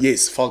 40 million.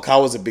 Yes,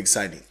 Falcao was a big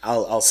signing.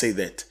 I'll say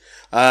that.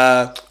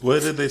 Where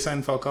did they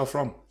sign Falcao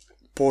from?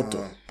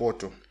 Porto.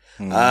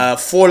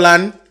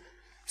 Forlan,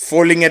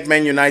 falling at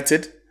Man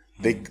United.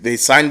 They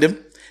signed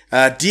him.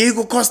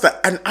 Diego Costa,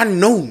 an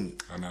unknown.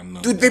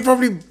 Dude, they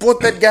probably bought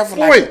that guy for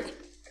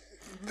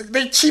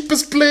the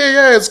cheapest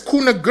player is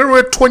Kun Aguero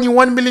at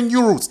 21 million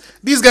euros.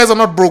 These guys are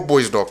not broke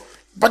boys, dog.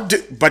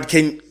 But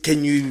can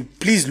you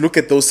please look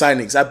at those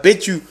signings? I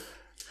bet you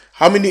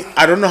how many.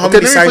 I don't know how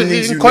many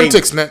signings you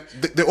context.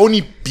 They're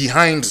only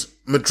behind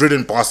Madrid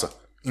and Barca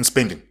in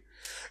spending.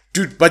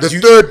 Dude, but the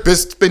third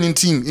best spending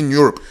team in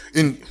Europe,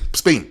 in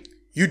Spain.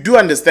 You do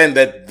understand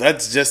that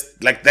that's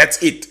just like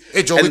that's it.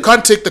 Hey Joe, we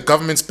can't take the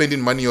government spending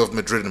money of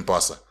Madrid and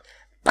Barca.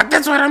 But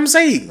that's what I'm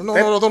saying.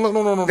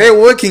 No. They're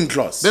working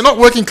class. They're not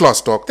working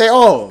class, dog. They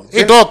are.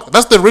 Hey dog,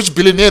 that's the rich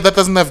billionaire that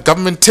doesn't have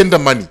government tender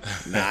money.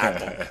 Nah,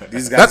 dog.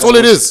 These guys that's all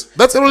it is.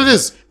 That's all it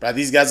is. But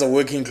these guys are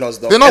working class,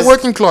 dog. They're not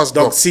working class,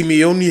 dog.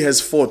 Simeone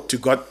has fought to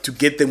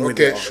get them where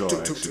they are.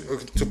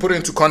 To put it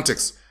into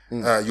context,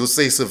 you'll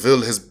say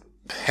Seville has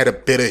had a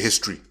better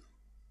history.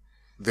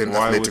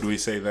 Why would we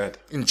say that?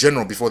 In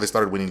general, before they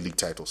started winning league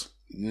titles.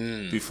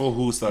 Before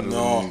who started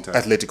winning league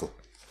titles? Atletico.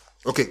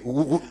 Okay,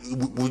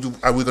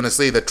 are we going to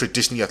say that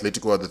traditionally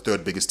Atletico are the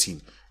third biggest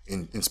team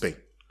in Spain?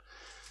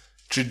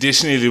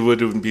 Traditionally, it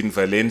would have been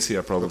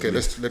Valencia, probably. Okay,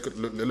 let's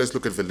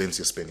look at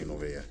Valencia spending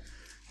over here.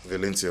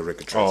 Valencia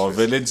record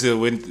transfers.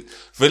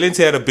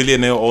 Valencia had a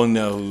billionaire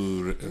owner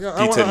who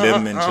Peter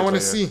Lim and I want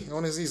to see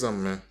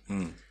something,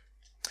 man.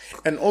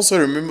 And also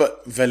remember,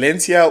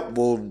 Valencia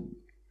will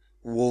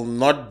will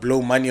not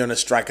blow money on a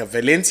striker.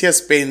 Valencia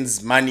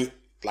spends money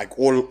like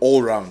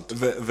all round.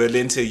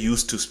 Valencia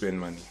used to spend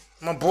money.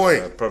 My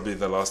boy. Probably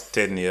the last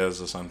 10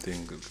 years or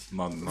something.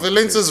 Not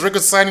Valencia's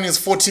record signing is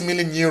 40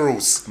 million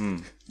euros.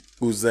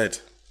 Who's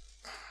that?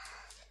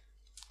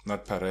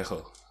 Not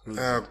Parejo.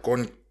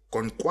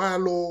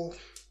 Gonçalo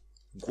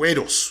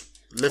Guedes,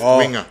 left Oh.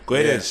 winger.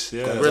 Guedes,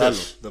 yeah.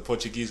 Guedes. The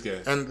Portuguese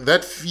guy. And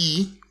that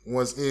fee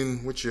was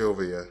in which year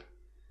over here?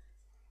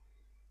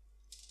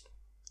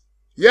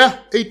 Yeah,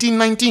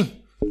 18-19.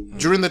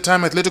 During the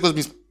time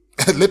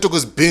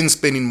Atletico's been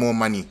spending more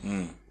money.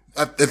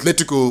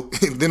 Atletico,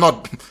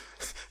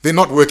 they're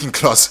not working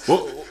class.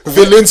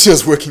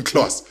 Valencia's working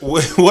class.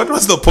 What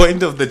was the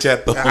point of the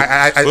chat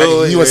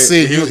though? He was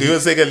saying he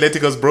was saying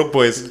Atletico's broke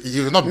boys.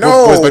 You're not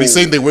No. broke boys, but he's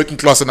saying they're working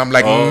class, and I'm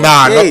like,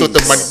 nah, not with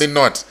the money. They're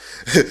not.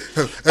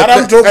 But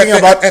I'm talking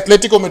about-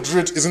 Atletico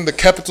Madrid is in the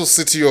capital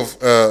city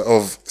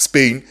of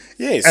Spain.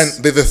 Yes.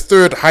 And they're the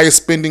third highest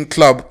spending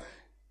club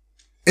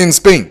in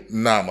Spain.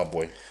 Nah, my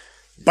boy.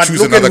 But Choose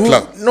look another at who,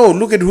 club. No,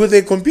 look at who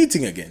they're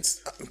competing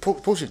against.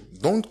 Potion,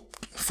 don't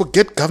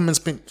forget government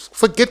spend.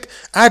 Forget,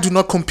 I do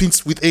not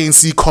compete with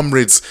ANC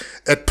comrades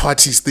at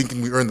parties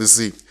thinking we earn the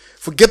same.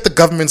 Forget the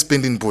government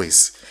spending,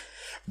 boys.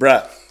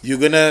 Bruh, you're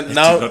gonna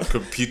now Do not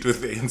compete with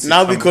the ANC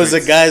now because a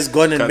comrades. guy's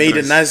gone and made a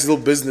Countries. nice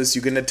little business,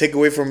 you're gonna take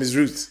away from his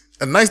roots.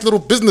 A nice little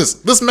business.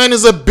 This man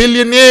is a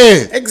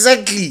billionaire.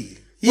 Exactly.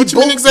 What do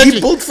you mean exactly?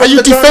 he built Are from you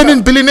the ground defending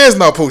up. billionaires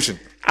now, Potion?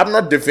 I'm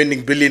not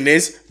defending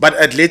billionaires, but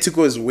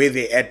Atletico is where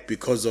they're at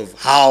because of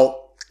how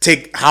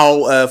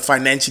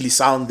financially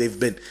sound they've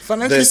been.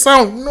 Financially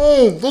sound?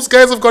 No, those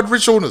guys have got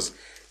rich owners.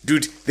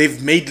 Dude,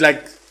 they've made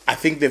I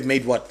think they've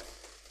made what?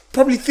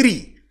 Probably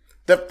 3.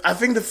 I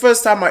think the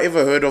first time I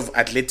ever heard of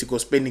Atletico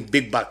spending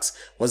big bucks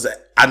was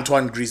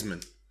Antoine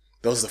Griezmann.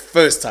 That was the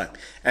first time.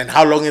 And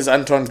how long has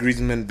Antoine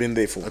Griezmann been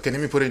there for? Okay, let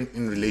me put it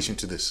in relation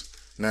to this.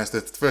 Now, it's the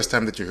first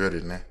time that you heard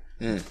it, nah?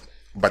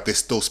 But they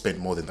still spend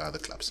more than the other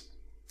clubs.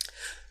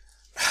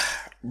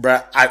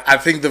 Bruh, I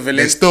think the They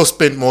Valencia... still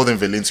spend more than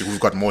Valencia, who've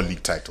got more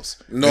league titles.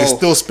 No. They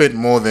still spend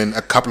more than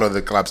a couple of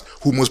the clubs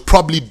who most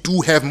probably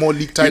do have more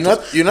league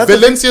titles. you're not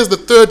Valencia is the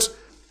third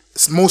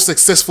most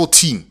successful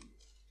team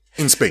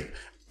in Spain.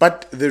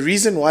 But the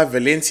reason why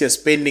Valencia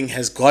spending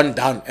has gone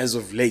down as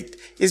of late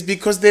is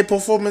because their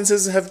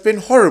performances have been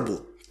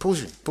horrible.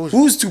 Potion.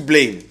 Who's to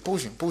blame?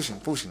 Potion.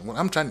 What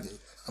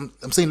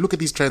I'm saying, look at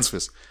these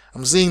transfers.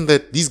 I'm saying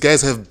that these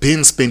guys have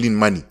been spending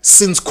money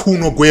since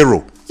Kun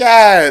Aguero.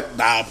 Yeah,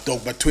 nah,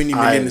 dog, but 20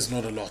 million is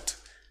not a lot.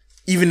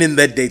 Even in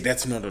that day,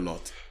 that's not a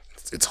lot.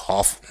 It's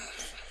half.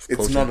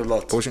 It's not a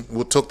lot. Potion,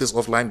 we'll talk this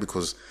offline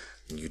because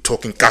you're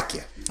talking cack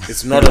here.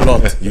 It's not a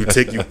lot. You're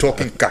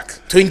talking cack.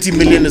 20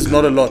 million is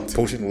not a lot.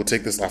 Potion, we'll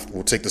take this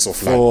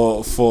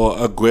offline. For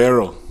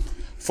Aguero,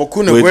 For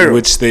Kun Aguero,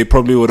 which they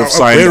probably would have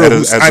signed Aguero,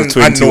 as a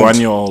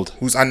 21-year-old.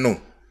 Who's unknown.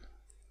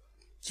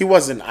 he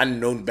wasn't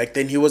unknown back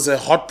then. He was a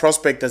hot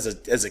prospect as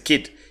a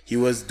kid. He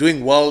was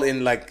doing well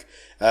in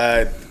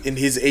in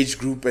his age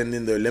group and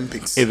in the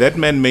Olympics. Hey, that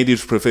man made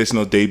his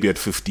professional debut at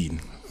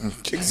 15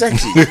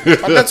 Exactly.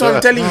 But that's what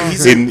I'm telling you.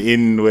 He's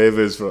in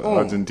whoever's from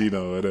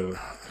Argentina or whatever.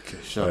 Okay,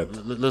 sure.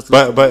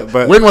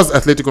 But When was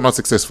Atletico not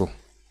successful?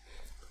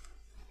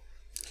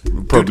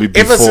 probably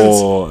ever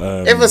before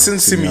ever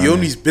since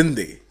Simeone's been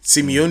there,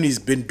 Simeone's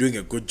been doing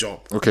a good job.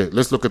 Okay,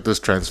 let's look at this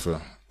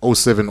transfer.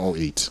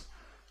 07-08.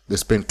 They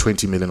spent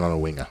 20 million on a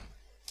winger.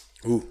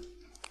 Who?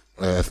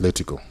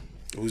 Atletico.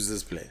 Who's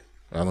this player?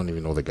 I don't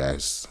even know the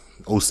guys.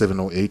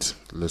 07-08.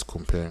 Let's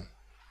compare.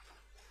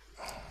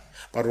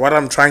 But what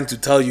I'm trying to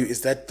tell you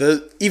is that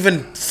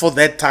even for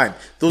that time,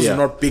 those Yeah. are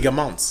not big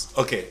amounts.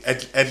 Okay,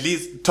 at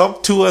least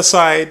top 2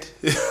 aside.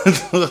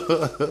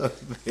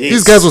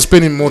 These guys were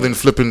spending more than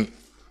flipping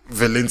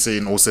Valencia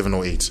in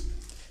 07-08.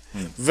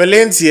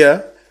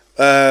 Valencia,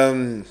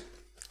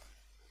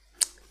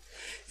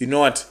 you know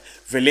what?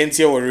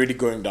 Valencia were already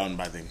going down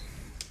by then.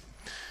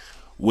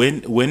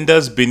 When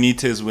does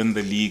Benitez win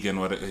the league and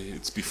what?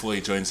 It's before he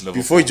joins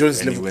Liverpool. Before he joins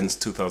and Liverpool. he wins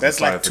 2005. That's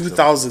like or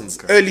 2000s,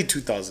 something. early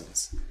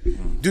 2000s.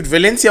 Dude,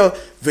 Valencia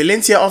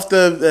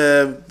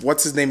after,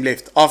 what's his name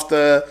left?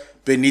 After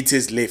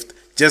Benitez left,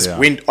 just Yeah.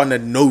 went on a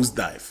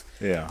nosedive.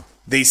 Yeah.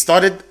 They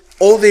started,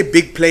 all their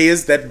big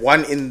players that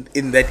won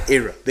in that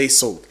era, they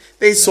sold.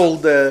 They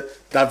sold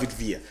David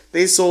Villa.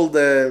 They sold,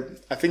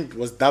 I think,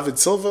 was David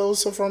Silva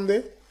also from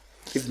there?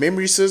 If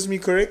memory serves me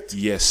correct.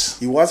 Yes.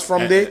 He was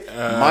from there.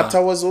 Mata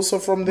was also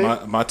from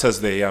there. Mata's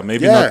there, yeah.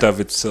 Maybe Yeah. not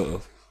David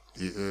Silva.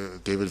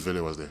 David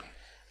Villa was there.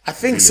 I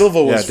think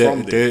Silva was Yeah,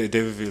 from there.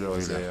 David Villa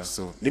was there, yeah.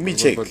 So Let me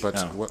check. But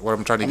what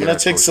I'm trying to I'm get gonna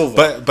at, check Coach,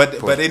 Silva.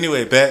 But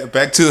anyway,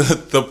 back to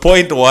the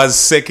point was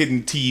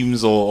second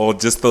teams or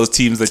just those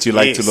teams that you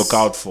like to Yes. look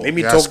out for. Let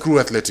me Yeah, talk screw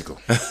Atletico.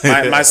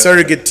 my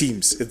surrogate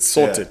teams. It's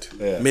sorted.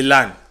 Yeah.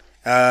 Milan,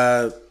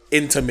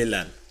 Inter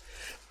Milan,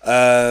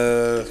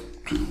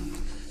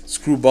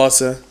 screw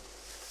Barca,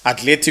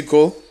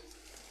 Atletico.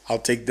 I'll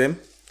take them.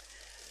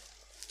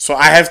 So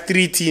I have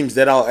 3 teams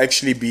that I'll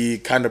actually be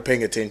kind of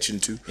paying attention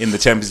to. In the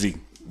Champions League.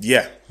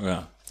 Yeah,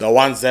 Yeah. the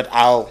ones that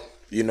I'll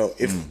You know,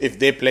 if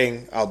they're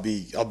playing, I'll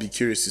be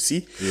curious to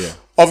see. Yeah.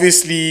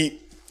 Obviously,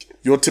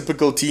 your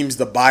typical teams,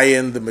 the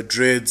Bayern, the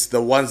Madrids,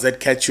 the ones that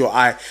catch your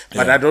eye.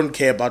 But I don't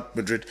care about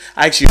Madrid.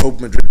 I actually hope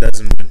Madrid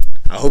doesn't win.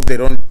 I hope they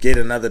don't get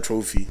another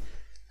trophy.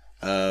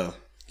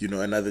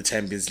 Another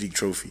Champions League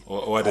trophy.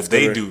 What if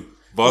they do?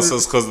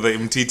 Bosses because of the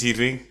MTT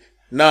thing?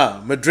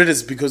 Nah, Madrid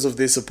is because of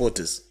their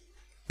supporters.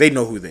 They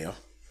know who they are.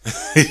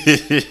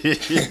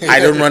 I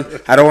don't want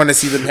to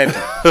see them happy.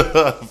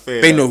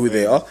 They know who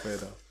they are.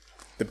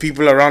 The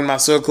people around my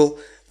circle,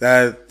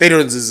 they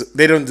don't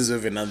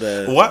deserve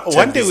another.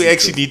 One day we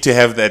actually need to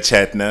have that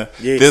chat now.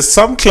 Yes. There's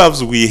some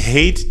clubs we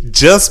hate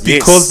just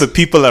because the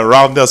people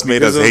around us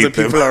made us hate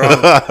them.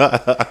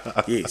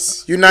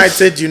 Yes.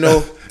 United,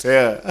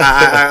 Yeah.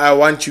 I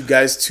want you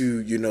guys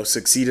to,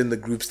 succeed in the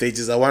group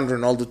stages. I want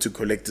Ronaldo to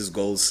collect his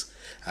goals.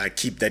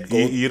 Keep that goal.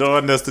 You don't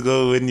want us to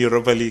go win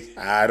Europa League.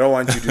 I don't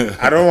want you to.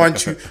 I don't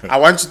want you. I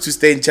want you to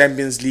stay in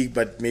Champions League,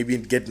 but maybe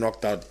get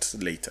knocked out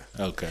later.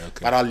 Okay.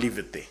 But I'll leave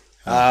it there.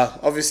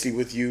 Obviously,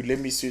 with you, let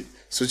me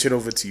switch it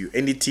over to you.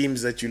 Any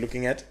teams that you're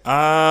looking at?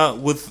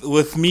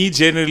 With me,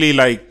 generally,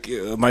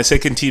 my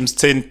second teams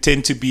tend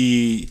to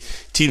be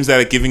teams that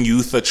are giving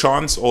youth a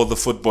chance, or the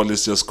football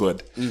is just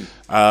good.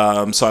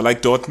 So I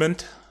like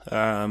Dortmund.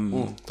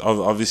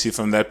 Obviously,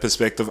 from that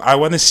perspective, I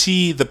want to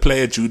see the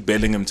player Jude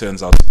Bellingham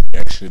turns out to be,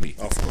 actually.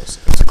 Of course.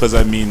 Because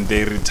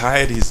they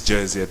retired his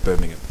jersey at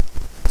Birmingham.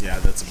 Yeah,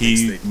 that's a big He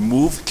statement.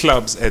 moved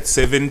clubs at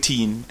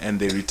 17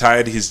 and they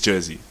retired his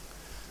jersey.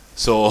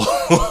 So,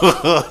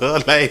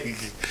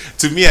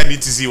 to me, I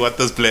need to see what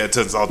this player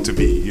turns out to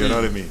be. You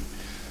know what I mean?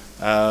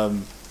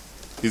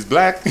 He's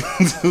black.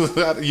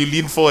 You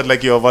lean forward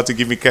like you're about to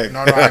give me cake.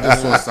 No, I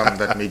just saw something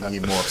that made me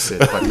more upset.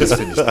 But let's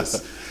finish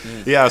this.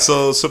 Yeah,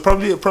 so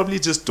probably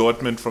just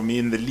Dortmund for me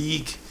in the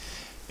league.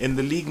 In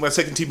the league, my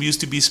second team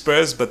used to be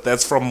Spurs, but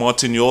that's from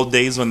Martignol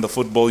days when the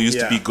football used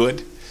to be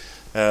good.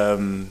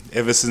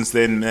 Ever since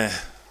then,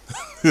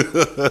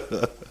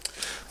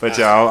 but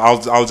yeah,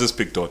 I'll just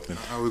pick Dortmund.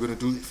 Are we gonna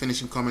do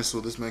finishing comments so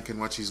this man can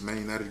watch his Man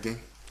United game?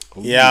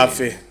 Yeah,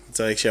 fair. It's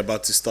actually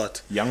about to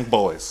start. Young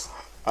boys.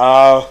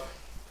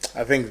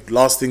 I think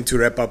last thing to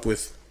wrap up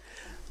with,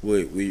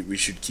 we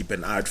should keep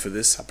an eye out for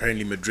this.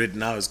 Apparently, Madrid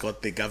now has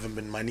got their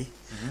government money.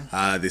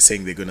 They're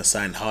saying they're going to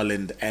sign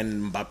Haaland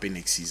and Mbappe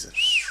next season.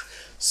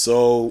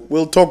 So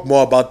we'll talk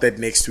more about that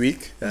next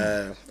week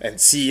and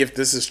see if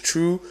this is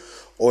true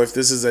or if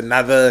this is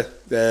another,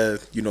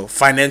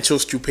 financial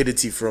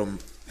stupidity from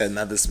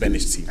another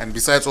Spanish team. And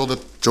besides all the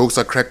jokes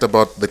I cracked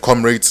about the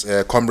comrades,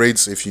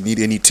 if you need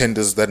any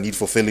tenders that need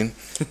fulfilling,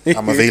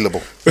 I'm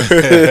available.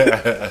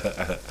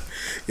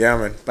 Yeah,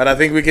 man. But I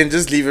think we can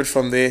just leave it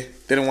from there.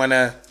 Didn't want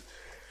to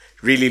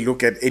really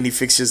look at any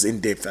fixtures in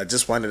depth. I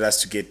just wanted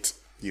us to get,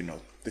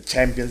 the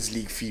Champions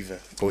League fever.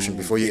 Ocean,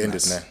 before you end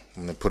it now,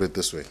 I'm going to put it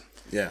this way.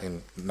 Yeah.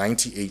 In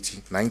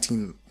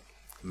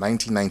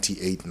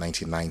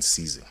 1998-99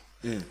 season,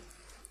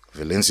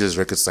 Valencia's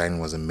record signing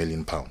was £1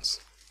 million.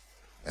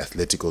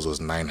 Atletico's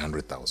was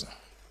 900,000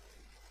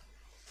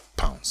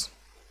 pounds.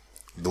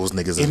 Those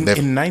niggas have never.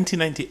 In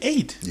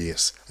 1998?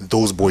 Yes.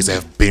 Those boys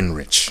have been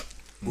rich.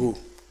 Ooh.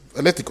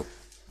 Atletico.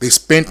 They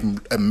spent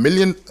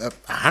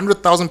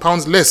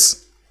 £100,000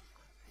 less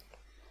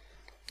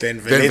Then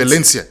than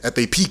Valencia at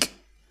their peak.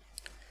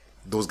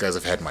 Those guys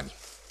have had money.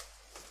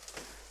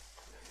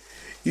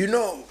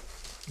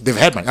 They've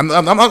had money.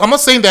 I'm not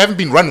saying they haven't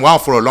been run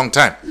wild for a long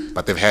time,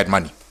 but they've had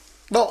money.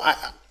 No,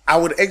 I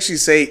would actually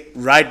say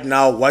right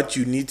now what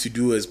you need to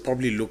do is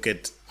probably look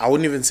at, I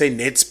wouldn't even say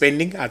net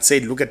spending. I'd say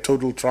look at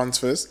total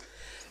transfers,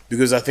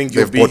 because I think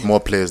They've bought more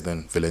players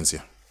than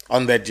Valencia.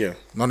 On that year.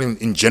 Not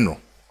in general.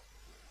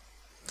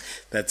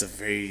 That's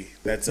in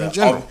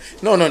general.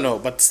 No,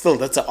 but still,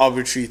 that's an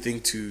arbitrary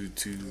thing to.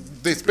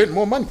 They spent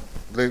more money.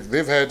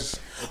 They've had.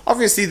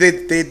 Obviously,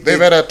 they've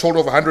had a total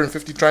of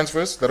 150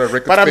 transfers that are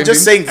record. But I'm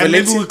just saying, and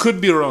maybe we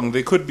could be wrong.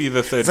 They could be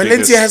the third.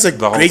 Valencia has a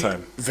great.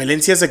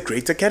 Valencia has a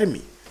great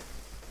academy.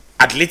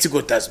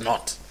 Atletico does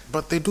not.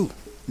 But they do.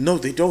 No,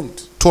 they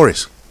don't.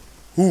 Torres.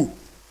 Who?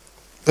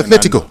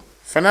 Atletico.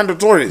 Fernando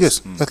Torres.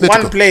 Yes, Atletico.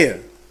 One player.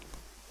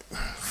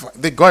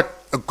 They got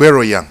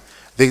Aguero young.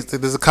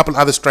 There's a couple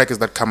other strikers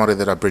that come out of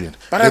there that are brilliant.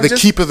 But they're the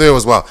keeper there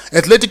as well.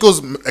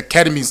 Atletico's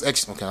academy is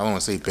actually, okay, I don't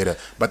want to say better,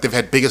 but they've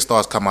had bigger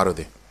stars come out of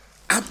there.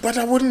 But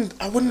I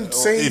wouldn't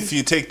say. If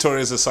you take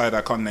Torres aside,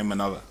 I can't name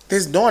another.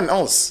 There's no one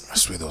else. I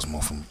swear there was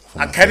more from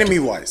academy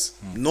wise.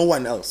 No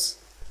one else.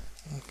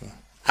 Okay.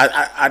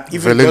 I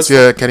even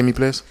Valencia academy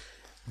players?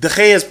 De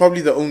Gea is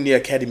probably the only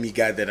academy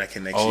guy that I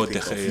can actually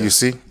think of. You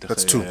see?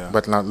 That's two. Yeah.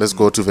 But now let's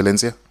go to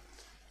Valencia.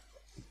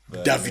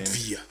 David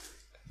Villa.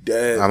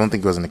 I don't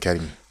think he was an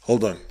academy.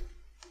 Hold on.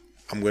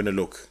 I'm going to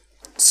look.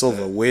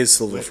 Silva. Where's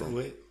Silva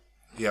from?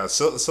 Yeah,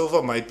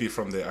 Silva might be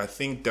from there. I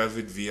think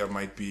David Villa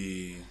might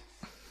be...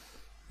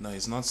 No,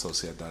 he's not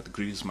Sociedad.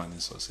 Griezmann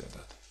is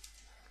Sociedad.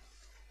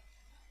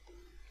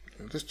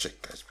 Let's check,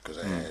 guys, because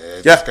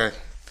this guy...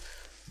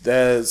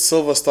 The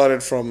Silva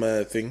started from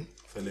a thing.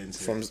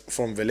 Valencia.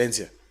 From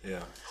Valencia.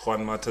 Yeah.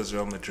 Juan Mata's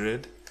Real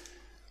Madrid.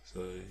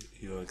 So,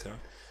 you okay?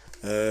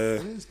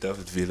 Where's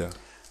David Villa?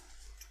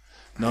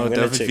 No, gonna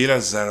David check.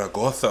 Villa's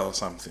Zaragoza or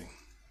something.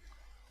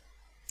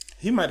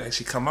 He might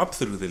actually come up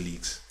through the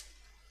leagues.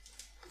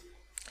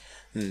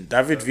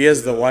 David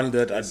Villa's the one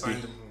that I'd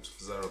Signed be. him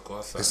to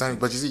Zaragoza. It's not-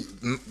 but you see,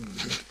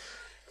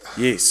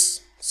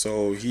 Yes.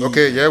 So he.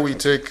 okay, yeah, we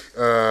take.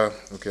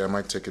 Okay, I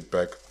might take it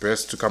back.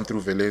 Best to come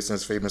through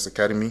Valencia's famous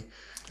academy.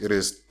 It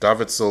is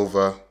David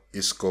Silva,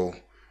 Isco,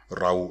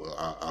 Raul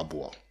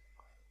Abual.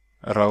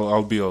 Raul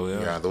Albiol,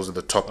 yeah. Yeah, those are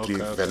the top three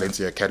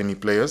Valencia academy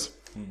players.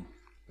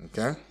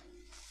 Okay.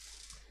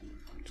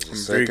 Just a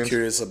I'm very second.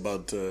 curious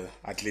about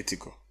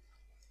Atletico.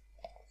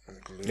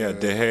 Yeah,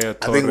 De Gea, Torres.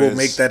 I think we'll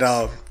make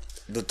that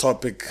the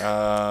topic we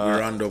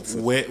round up for.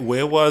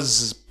 Where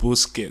was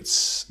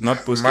Busquets? Not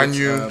Busquets.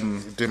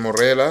 Manu de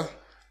Morella,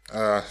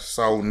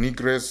 Saul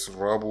Nigres,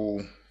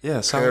 Raul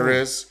Saul.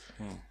 Perez,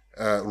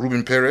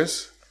 Ruben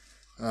Perez,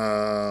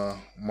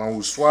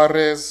 Mau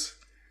Suarez.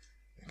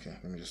 Okay,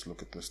 let me just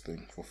look at this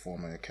thing for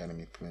former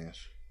academy players.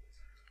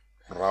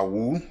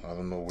 Raul, I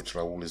don't know which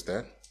Raul is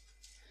that.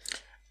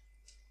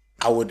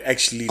 I would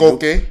actually.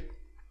 Look, Koke,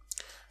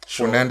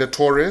 Fernando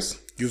Torres.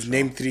 you've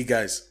named 3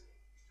 guys.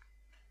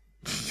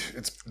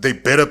 They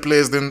better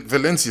players than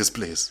Valencia's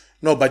players.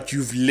 No, but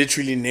you've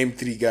literally named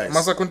 3 guys.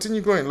 Must I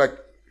continue going? Like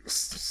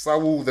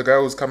Saul, the guy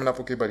who's coming up,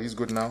 okay, but he's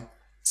good now.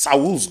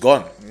 Saul's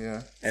gone.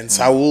 Yeah. And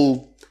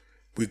Saul,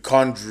 we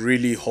can't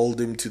really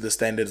hold him to the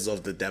standards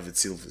of the David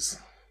Silvas.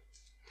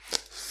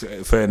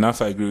 Fair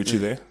enough. I agree with you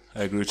there.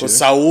 Because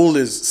Saul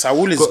is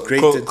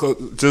great.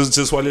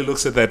 Just while he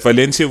looks at that,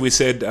 Valencia, we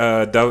said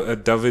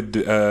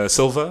David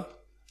Silva.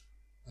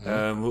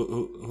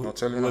 Who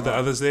tell you were the now.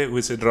 others there?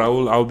 We said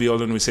Raul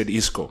Albiol and we said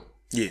Isco.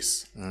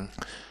 Yes.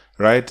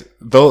 Right?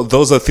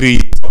 Those are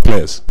 3 top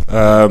players.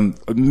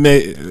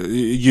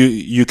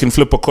 You can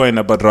flip a coin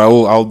about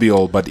Raul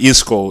Albiol, but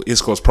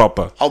Isco's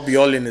proper.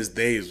 Albiol in his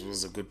days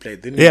was a good player.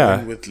 Didn't he Yeah.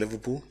 win with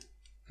Liverpool?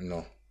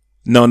 No.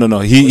 No. that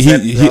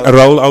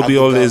Raul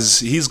Albiol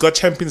Abidal? he's got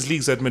Champions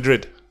Leagues at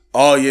Madrid.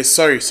 Oh, yes.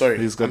 Sorry.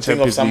 He's got I'm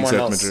thinking of Champions Leagues someone at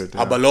else. Madrid,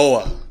 yeah.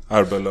 Abaloa.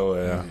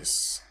 Arbeloa, yeah.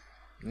 Yes.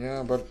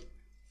 Yeah, but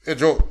hey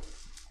Joe,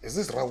 is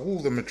this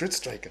Raul the Madrid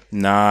striker?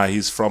 Nah,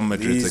 he's from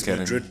Madrid's He's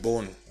academy. Madrid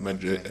born.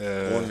 Madrid.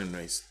 Born and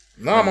raised.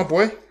 Nah, my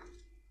boy.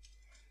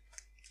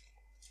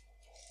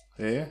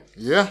 Yeah.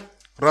 Yeah,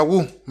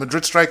 Raul,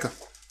 Madrid striker.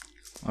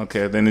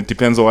 Okay, then it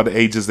depends on what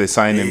ages they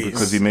sign him Yes.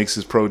 because he makes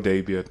his pro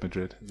debut at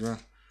Madrid. Yeah.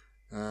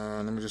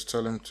 Let me just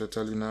tell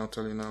you now.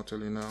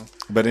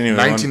 But anyway,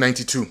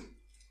 1992.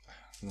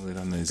 we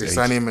don't know his They age.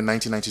 signed him in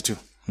 1992.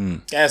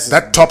 Yes.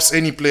 That tops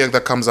any player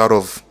that comes out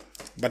of.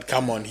 But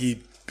come on,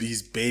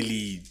 he's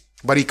barely.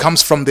 But he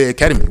comes from the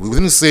academy. We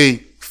didn't say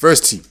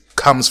first team.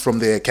 Comes from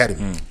the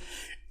academy.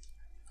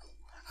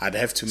 I'd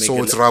have to make So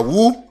a it's list.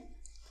 Raul,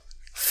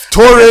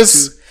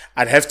 Torres.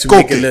 I'd have to Koke.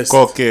 make a list.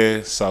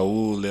 Koke,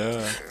 Saul,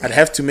 yeah. I'd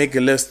have to make a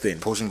list then.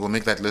 Potion will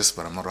make that list,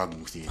 but I'm not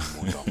arguing with you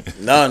anymore. dog.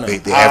 No.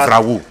 They have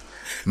Raul.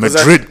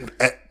 Madrid,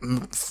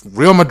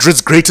 Real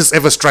Madrid's greatest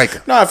ever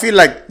striker. I feel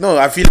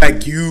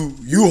like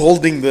you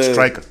holding the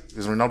Striker.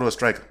 Is Ronaldo a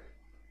striker?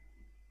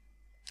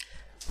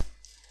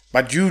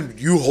 But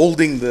you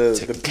holding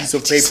the piece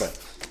of paper.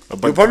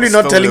 But You're probably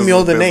not still telling me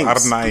all the there's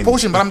names. R9.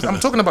 Potion, but I'm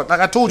talking about,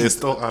 like I told you. It's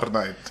still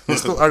R9.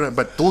 It's still R9,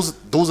 but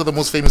those are the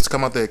most famous to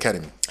come out the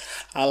academy.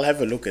 I'll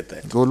have a look at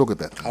that. Go look at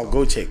that. I'll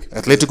go check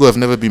Atletico have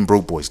never been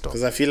broke boys, dog.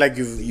 because I feel like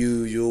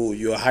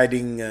you're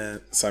hiding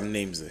some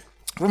names there.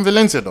 From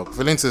Valencia, dog.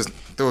 Valencia,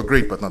 they were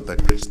great, but not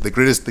that great. The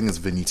greatest thing is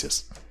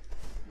Benitez.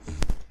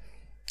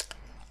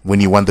 When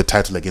he won the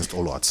title against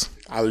all odds.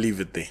 I'll leave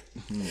it there.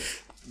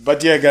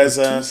 But yeah, guys,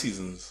 2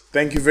 seasons.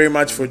 thank you very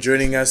much for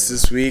joining us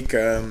this week.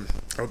 I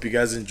hope you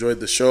guys enjoyed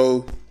the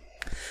show.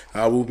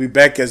 We'll be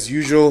back as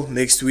usual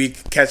next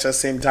week. Catch us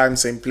same time,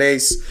 same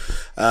place.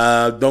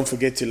 Don't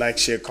forget to like,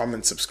 share,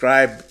 comment,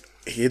 subscribe.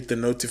 Hit the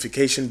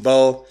notification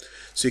bell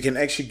so you can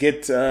actually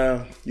get,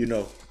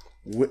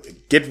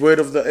 get word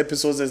of the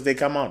episodes as they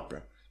come out, bro.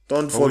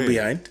 Don't fall yeah.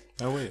 behind.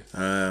 Oh, wait.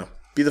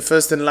 Be the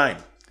first in line.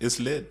 It's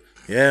lit.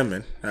 Yeah,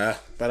 man.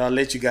 But I'll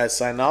let you guys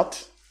sign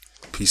out.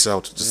 Peace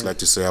out. Just like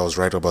to say I was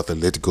right about the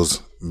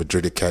Atletico's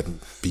Madrid Academy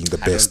being the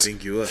I don't best.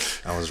 think you were.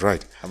 I was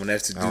right. I'm going to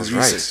have to do I was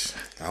research.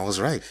 right. I was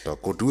right,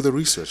 dog. Go do the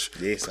research.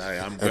 Yes,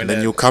 I'm going And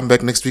then you'll come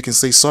back next week and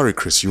say, sorry,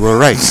 Chris, you were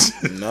right.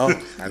 No, I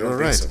You don't were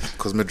think right. so.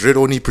 Because Madrid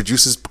only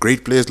produces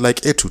great players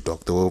like Etu,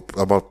 dog. They were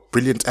about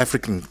brilliant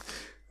African.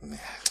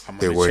 I'm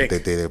They gonna were.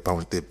 check.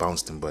 They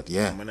bounced him, but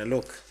yeah. I'm going to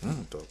look.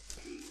 Dog.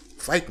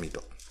 Fight me,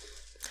 dog.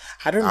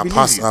 I don't I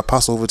believe you.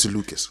 pass over to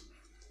Lucas.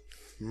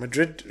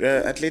 Madrid,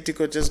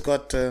 Atletico just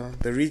got the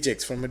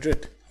rejects from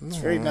Madrid. It's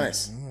very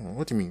nice.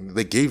 What do you mean?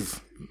 They gave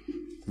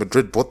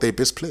Madrid bought their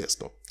best players,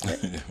 though,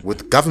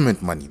 with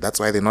government money. That's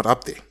why they're not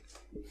up there.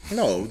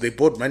 No, they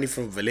bought money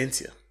from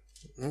Valencia.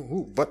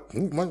 Who?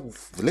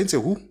 Valencia?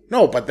 Who?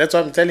 No, but that's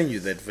what I'm telling you,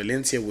 that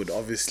Valencia would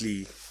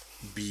obviously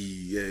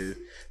be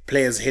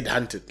players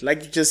headhunted.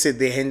 Like you just said,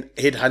 they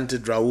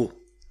headhunted Raul.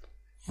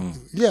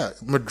 Yeah,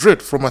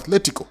 Madrid from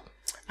Atletico.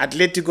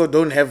 Atletico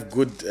don't have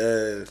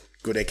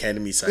good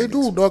academy signings. They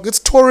do, dog. It's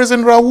Torres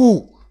and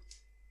Raul.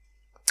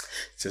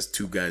 Just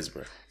two guys,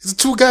 bro. It's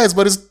two guys,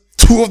 but it's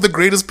two of the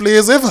greatest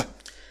players ever.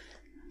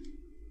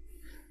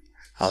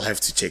 I'll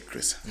have to check,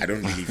 Chris. I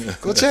don't believe you.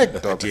 Go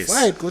check, dog. Yes.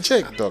 Right, go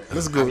check, dog.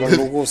 Let's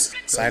go.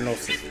 Sign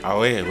off.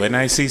 Oh, yeah. When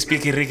I say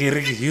speaky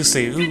Ricky, you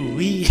say ooh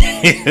wee.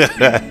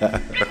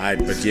 Alright,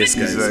 but yes,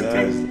 guys.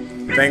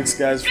 Thanks,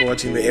 guys, for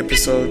watching the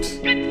episode.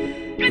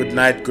 Good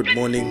night, good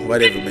morning,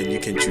 whatever, man.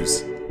 You can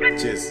choose.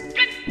 Cheers.